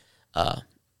very, I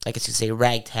guess you could say,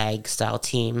 ragtag style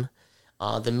team.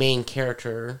 The main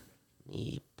character, let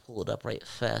me pull it up right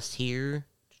fast here.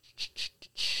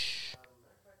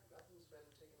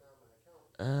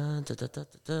 All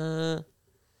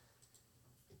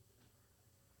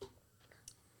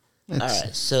right,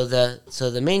 so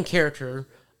the main character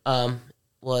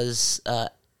was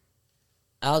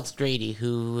Alex Grady,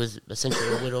 who was essentially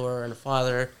a widower and a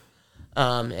father,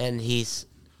 and he's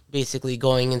basically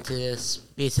going into this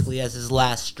basically as his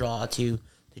last straw to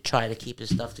try to keep his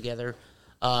stuff together.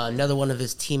 Another one of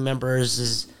his team members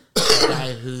is a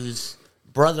guy whose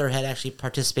brother had actually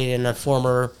participated in a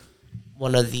former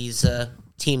one of these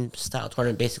team-style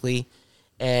tournament, basically,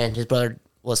 and his brother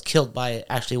was killed by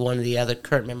actually one of the other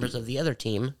current members of the other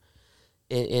team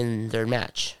in their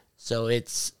match. So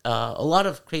it's a lot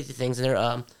of crazy things in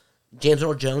there. James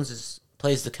Earl Jones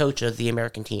plays the coach of the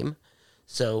American team.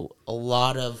 So a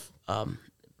lot of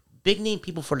big-name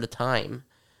people for the time,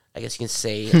 I guess you can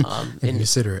say.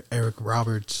 Consider Eric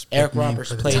Roberts. Eric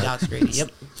Roberts played Alex Grady,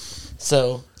 yep.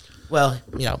 So, well,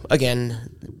 again,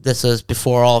 this was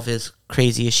before all of his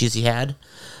crazy issues he had.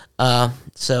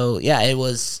 So, yeah, it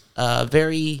was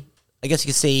very, I guess you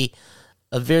could say,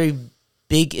 a very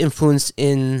big influence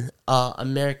in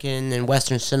American and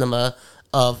Western cinema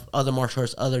of other martial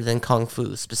arts other than Kung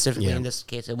Fu. Specifically, in this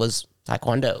case, it was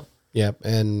Taekwondo. Yep,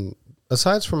 and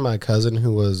aside from my cousin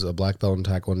who was a black belt in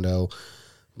Taekwondo,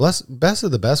 Best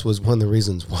of the Best was one of the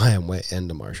reasons why I went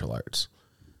into martial arts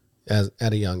at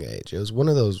a young age. It was one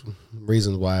of those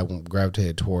reasons why I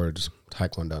gravitated towards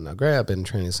Taekwondo. Now, granted, I've been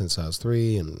training since I was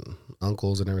 3 and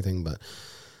uncles and everything, but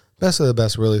Best of the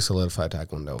Best really solidified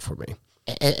Taekwondo for me.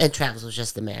 And Travis was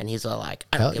just the man. He's all like,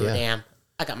 I don't give a damn.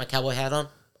 I got my cowboy hat on.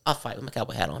 I'll fight with my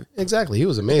cowboy hat on. Exactly. He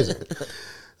was amazing.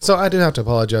 So I do have to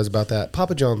apologize about that.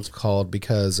 Papa John's called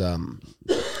because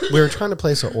we were trying to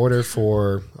place an order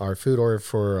for our food order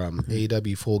for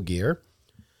AEW Full Gear.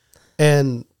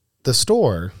 And the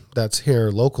store that's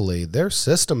here locally, their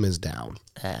system is down.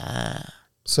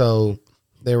 So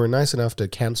they were nice enough to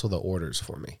cancel the orders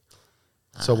for me.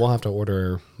 So we'll have to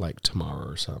order like tomorrow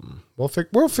or something.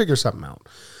 We'll figure something out.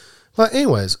 But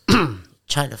anyways.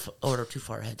 Trying to order too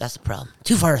far ahead. That's the problem.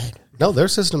 Too far ahead. No, their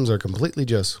systems are completely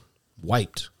just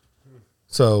wiped.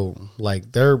 So,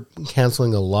 like, they're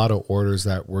canceling a lot of orders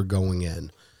that were going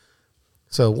in.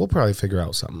 So, we'll probably figure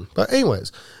out something. But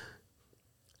anyways,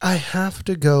 I have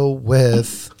to go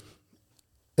with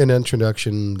an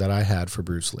introduction that I had for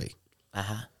Bruce Lee.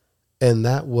 Uh-huh. And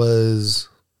that was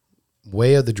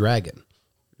Way of the Dragon.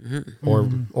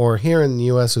 Or here in the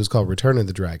U.S., it was called Return of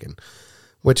the Dragon,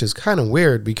 which is kind of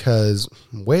weird because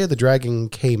Way of the Dragon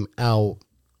came out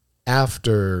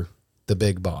after The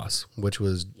Big Boss, which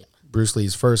was Bruce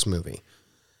Lee's first movie.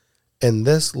 And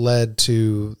this led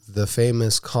to the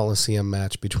famous Coliseum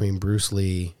match between Bruce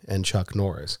Lee and Chuck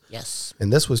Norris. Yes.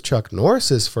 And this was Chuck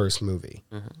Norris's first movie.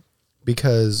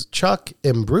 Because Chuck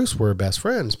and Bruce were best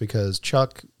friends because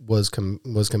Chuck was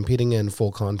competing in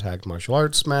full contact martial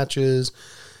arts matches.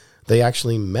 They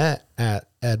actually met at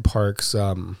Ed Park's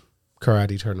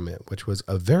karate tournament, which was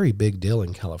a very big deal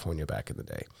in California back in the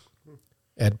day.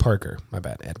 Ed Parker.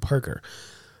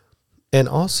 And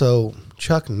also,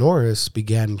 Chuck Norris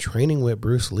began training with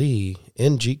Bruce Lee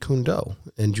in Jeet Kune Do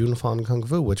and Jun Fan Kung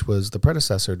Fu, which was the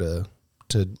predecessor to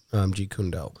Jeet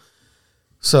Kune Do.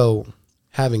 So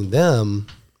having them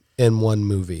in one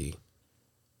movie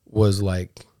was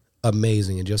like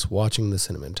amazing. And just watching the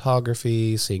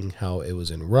cinematography, seeing how it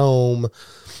was in Rome,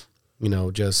 you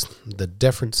know, just the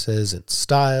differences in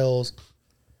styles,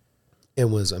 it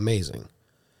was amazing.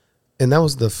 And that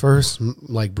was the first,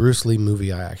 like, Bruce Lee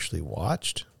movie I actually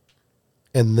watched.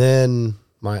 And then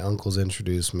my uncles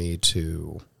introduced me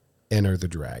to Enter the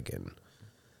Dragon,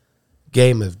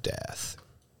 Game of Death,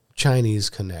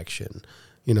 Chinese Connection,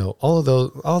 you know, all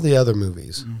the other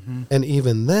movies. And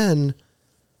even then,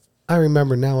 I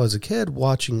remember now as a kid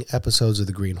watching episodes of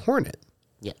The Green Hornet.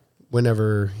 Yeah.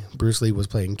 Whenever Bruce Lee was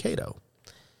playing Kato.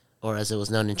 Or as it was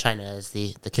known in China as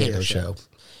the Kato Show.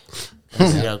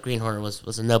 You know, Green Hornet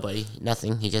was a nobody,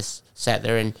 nothing. He just sat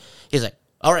there and he's like,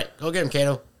 "All right, go get him,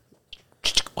 Kato."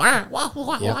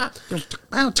 Yep.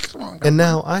 And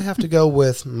now I have to go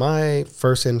with my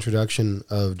first introduction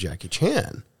of Jackie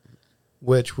Chan,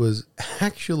 which was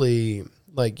actually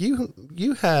like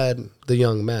you had The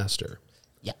Young Master.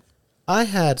 Yeah. I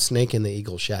had Snake in the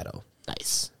Eagle Shadow.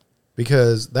 Nice.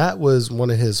 Because that was one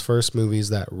of his first movies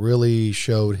that really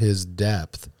showed his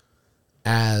depth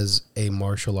as a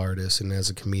martial artist and as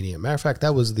a comedian. Matter of fact,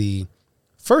 that was the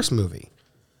first movie.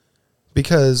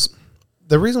 Because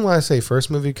the reason why I say first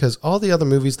movie, because all the other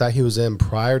movies that he was in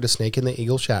prior to Snake in the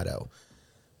Eagle Shadow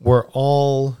were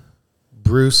all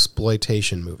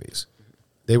Bruce-sploitation movies.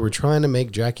 They were trying to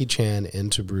make Jackie Chan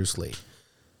into Bruce Lee.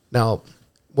 Now,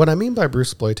 what I mean by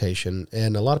Bruce-sploitation,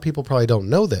 and a lot of people probably don't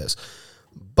know this,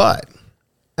 but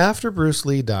after Bruce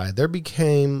Lee died, there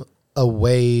became a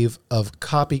wave of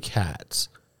copycats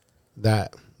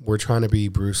that were trying to be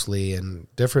Bruce Lee, and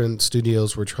different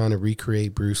studios were trying to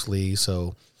recreate Bruce Lee.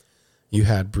 So you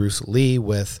had Bruce Lee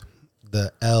with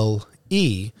the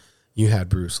L-E, you had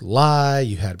Bruce Lee,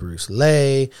 you had Bruce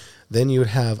Lee, then you would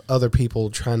have other people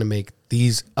trying to make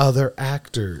these other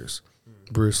actors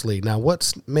Bruce Lee. Now,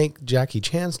 what make Jackie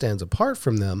Chan stands apart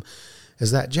from them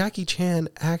is that Jackie Chan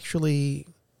actually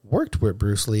worked with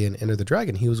Bruce Lee in Enter the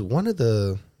Dragon. He was one of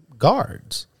the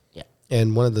guards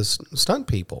and one of the stunt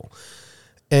people.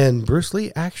 And Bruce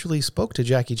Lee actually spoke to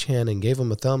Jackie Chan and gave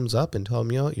him a thumbs up and told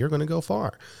him, you know, you're going to go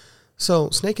far. So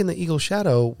Snake in the Eagle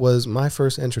Shadow was my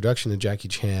first introduction to Jackie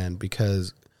Chan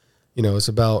because, you know, it's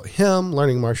about him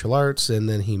learning martial arts, and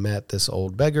then he met this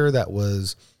old beggar that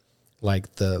was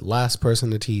like the last person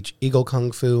to teach Eagle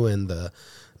Kung Fu and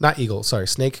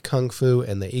Snake Kung Fu,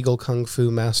 and the Eagle Kung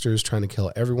Fu masters trying to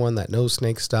kill everyone that knows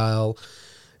Snake style.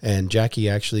 And Jackie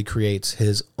actually creates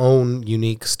his own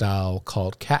unique style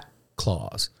called Cat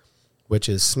Claws, which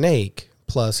is snake,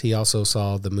 plus he also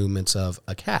saw the movements of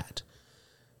a cat.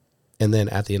 And then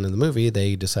at the end of the movie,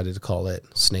 they decided to call it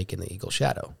Snake in the Eagle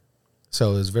Shadow.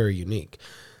 So it was very unique.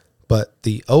 But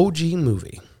the OG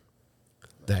movie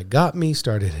that got me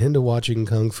started into watching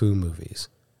Kung Fu movies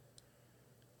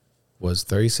was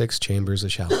 36 Chambers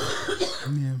of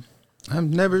Shaolin. Yeah.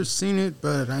 I've never seen it,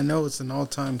 but I know it's an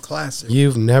all-time classic.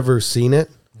 You've never seen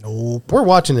it? Nope. We're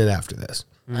watching it after this.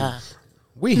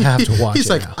 We have to watch He's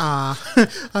it like, now.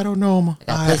 I don't know. I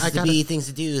got places to be, things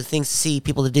to do, things to see,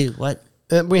 people to do. What?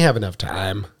 We have enough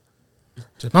time.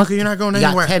 Uncle, you're not going You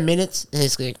anywhere. got 10 minutes?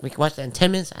 It's like, we can watch that in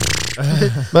 10 minutes?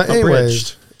 But anyways,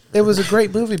 Abridged. it was a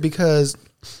great movie because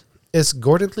it's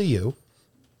Gordon Liu.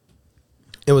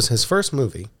 It was his first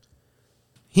movie.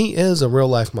 He is a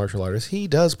real-life martial artist. He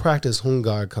does practice Hung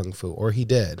Gar Kung Fu, or he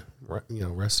did. You know,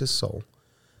 rest his soul.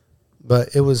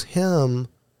 But it was him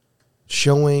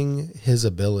showing his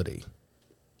ability.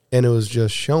 And it was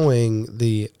just showing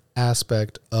the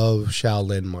aspect of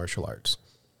Shaolin martial arts.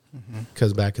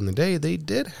 Because back in the day, they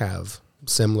did have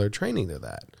similar training to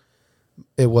that.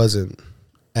 It wasn't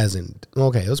as it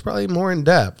was probably more in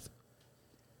depth.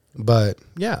 But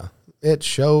yeah, it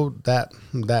showed that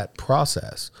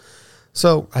process.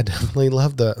 So I definitely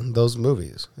love those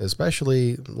movies,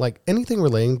 especially like anything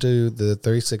relating to the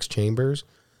 36 Chambers.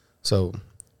 So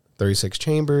 36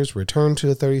 Chambers, Return to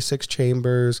the 36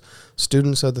 Chambers,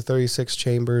 Students of the 36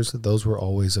 Chambers. Those were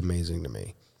always amazing to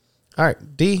me. All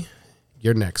right, D,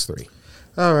 your next three.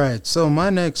 All right, so my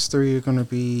next three are going to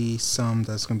be some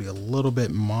that's going to be a little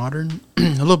bit modern, a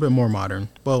little bit more modern.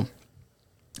 Well,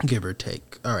 give or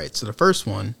take. All right, so the first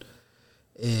one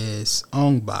is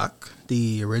Ong Bak,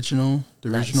 the original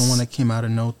one that came out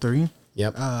in 03.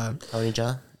 Yep. Tony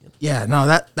Jaa. Yeah, no,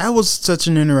 that was such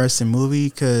an interesting movie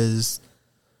because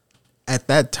at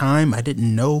that time I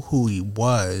didn't know who he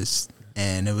was,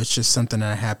 and it was just something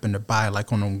that I happened to buy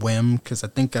like on a whim because I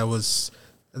think it was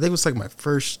like my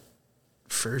first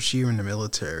year in the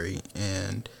military,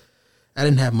 and I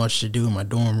didn't have much to do in my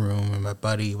dorm room, and my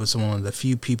buddy was one of the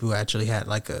few people who actually had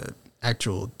like a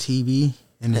actual TV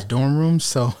in his dorm room,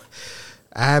 so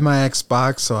I had my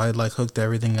Xbox, so I like hooked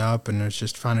everything up, and I was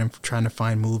just trying to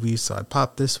find movies. So I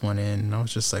popped this one in, and I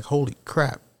was just like, "Holy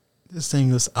crap, this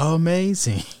thing was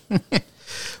amazing!"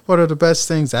 One of the best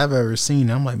things I've ever seen.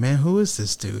 I'm like, man, who is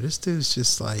this dude? This dude's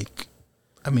just like,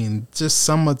 I mean, just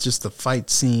some of just the fight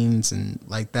scenes and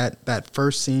like that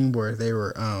first scene where they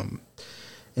were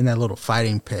in that little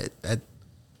fighting pit. That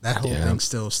whole thing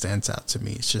still stands out to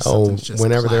me. It's just just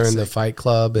whenever classic. they're in the fight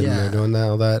club and they're doing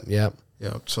all that. Yep.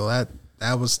 So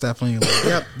that was definitely like,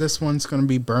 yep, this one's going to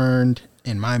be burned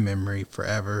in my memory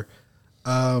forever.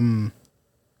 And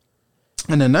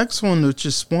the next one was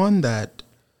just one that,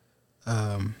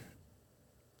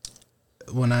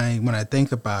 when I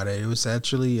think about it, it was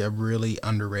actually a really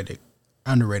underrated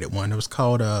one. It was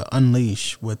called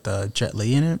Unleash with Jet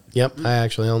Li in it. Yep, I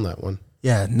actually own that one.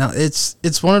 Yeah, no,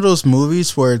 it's one of those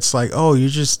movies where it's like, oh, you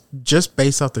just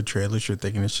based off the trailers, you're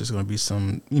thinking it's just going to be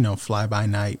some, fly by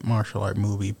night martial art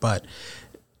movie, but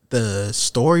the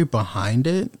story behind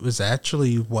it was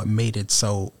actually what made it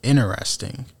so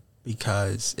interesting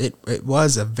because it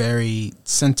was a very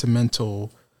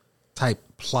sentimental type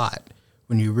plot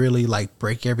when you really like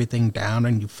break everything down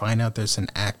and you find out there's an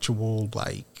actual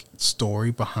like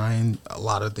story behind a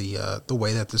lot of the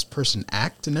way that this person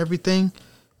act and everything.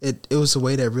 It was a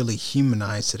way that really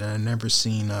humanized it, and I've never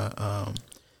seen a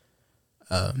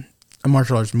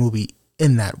martial arts movie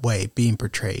in that way being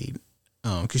portrayed.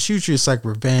 Because usually it's like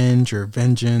revenge or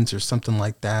vengeance or something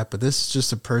like that, but this is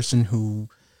just a person who,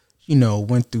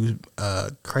 went through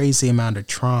a crazy amount of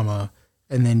trauma,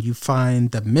 and then you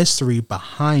find the mystery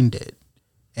behind it,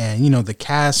 and the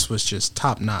cast was just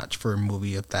top notch for a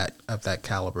movie of that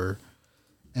caliber.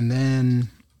 And then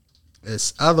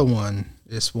this other one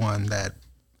is one that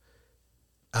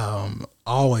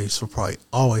will probably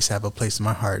always have a place in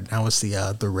my heart. That was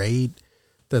the Raid,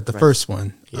 the first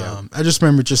one. Yeah. I just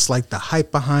remember just like the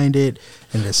hype behind it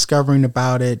and discovering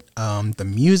about it. The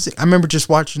music, I remember just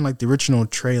watching like the original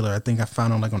trailer. I think I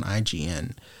found it like on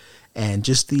IGN, and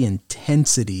just the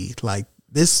intensity. Like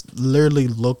this literally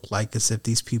looked like as if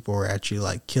these people were actually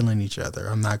like killing each other.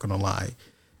 I'm not gonna lie,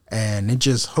 and it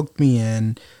just hooked me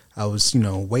in. I was,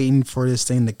 waiting for this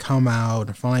thing to come out,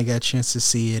 and finally got a chance to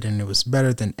see it, and it was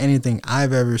better than anything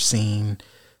I've ever seen.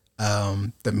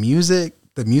 The music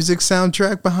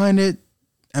soundtrack behind it,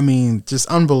 I mean, just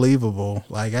unbelievable.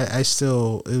 Like it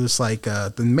was like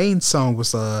the main song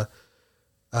was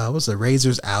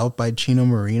Razor's Out by Chino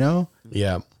Moreno.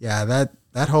 Yeah. Yeah,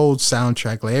 that whole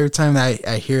soundtrack, like every time I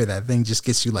hear that thing, just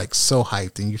gets you like so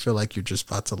hyped, and you feel like you're just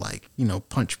about to like,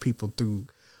 punch people through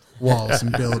walls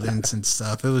and buildings and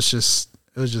stuff. It was just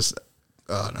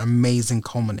an amazing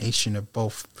culmination of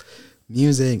both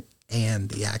music and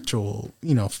the actual,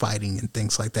 fighting and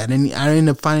things like that. And I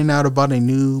ended up finding out about a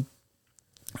new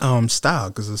style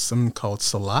because there's something called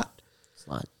Salat.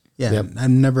 Yeah, yep. I've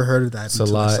never heard of that.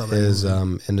 Salat is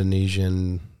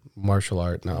Indonesian martial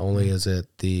art. Not only is it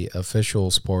the official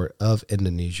sport of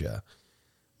Indonesia,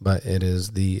 but it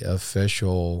is the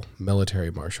official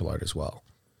military martial art as well.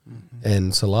 Mm-hmm.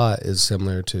 And Salat is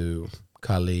similar to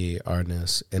Kali,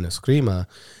 Arnis, and Eskrima,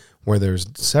 where there's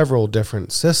several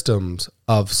different systems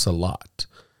of Salat.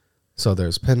 So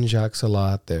there's Penjak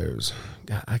Salat,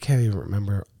 I can't even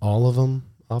remember all of them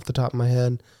off the top of my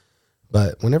head,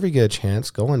 but whenever you get a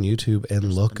chance, go on YouTube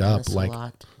and look up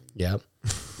like, yep.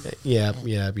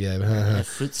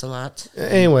 Fruit Salat.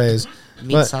 Anyways.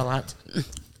 Meat Salat.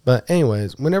 But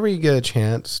anyways, whenever you get a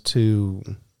chance to,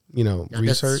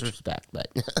 research. Disrespect, but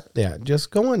yeah,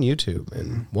 just go on YouTube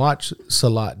and watch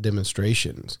Salat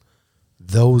demonstrations.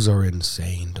 Those are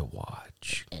insane to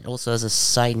watch. And also, as a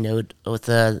side note, with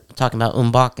talking about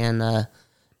Umbach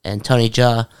and Tony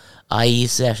Jaa, I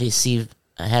used to actually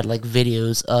I had like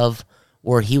videos of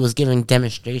where he was giving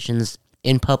demonstrations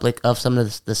in public of some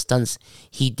of the stunts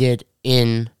he did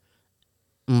in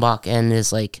Umbach, and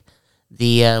is like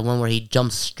the one where he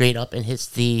jumps straight up and hits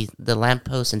the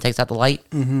lamppost and takes out the light.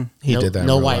 Mm-hmm. He did that.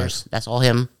 No wires. That's all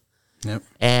him. Yep.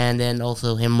 And then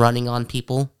also him running on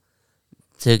people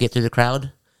to get through the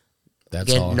crowd. That's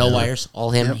Again, all no him. wires,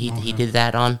 all him. Yep, he all he him. did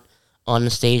that on the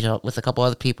stage with a couple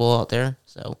other people out there.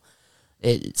 So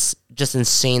it's just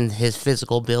insane his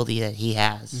physical ability that he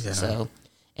has. Yeah. So,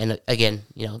 and again,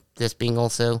 this being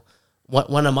also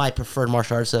one of my preferred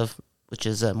martial arts which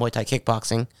is Muay Thai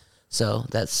kickboxing. So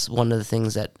that's one of the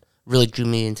things that really drew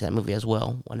me into that movie as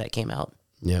well when that came out.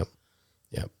 Yep.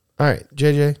 All right,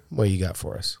 JJ, what you got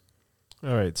for us?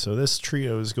 All right, so this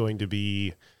trio is going to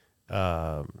be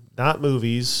not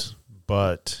movies,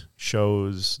 but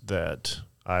shows that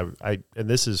I and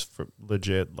this is for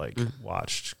legit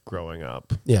watched growing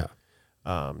up, Yeah.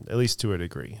 at least to a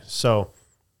degree. So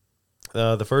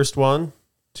the first one,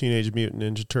 Teenage Mutant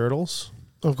Ninja Turtles.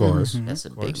 Of course. That's a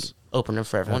Of big course. opener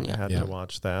for everyone. Yeah. Had Yeah. to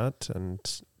watch that, and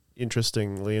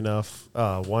interestingly enough,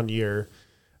 one year,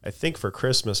 I think for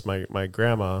Christmas, my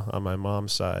grandma on my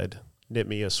mom's side knit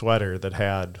me a sweater that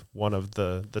had one of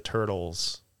the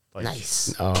turtles.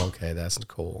 Nice. Oh, okay. That's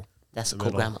cool. That's a the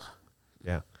cool middle. grandma.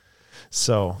 Yeah.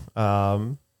 So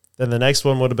then the next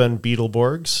one would have been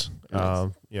Beetleborgs.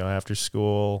 After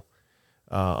school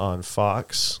on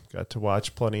Fox. Got to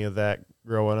watch plenty of that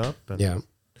growing up. And, Yeah.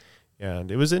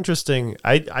 And it was interesting.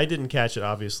 I didn't catch it,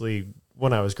 obviously,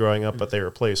 when I was growing up, but they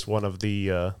replaced one of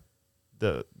the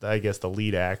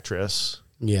lead actress.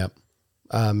 Yep.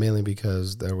 Mainly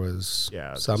because there was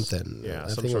something. Yeah, I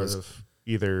some think sort it was, of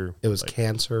either. it was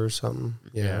cancer or something.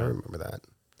 Yeah, Yeah. I remember that.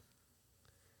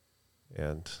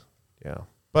 And yeah,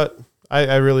 but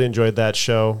I really enjoyed that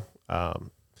show.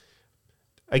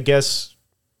 I guess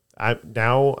I'm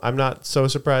not so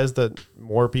surprised that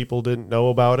more people didn't know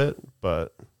about it,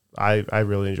 but I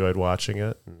really enjoyed watching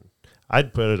it. And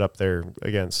I'd put it up there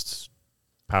against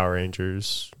Power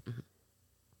Rangers,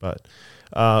 but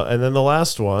and then the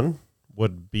last one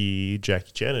would be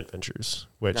Jackie Chan Adventures,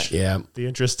 which Yeah. the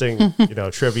interesting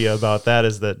trivia about that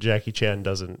is that Jackie Chan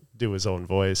doesn't do his own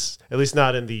voice, at least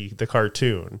not in the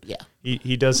cartoon. Yeah.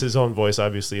 He does his own voice,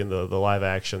 obviously, in the live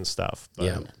action stuff. But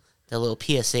Yeah. The little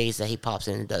PSAs that he pops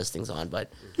in and does things on,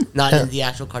 but not in the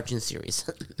actual cartoon series.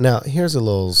 Now, here's a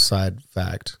little side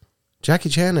fact. Jackie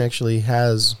Chan actually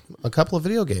has a couple of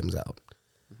video games out.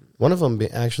 One of them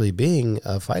actually being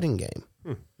a fighting game.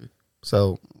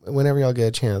 So whenever y'all get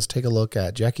a chance, take a look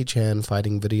at Jackie Chan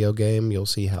fighting video game. You'll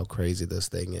see how crazy this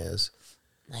thing is.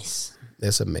 Nice.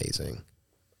 It's amazing.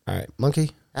 All right, Monkey.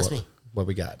 That's what, me. What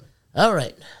we got? All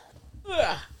right.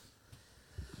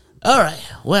 All right.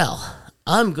 Well,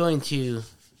 I'm going to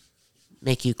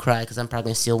make you cry because I'm probably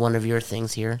going to steal one of your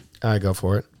things here. All right, go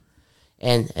for it.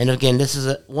 And again, this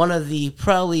is one of the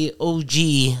probably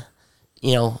OG,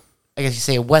 I guess you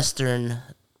say Western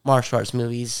martial arts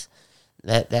movies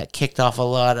that kicked off a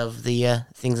lot of the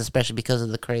things, especially because of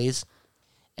the craze.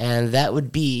 And that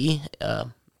would be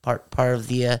part of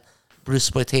the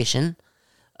Bruceploitation,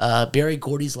 Barry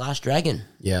Gordy's Last Dragon.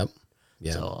 Yep.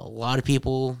 Yeah. So a lot of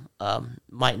people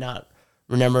might not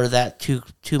remember that too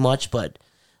much, but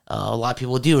a lot of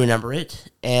people do remember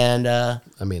it. And I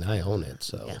mean, I own it,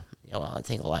 so. yeah, well, I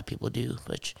think a lot of people do,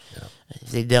 but if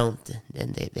they don't,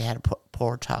 then they had a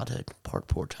poor childhood, poor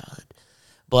childhood.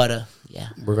 But yeah,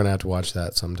 We're going to have to watch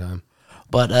that sometime.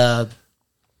 but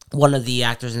one of the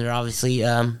actors in there, obviously,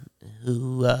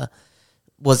 who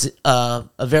was a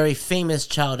very famous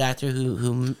child actor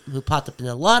who popped up in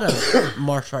a lot of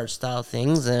martial arts style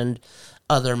things and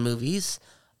other movies.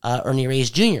 Ernie Reyes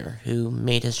Jr., who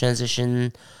made his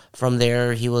transition from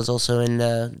there. He was also in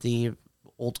the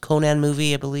old Conan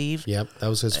movie, I believe. Yep, that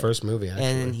was his first movie, actually.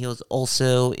 And he was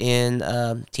also in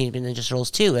Teenage Mutant Ninja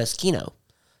Turtles 2 as Kino.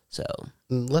 So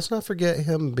Let's not forget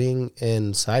him being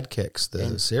in Sidekicks,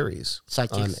 the series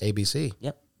Sidekicks. on ABC.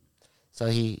 yep. So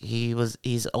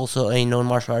he's also a known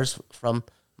martial artist from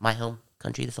my home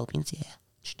country, the Philippines. Yeah.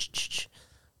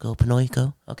 Go Pinoy,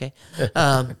 go. Okay.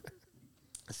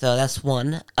 So that's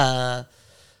one.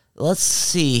 Let's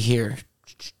see here.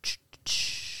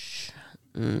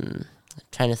 Trying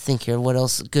to think here. What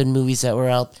else? Good movies that were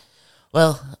out.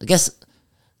 Well, I guess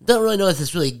don't really know if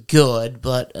it's really good,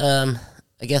 but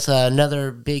I guess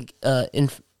another big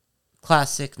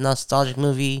classic nostalgic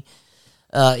movie.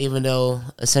 Even though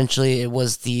essentially it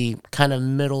was the kind of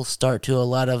middle start to a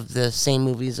lot of the same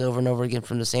movies over and over again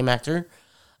from the same actor,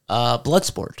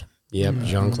 Bloodsport. Yep,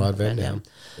 Jean-Claude Van Damme.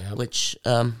 Yep. Which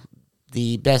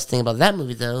the best thing about that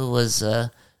movie, though, was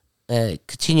a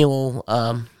continual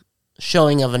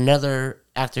showing of another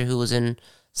actor who was in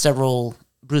several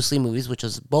Bruce Lee movies, which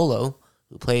was Bolo,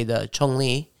 who played Chong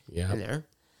Li in there.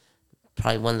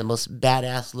 Probably one of the most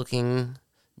badass-looking,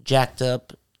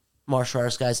 jacked-up martial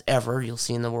arts guys ever you'll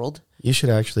see in the world. You should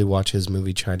actually watch his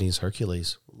movie Chinese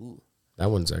Hercules.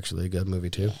 That one's actually a good movie,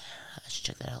 too. I should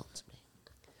check that out.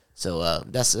 So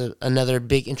that's another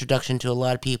big introduction to a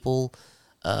lot of people.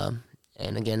 And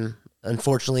again,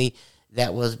 unfortunately,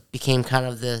 that became kind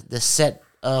of the set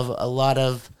of a lot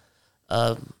of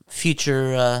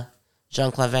future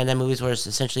Jean-Claude Van Damme movies, where it's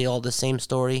essentially all the same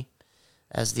story.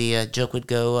 As the joke would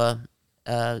go,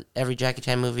 every Jackie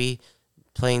Chan movie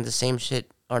playing the same shit,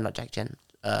 or not Jackie Chan,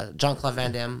 Jean-Claude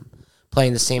Van Damme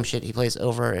playing the same shit he plays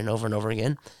over and over and over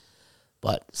again.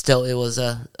 But still, it was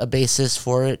a basis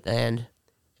for it, and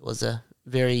it was a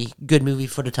very good movie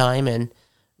for the time, and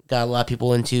got a lot of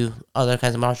people into other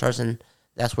kinds of martial arts, and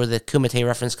that's where the Kumite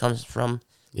reference comes from.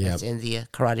 Yep. It's in the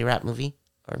Karate Rap movie,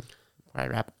 or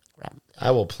Karate Rap. I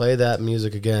will play that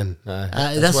music again.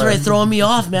 That's right, throwing me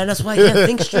off, man. That's why I can't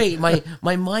think straight. My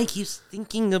mind keeps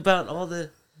thinking about all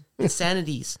the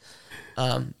insanities.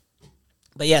 But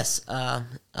yes,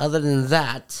 other than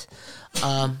that,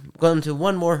 going to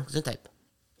one more. Type.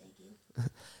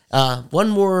 One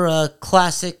more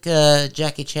classic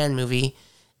Jackie Chan movie,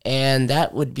 and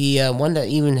that would be one that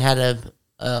even had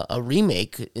a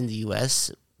remake in the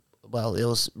U.S. Well, it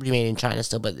was remade in China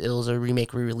still, but it was a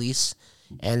remake re-release,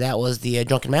 and that was the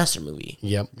Drunken Master movie.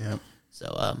 Yep.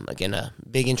 So again, a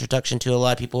big introduction to a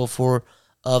lot of people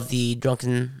of the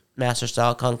Drunken Master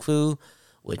style kung fu,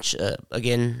 which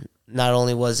again, not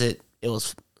only was it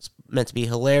was meant to be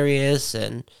hilarious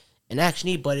and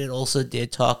actiony, but it also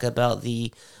did talk about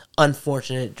the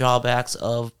unfortunate drawbacks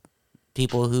of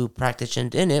people who practiced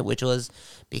in it, which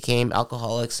became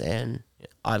alcoholics and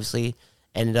obviously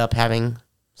ended up having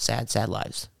sad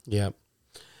lives. Yep.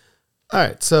 All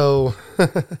right, so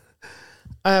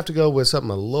I have to go with something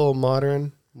a little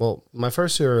modern. Well, my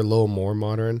first two are a little more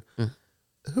modern.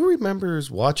 Who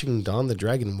remembers watching Don the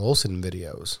Dragon Wilson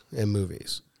videos and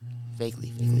movies?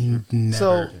 Vaguely. Never.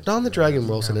 So, Don the Dragon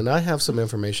Wilson, and I have some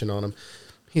information on him.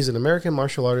 He's an American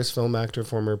martial artist, film actor,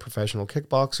 former professional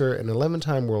kickboxer, an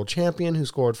 11-time world champion who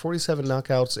scored 47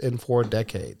 knockouts in 4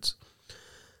 decades.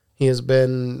 He has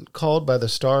been called by the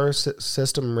Star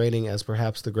System rating as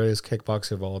perhaps the greatest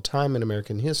kickboxer of all time in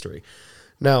American history.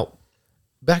 Now,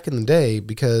 back in the day,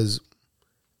 because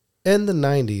in the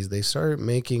 90s, they started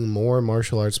making more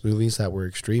martial arts movies that were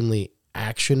extremely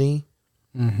action-y.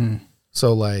 Mm-hmm.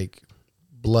 So, like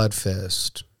Blood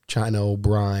Fist, China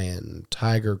O'Brien,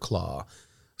 Tiger Claw.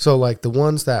 So, like the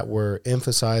ones that were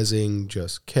emphasizing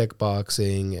just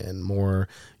kickboxing and more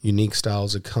unique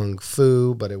styles of kung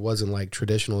fu, but it wasn't like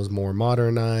traditional, it was more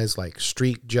modernized, like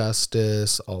Street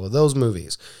Justice, all of those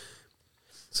movies.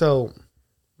 So,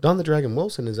 Don the Dragon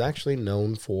Wilson is actually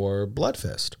known for Blood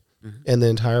Fist and the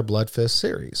entire Blood Fist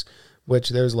series, which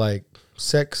there's like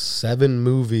 6-7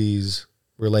 movies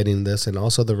relating to this, and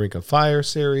also the Ring of Fire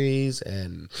series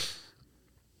and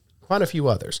quite a few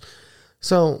others.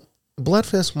 So, Blood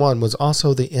Fist 1 was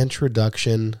also the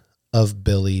introduction of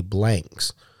Billy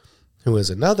Blanks, who is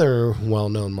another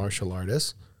well-known martial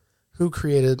artist who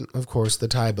created, of course, the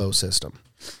Taibo system.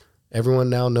 Everyone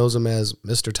now knows him as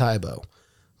Mr. Taibo,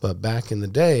 but back in the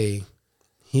day,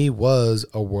 he was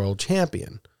a world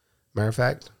champion. Matter of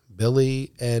fact,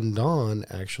 Billy and Don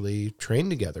actually trained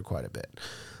together quite a bit.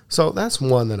 So that's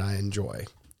one that I enjoy.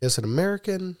 It's an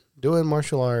American doing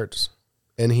martial arts,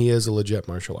 and he is a legit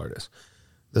martial artist.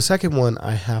 The second one,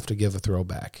 I have to give a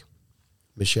throwback.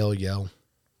 Michelle Yeoh.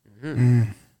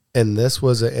 And this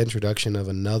was an introduction of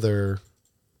another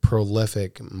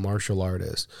prolific martial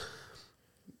artist.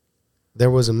 There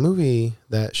was a movie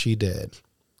that she did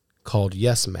called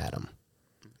Yes, Madam,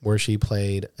 where she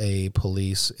played a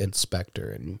police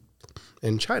inspector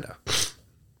in China.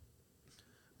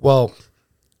 Well,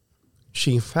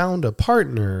 she found a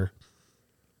partner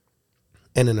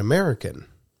in an American.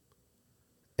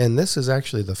 And this is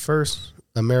actually the first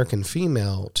American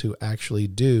female to actually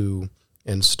do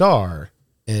and star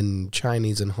in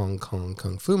Chinese and Hong Kong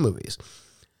kung fu movies.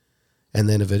 And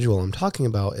the individual I'm talking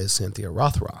about is Cynthia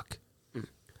Rothrock.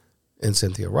 And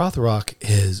Cynthia Rothrock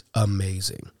is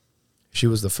amazing. She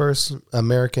was the first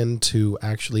American to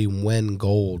actually win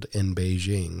gold in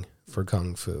Beijing for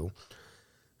kung fu.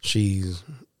 She's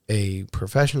a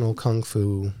professional kung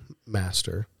fu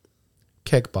master,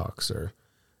 kickboxer,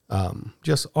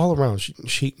 just all around.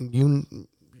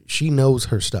 She knows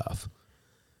her stuff.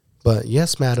 But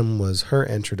Yes, Madam was her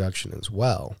introduction as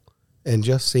well. And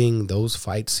just seeing those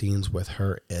fight scenes with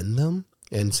her in them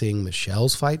and seeing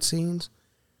Michelle's fight scenes,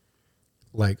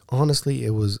 like, honestly,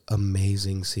 it was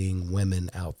amazing seeing women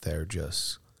out there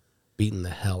just beating the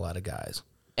hell out of guys.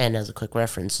 And as a quick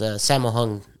reference, Sammo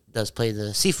Hung does play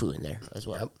the Sifu in there as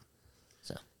well. Yep.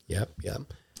 So.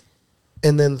 Yep.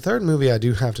 And then the third movie I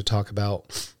do have to talk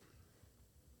about,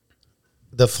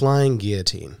 The Flying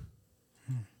Guillotine.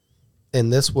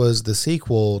 and this was the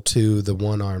sequel to The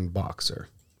One-Armed Boxer.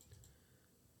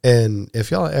 And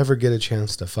if y'all ever get a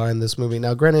chance to find this movie,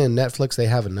 now granted in Netflix they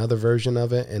have another version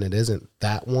of it, and it isn't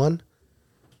that one.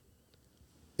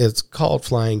 It's called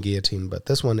Flying Guillotine, but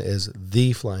this one is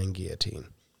The Flying Guillotine.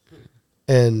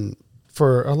 And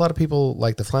for a lot of people,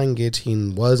 like, the flying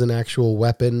guillotine was an actual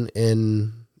weapon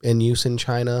in use in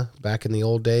China back in the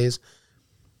old days.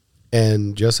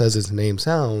 And just as its name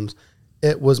sounds,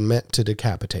 it was meant to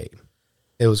decapitate.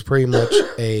 It was pretty much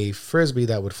a frisbee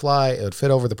that would fly. It would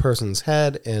fit over the person's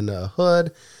head in a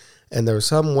hood. And there was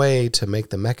some way to make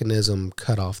the mechanism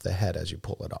cut off the head as you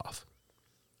pull it off.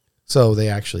 So they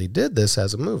actually did this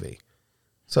as a movie.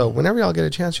 So whenever y'all get a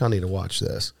chance, y'all need to watch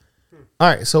this. All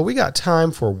right, so we got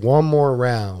time for one more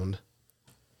round.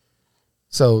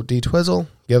 So, D Twizzle,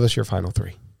 give us your final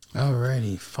three.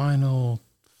 Alrighty, final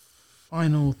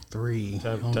three.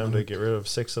 Time to get rid of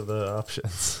 6 of the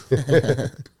options.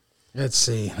 Let's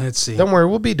see. Don't worry,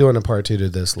 we'll be doing a part 2 to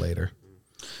this later.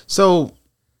 So,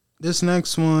 this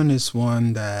next one is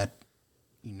one that,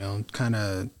 kind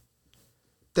of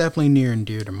definitely near and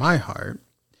dear to my heart.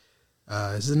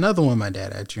 It's another one my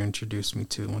dad actually introduced me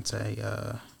to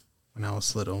when I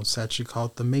was little. It's actually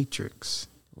called The Matrix.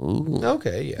 Ooh.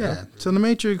 Okay, yeah. So The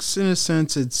Matrix, in a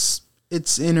sense,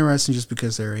 it's interesting just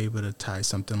because they're able to tie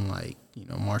something like,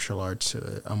 martial arts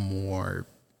to a more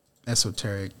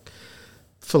esoteric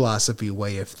philosophy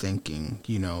way of thinking.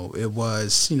 It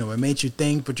was, it made you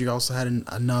think, but you also had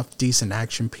enough decent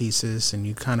action pieces, and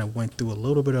you kind of went through a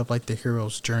little bit of like the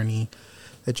hero's journey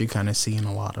that you kind of see in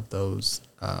a lot of those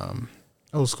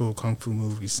old school kung fu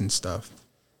movies and stuff.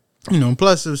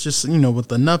 Plus it was just,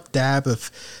 with enough dab of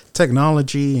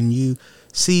technology, and you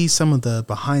see some of the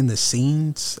behind the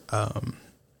scenes,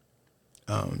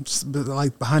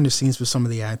 like behind the scenes with some of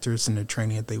the actors and the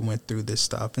training that they went through this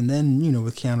stuff. And then,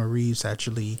 with Keanu Reeves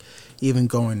actually even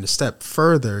going a step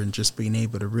further and just being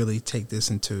able to really take this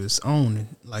into his own,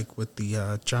 like with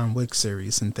the John Wick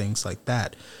series and things like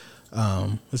that.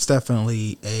 It's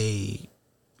definitely a,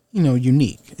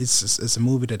 unique. It's a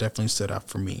movie that definitely stood out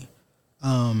for me.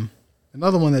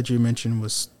 Another one that you mentioned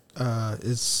was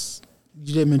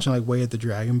you did mention like Way of the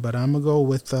Dragon, but I'm gonna go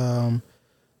with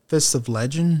Fist of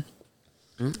Legend.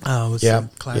 It's a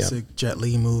classic Jet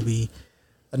Li movie.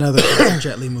 Another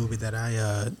Jet Li movie that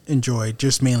I enjoyed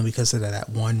just mainly because of that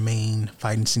one main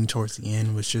fighting scene towards the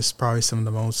end was just probably some of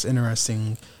the most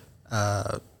interesting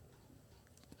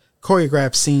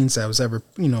choreographed scenes that was ever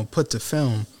put to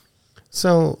film.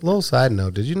 So, little side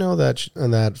note, did you know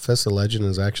that Fist of Legend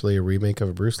is actually a remake of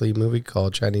a Bruce Lee movie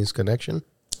called Chinese Connection?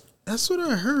 That's what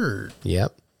I heard.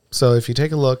 Yep. So if you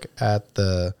take a look at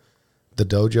the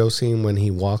dojo scene when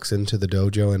he walks into the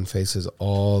dojo and faces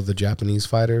all the Japanese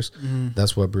fighters,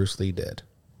 that's what Bruce Lee did.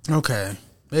 Okay.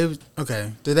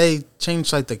 Okay. Did they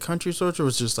change like the country switch, or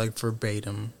was it just like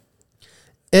verbatim?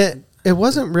 It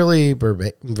wasn't really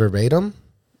verbatim.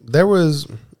 There was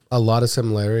a lot of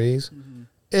similarities.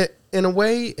 In a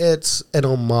way, it's an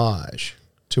homage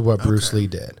to what Bruce Lee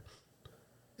did.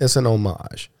 It's an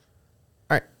homage.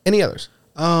 All right. Any others?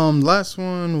 Last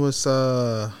one was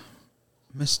Mr.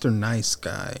 Nice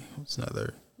Guy. What's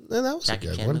another? Yeah, that was Jackie a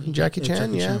good Chan one. movie. Jackie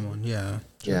Chan, yeah. One, yeah.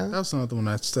 Yeah. That was another one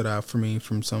that stood out for me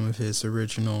from some of his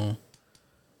original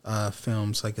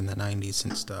films, like in the 90s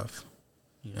and stuff.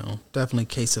 Definitely a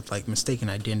case of like mistaken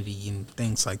identity and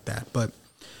things like that. But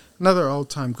another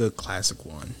all-time good classic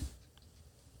one.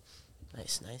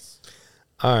 Nice.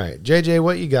 All right. JJ,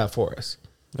 what you got for us?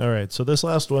 All right, so this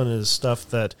last one is stuff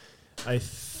that I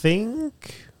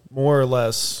think more or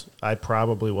less I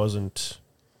probably wasn't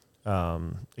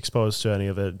exposed to any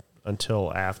of it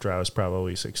until after I was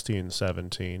probably 16,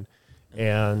 17.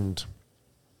 And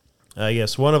I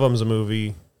guess one of them is a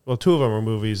movie. Well, 2 of them are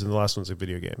movies, and the last one's a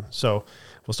video game. So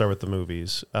we'll start with the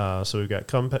movies. So we've got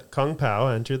Kung Pao,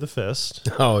 Enter the Fist.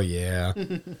 Oh, yeah.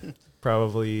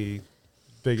 Probably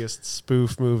biggest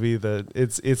spoof movie that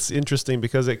it's interesting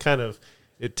because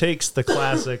it takes the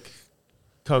classic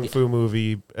kung fu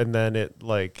movie and then it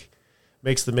like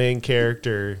makes the main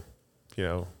character,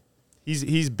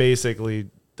 he's basically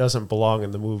doesn't belong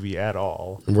in the movie at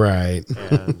all. Right.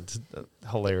 And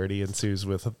hilarity ensues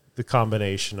with the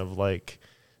combination of like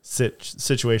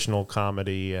situational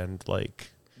comedy and like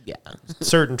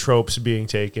certain tropes being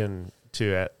taken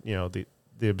to the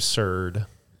absurd.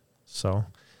 So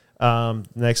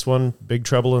next one, Big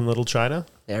Trouble in Little China.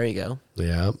 There you go.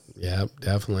 Yeah,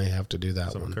 definitely have to do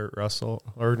that one. Kurt Russell,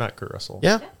 or not Kurt Russell?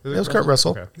 Yeah, it was Kurt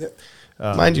Russell. Okay.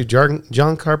 Mind you,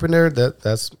 John Carpenter,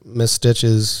 that's Miss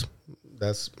Stitch's,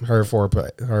 that's her forte.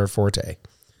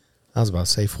 I was about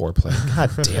to say foreplay.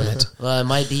 God damn it. Well, it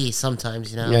might be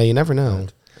sometimes, Yeah, you never know.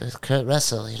 With Kurt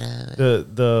Russell, you know.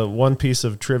 The one piece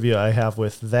of trivia I have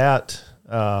with that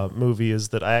movie is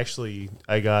that I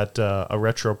got a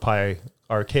RetroPie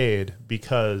arcade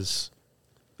because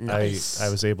Nice. I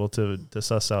was able to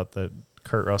suss out that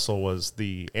Kurt Russell was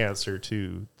the answer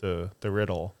to the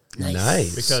riddle.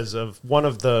 Nice. Because of one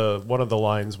of the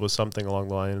lines was something along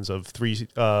the lines of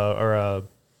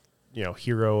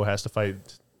hero has to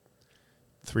fight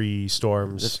three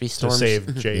storms, The 3 storms. to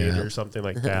save Jade Yeah. or something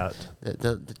like that.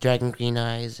 The dragon green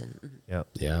eyes and Yeah.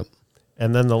 Yeah.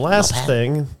 And then the last bad.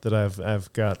 thing that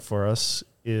I've got for us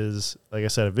is, like I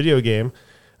said, a video game.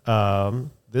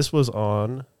 This was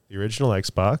on the original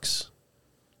Xbox,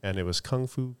 and it was Kung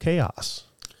Fu Chaos.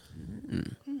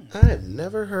 I've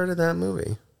never heard of that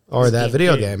movie. Or that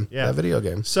video game. Yeah. That video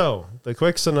game. So the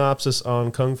quick synopsis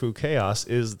on Kung Fu Chaos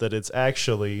is that it's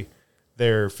actually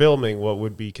they're filming what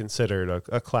would be considered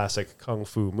a classic Kung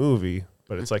Fu movie,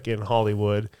 but it's like in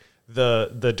Hollywood.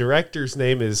 The director's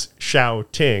name is Shao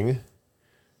Ting,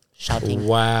 shouting.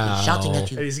 Wow. He's shouting at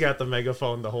and you. he's got the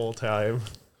megaphone the whole time.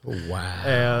 Wow.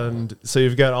 And so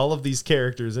you've got all of these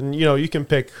characters, and you can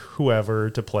pick whoever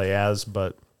to play as,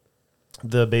 but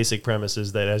the basic premise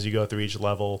is that as you go through each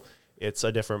level, it's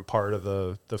a different part of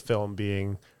the film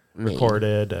being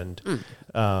recorded, and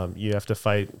you have to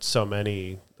fight so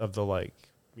many of the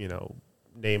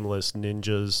nameless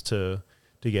ninjas to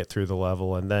get through the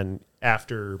level, and then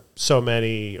after so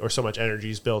much energy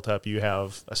is built up, you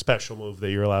have a special move that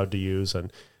you're allowed to use.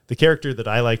 And the character that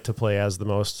I like to play as the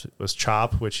most was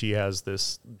Chop, which he has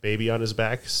this baby on his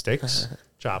back, Sticks,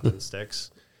 Chop and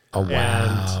Sticks. Oh,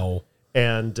 wow.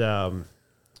 And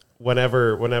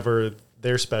whenever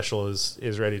their special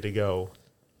is ready to go,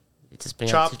 You just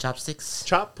bring out 2 chopsticks.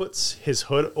 Chop puts his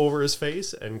hood over his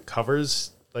face and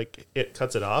covers, it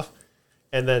cuts it off,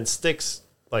 and then Sticks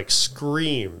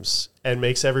screams and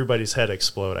makes everybody's head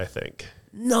explode, I think.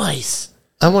 Nice.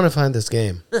 I want to find this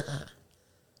game.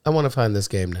 I want to find this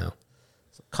game now.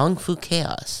 Kung Fu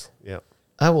Chaos. Yeah.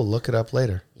 I will look it up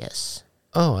later. Yes.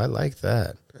 Oh, I like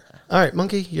that. All right,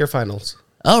 Monkey, your finals.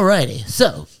 Alrighty,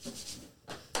 so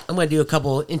I'm going to do a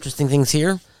couple interesting things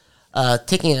here.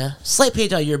 Taking a slight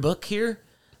page out of your book here,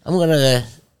 I'm going to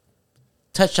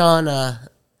touch on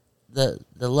the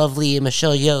lovely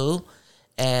Michelle Yeoh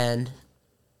and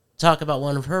talk about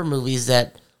one of her movies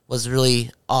that was really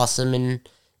awesome and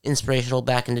inspirational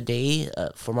back in the day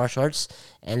for martial arts,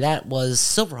 and that was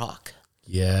Silverhawk,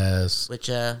 Yes. which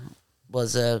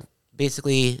was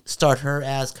basically start her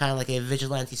as kind of like a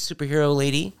vigilante superhero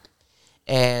lady,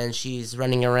 and she's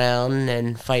running around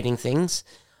and fighting things.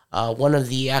 One of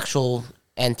the actual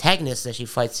antagonists that she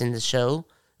fights in the show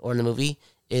or in the movie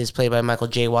is played by Michael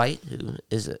J. White, who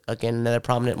is, again, another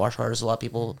prominent martial artist. A lot of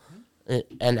people,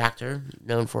 an actor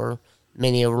known for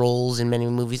many roles in many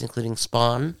movies, including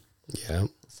Spawn. Yeah.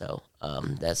 So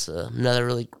that's another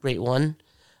really great one.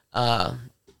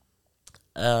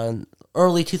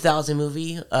 Early 2000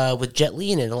 movie with Jet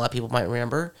Li in it. A lot of people might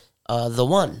remember The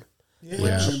One. Yeah,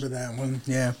 I remember that one.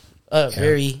 Yeah.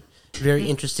 Very, very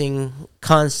interesting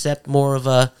concept. More of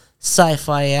a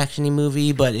sci-fi action-y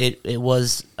movie, but it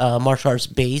was martial arts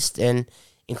based, and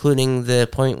including the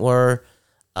point where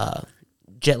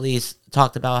Jet Li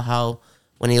talked about how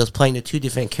when he was playing the 2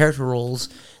 different character roles,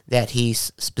 that he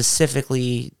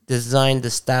specifically designed the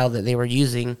style that they were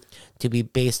using to be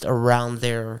based around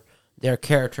their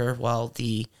character, while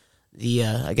the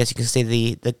I guess you can say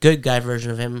the good guy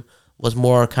version of him was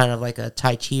more kind of like a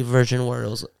Tai Chi version where it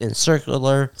was in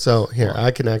circular. So here,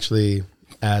 I can actually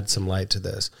add some light to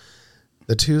this.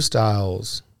 The 2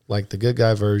 styles, like the good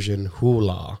guy version,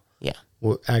 Hula, Yeah.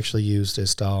 actually used a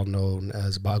style known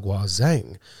as Bagua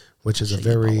Zhang, which is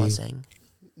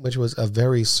which was a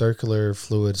very circular,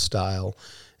 fluid style.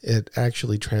 It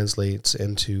actually translates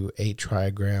into 8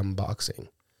 trigram boxing.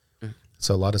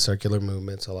 So a lot of circular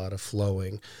movements, a lot of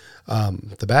flowing.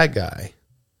 The bad guy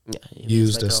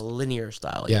used like a linear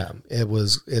style. Yeah,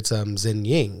 it's Zin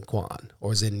Ying Quan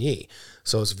or Zin Yi.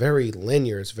 So it's very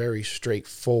linear, it's very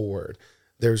straightforward.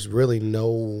 There's really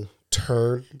no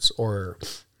turns or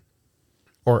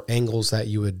angles that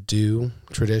you would do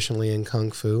traditionally in Kung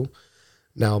Fu.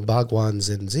 Now, Bagua and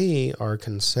Zin Zi are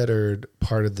considered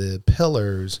part of the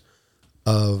pillars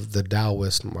of the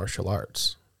Taoist martial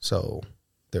arts. So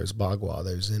there's Bagua,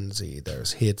 there's Zin Zi,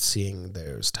 there's Hitsing,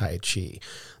 there's Tai Chi.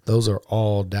 Those are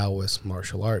all Taoist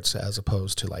martial arts as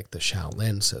opposed to like the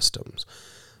Shaolin systems.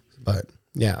 But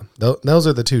yeah, those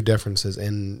are the 2 differences.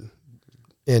 And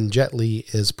Jet Li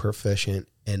is proficient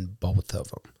in both of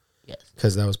them. Yes.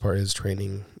 Because that was part of his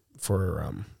training for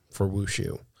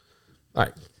Wushu. All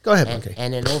right, go ahead, Monkey.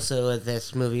 And then also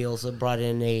this movie also brought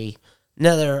in a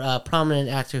another prominent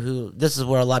actor who, this is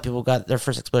where a lot of people got their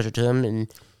first exposure to him,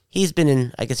 and he's been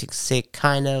in, I guess you could say,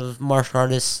 kind of martial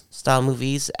artist style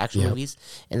movies, action movies,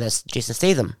 and that's Jason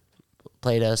Statham.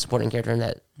 Played a supporting character in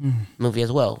that movie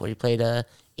as well, where he played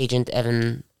Agent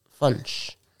Evan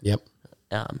Funch. Yep.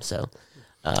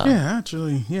 Yeah,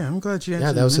 actually, I'm glad you.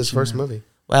 Yeah, that was his first movie.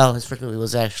 Well, his first movie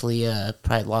was actually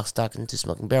probably Lock, Stock, and Two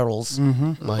Smoking Barrels,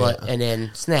 and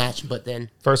then Snatch, but then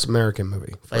First American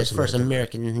movie. First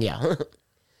American, yeah.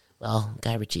 Well,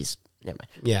 Guy Ritchie's, never mind.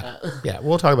 Yeah,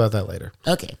 we'll talk about that later.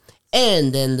 Okay,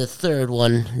 and then the third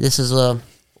one. This is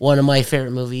one of my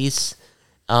favorite movies.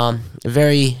 A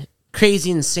very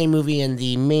crazy, insane movie, and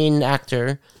the main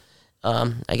actor,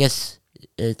 I guess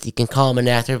you can call him an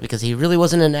actor because he really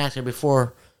wasn't an actor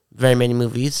before very many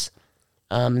movies.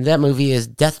 That movie is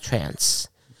Death Trance,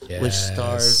 which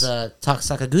stars Tak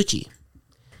Sakaguchi,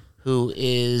 who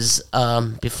is,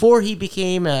 before he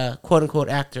became a quote-unquote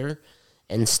actor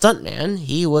and stuntman,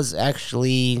 he was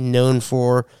actually known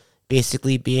for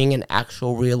basically being an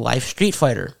actual real-life street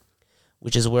fighter,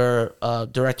 which is where a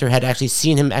director had actually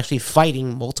seen him actually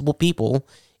fighting multiple people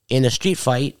in a street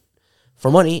fight for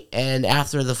money, and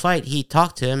after the fight, he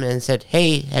talked to him and said,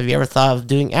 "Hey, have you ever thought of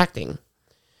doing acting?"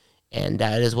 And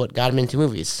that is what got him into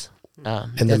movies.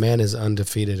 And the man is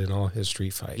undefeated in all his street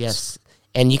fights. Yes.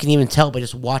 And you can even tell by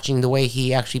just watching the way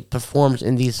he actually performs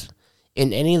in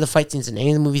any of the fight scenes in any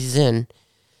of the movies he's in,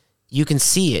 you can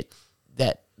see it,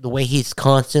 that the way he's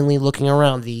constantly looking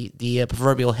around, the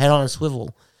proverbial head on a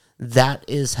swivel, that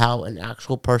is how an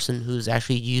actual person who's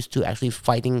actually used to actually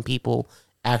fighting people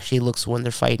actually looks when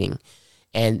they're fighting.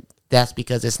 And that's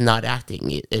because it's not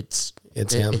acting. It's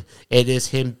him. It is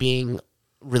him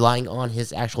relying on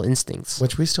his actual instincts.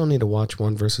 Which we still need to watch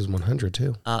 1 versus 100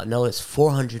 too. No, it's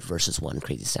 400 versus 1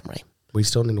 Crazy Samurai. We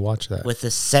still need to watch that. With a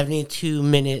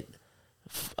 72-minute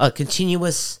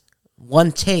continuous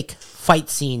one-take fight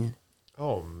scene.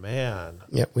 Oh, man.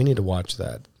 Yeah, we need to watch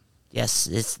that.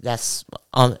 Yes, that's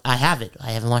I have it.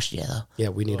 I haven't watched it yet, though. Yeah,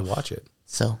 we need to watch it.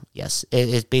 So, yes,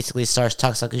 it basically stars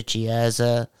Tak Sakaguchi as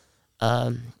a,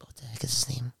 what the heck is his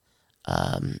name?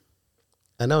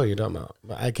 I know what you're talking about,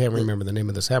 but I can't remember the name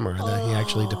of the samurai that he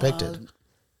actually depicted.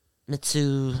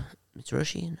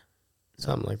 Mitsuroshi?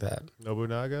 Something like that.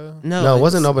 Nobunaga? No, it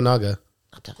wasn't Nobunaga.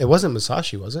 It wasn't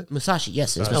Musashi, was it? Musashi,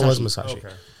 yes. It was No, Musashi. it was Musashi.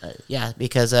 Okay. Yeah,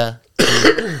 because they're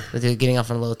getting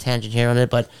off on a little tangent here on it,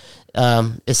 but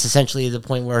it's essentially the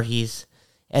point where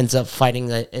ends up fighting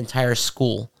the entire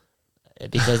school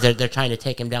because they're trying to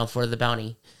take him down for the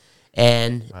bounty.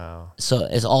 And so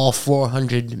it's all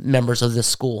 400 members of this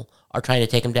school are trying to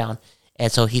take him down. And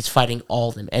so he's fighting all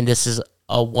of them. And this is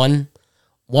a one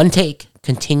take,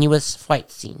 continuous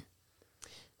fight scene.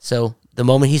 So the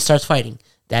moment he starts fighting,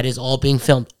 that is all being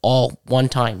filmed all one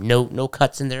time. No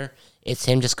cuts in there. It's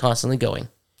him just constantly going.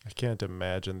 I can't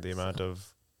imagine the amount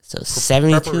of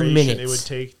 72 minutes it would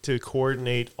take to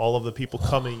coordinate all of the people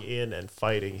coming in and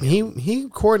fighting. He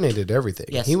coordinated everything.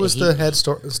 Yes, he was the head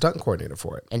stunt coordinator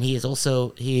for it. And he is also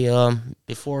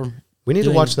before. We need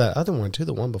to watch that other one too.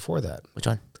 The one before that. Which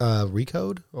one?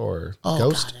 Recode or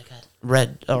Ghost? God,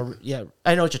 Red. Oh yeah,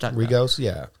 I know what you're talking about. Reghost.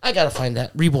 Yeah. I gotta find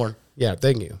that. Reborn. Yeah.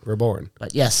 Thank you. Reborn.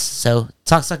 But yes, so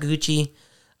Tak Sakaguchi,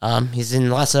 he's in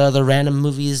lots of other random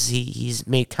movies. He's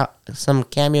made some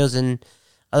cameos and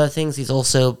other things. He's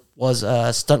also was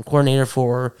a stunt coordinator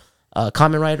for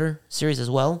Kamen Rider series as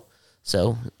well.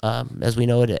 So as we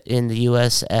know it in the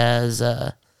U.S. as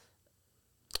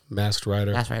Masked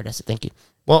Rider. Masked Rider. That's it. Thank you.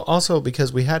 Well, also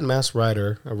because we had Masked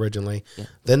Rider originally,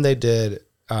 then they did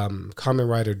Kamen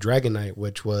Rider Dragon Knight,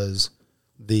 which was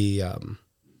it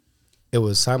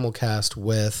was simulcast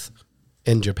with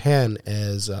in Japan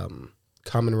as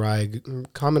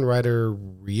Kamen Rider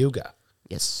Ryuga.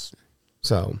 Yes.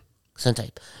 So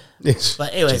Sentai.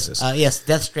 But anyways, yes,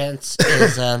 Death Trance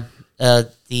is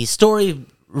the story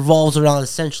revolves around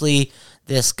essentially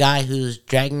this guy who's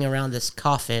dragging around this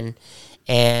coffin,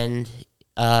 and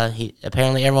he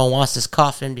apparently everyone wants this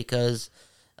coffin because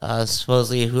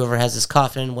supposedly whoever has this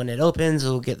coffin, when it opens,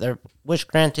 will get their wish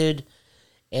granted,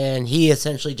 and he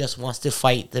essentially just wants to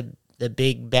fight the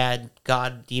big bad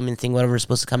god demon thing, whatever is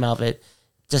supposed to come out of it,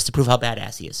 just to prove how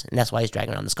badass he is, and that's why he's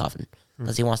dragging around this coffin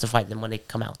because he wants to fight them when they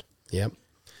come out. Yep.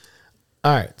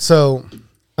 All right, so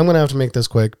I'm going to have to make this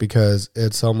quick because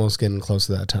it's almost getting close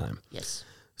to that time. Yes.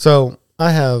 So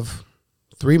I have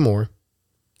 3 more.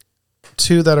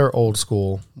 2 that are old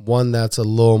school, 1 that's a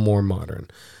little more modern.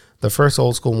 The first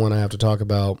old school one I have to talk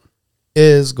about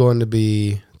is going to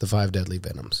be the 5 Deadly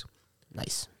Venoms.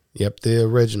 Nice. Yep, the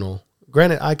original.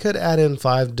 Granted, I could add in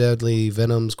 5 Deadly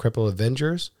Venoms Cripple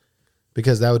Avengers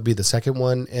because that would be the second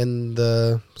one in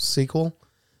the sequel.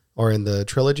 or in the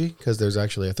trilogy, because there's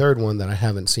actually a third one that I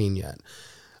haven't seen yet.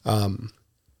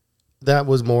 That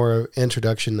was more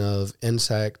introduction of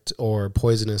insect or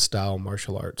poisonous style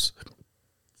martial arts.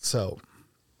 So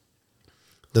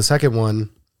the second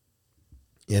one,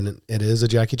 and it is a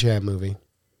Jackie Chan movie,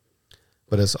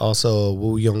 but it's also a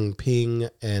Wu Yong Ping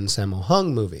and Sammo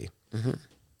Hung movie,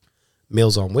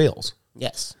 Meals on Wheels.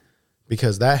 Yes.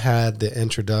 Because that had the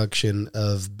introduction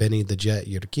of Benny the Jet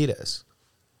Urquides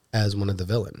as one of the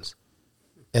villains.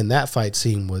 And that fight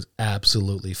scene was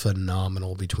absolutely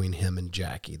phenomenal between him and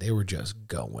Jackie. They were just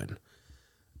going.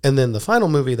 And then the final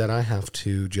movie that I have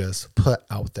to just put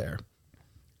out there,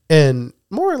 and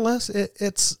more or less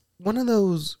it's one of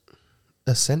those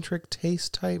eccentric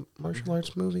taste type martial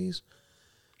arts movies.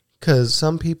 Because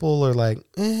some people are like,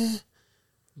 eh.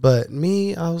 But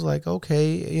me, I was like,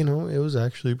 okay, it was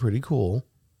actually pretty cool.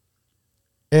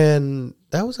 And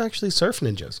that was actually Surf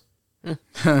Ninjas.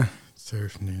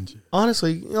 Surf Ninja.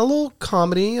 Honestly, a little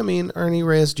comedy. I mean, Ernie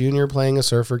Reyes Jr. playing a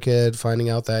surfer kid, finding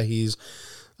out that he's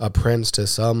a prince to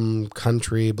some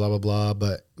country, blah, blah, blah.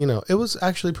 But, it was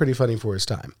actually pretty funny for his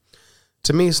time.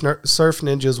 To me, Surf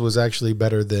Ninjas was actually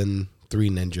better than Three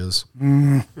Ninjas.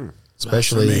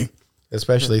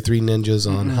 Especially Three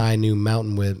Ninjas on High New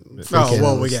Mountain with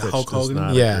we got Hulk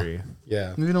Hogan.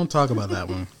 Yeah. We don't talk about that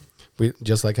one. We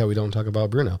just like how we don't talk about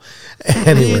Bruno.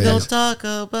 Anyways. We don't talk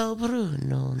about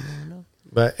Bruno. No.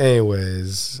 But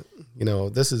anyways,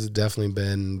 this has definitely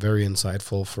been very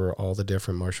insightful for all the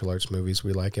different martial arts movies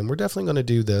we like, and we're definitely going to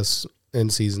do this in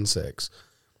season 6.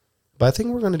 But I think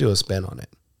we're going to do a spin on it.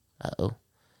 Uh-oh.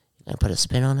 You going to put a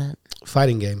spin on it?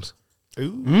 Fighting games.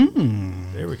 Ooh.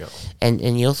 There we go.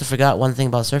 And you also forgot one thing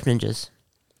about Surf Ninjas.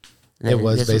 It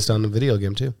was based on a video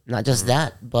game, too. Not just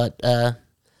that, but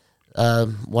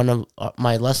one of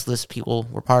my less list people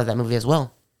were part of that movie as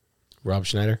well. Rob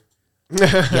Schneider?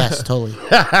 Yes, totally.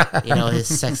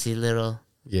 His sexy little...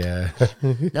 Yeah.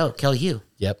 No, Kelly Hu.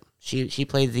 Yep. She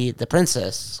played the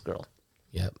princess girl.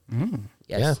 Yep.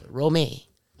 Yes, Yeah. Romeo.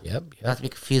 Yep. Not to be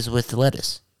confused with the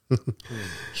lettuce.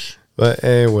 But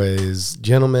anyways,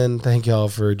 gentlemen, thank y'all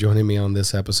for joining me on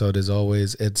this episode. As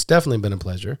always, it's definitely been a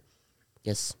pleasure.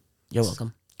 Yes, you're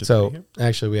welcome. So,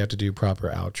 actually, we have to do proper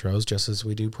outros just as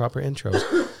we do proper intros.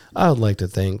 I would like to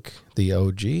thank the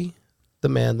OG, the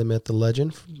man, the myth, the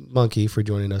legend, Monkey, for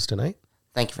joining us tonight.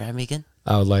 Thank you for having me again.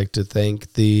 I would like to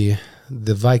thank the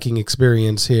Viking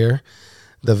experience here,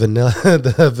 the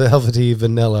velvety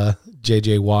vanilla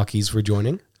JJ Walkies for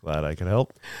joining. Glad I could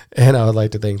help. And I would like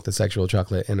to thank the Sexual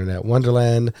Chocolate Internet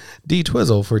Wonderland, D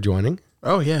Twizzle, for joining.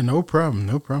 Oh, yeah, no problem.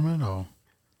 No problem at all.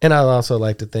 And I'd also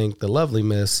like to thank the lovely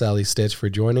Miss Sally Stitch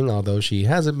for joining, although she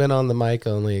hasn't been on the mic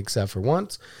only except for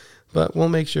once. But we'll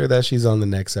make sure that she's on the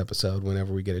next episode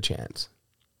whenever we get a chance.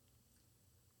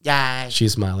 Yeah.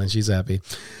 She's smiling. She's happy.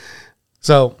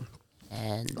 So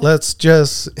And let's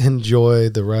just enjoy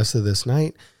the rest of this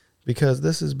night, because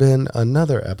this has been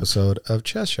another episode of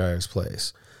Cheshire's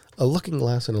Place, a looking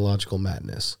glass in a logical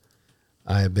madness.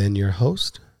 I have been your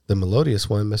host, the melodious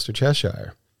one, Mr.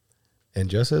 Cheshire. And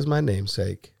just as my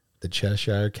namesake, the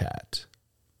Cheshire Cat.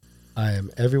 I am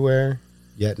everywhere,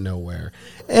 yet nowhere.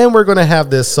 And we're going to have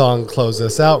this song close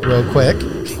us out real quick.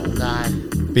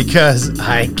 God, Because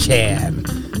I can.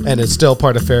 And it's still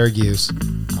part of fair use.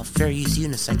 I'll fair use you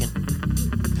in a second.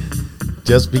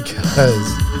 Just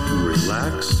because.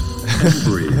 Relax and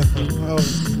breathe. Oh,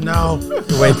 no.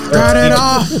 Wait, Cut it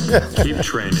off. Keep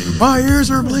training. My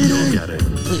ears are bleeding. Get it.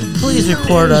 Please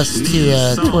record us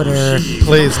to Twitter.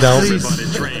 Please don't.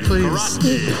 Please.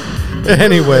 Please.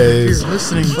 Anyways. You're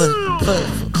listening.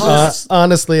 Call,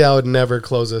 Honestly, I would never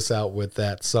close us out with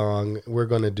that song. We're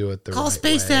going to do it the call right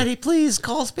Space way. Daddy, please.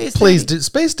 Call Space Please, Daddy.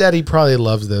 Space Daddy probably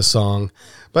loves this song.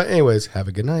 But anyways, have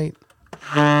a good night.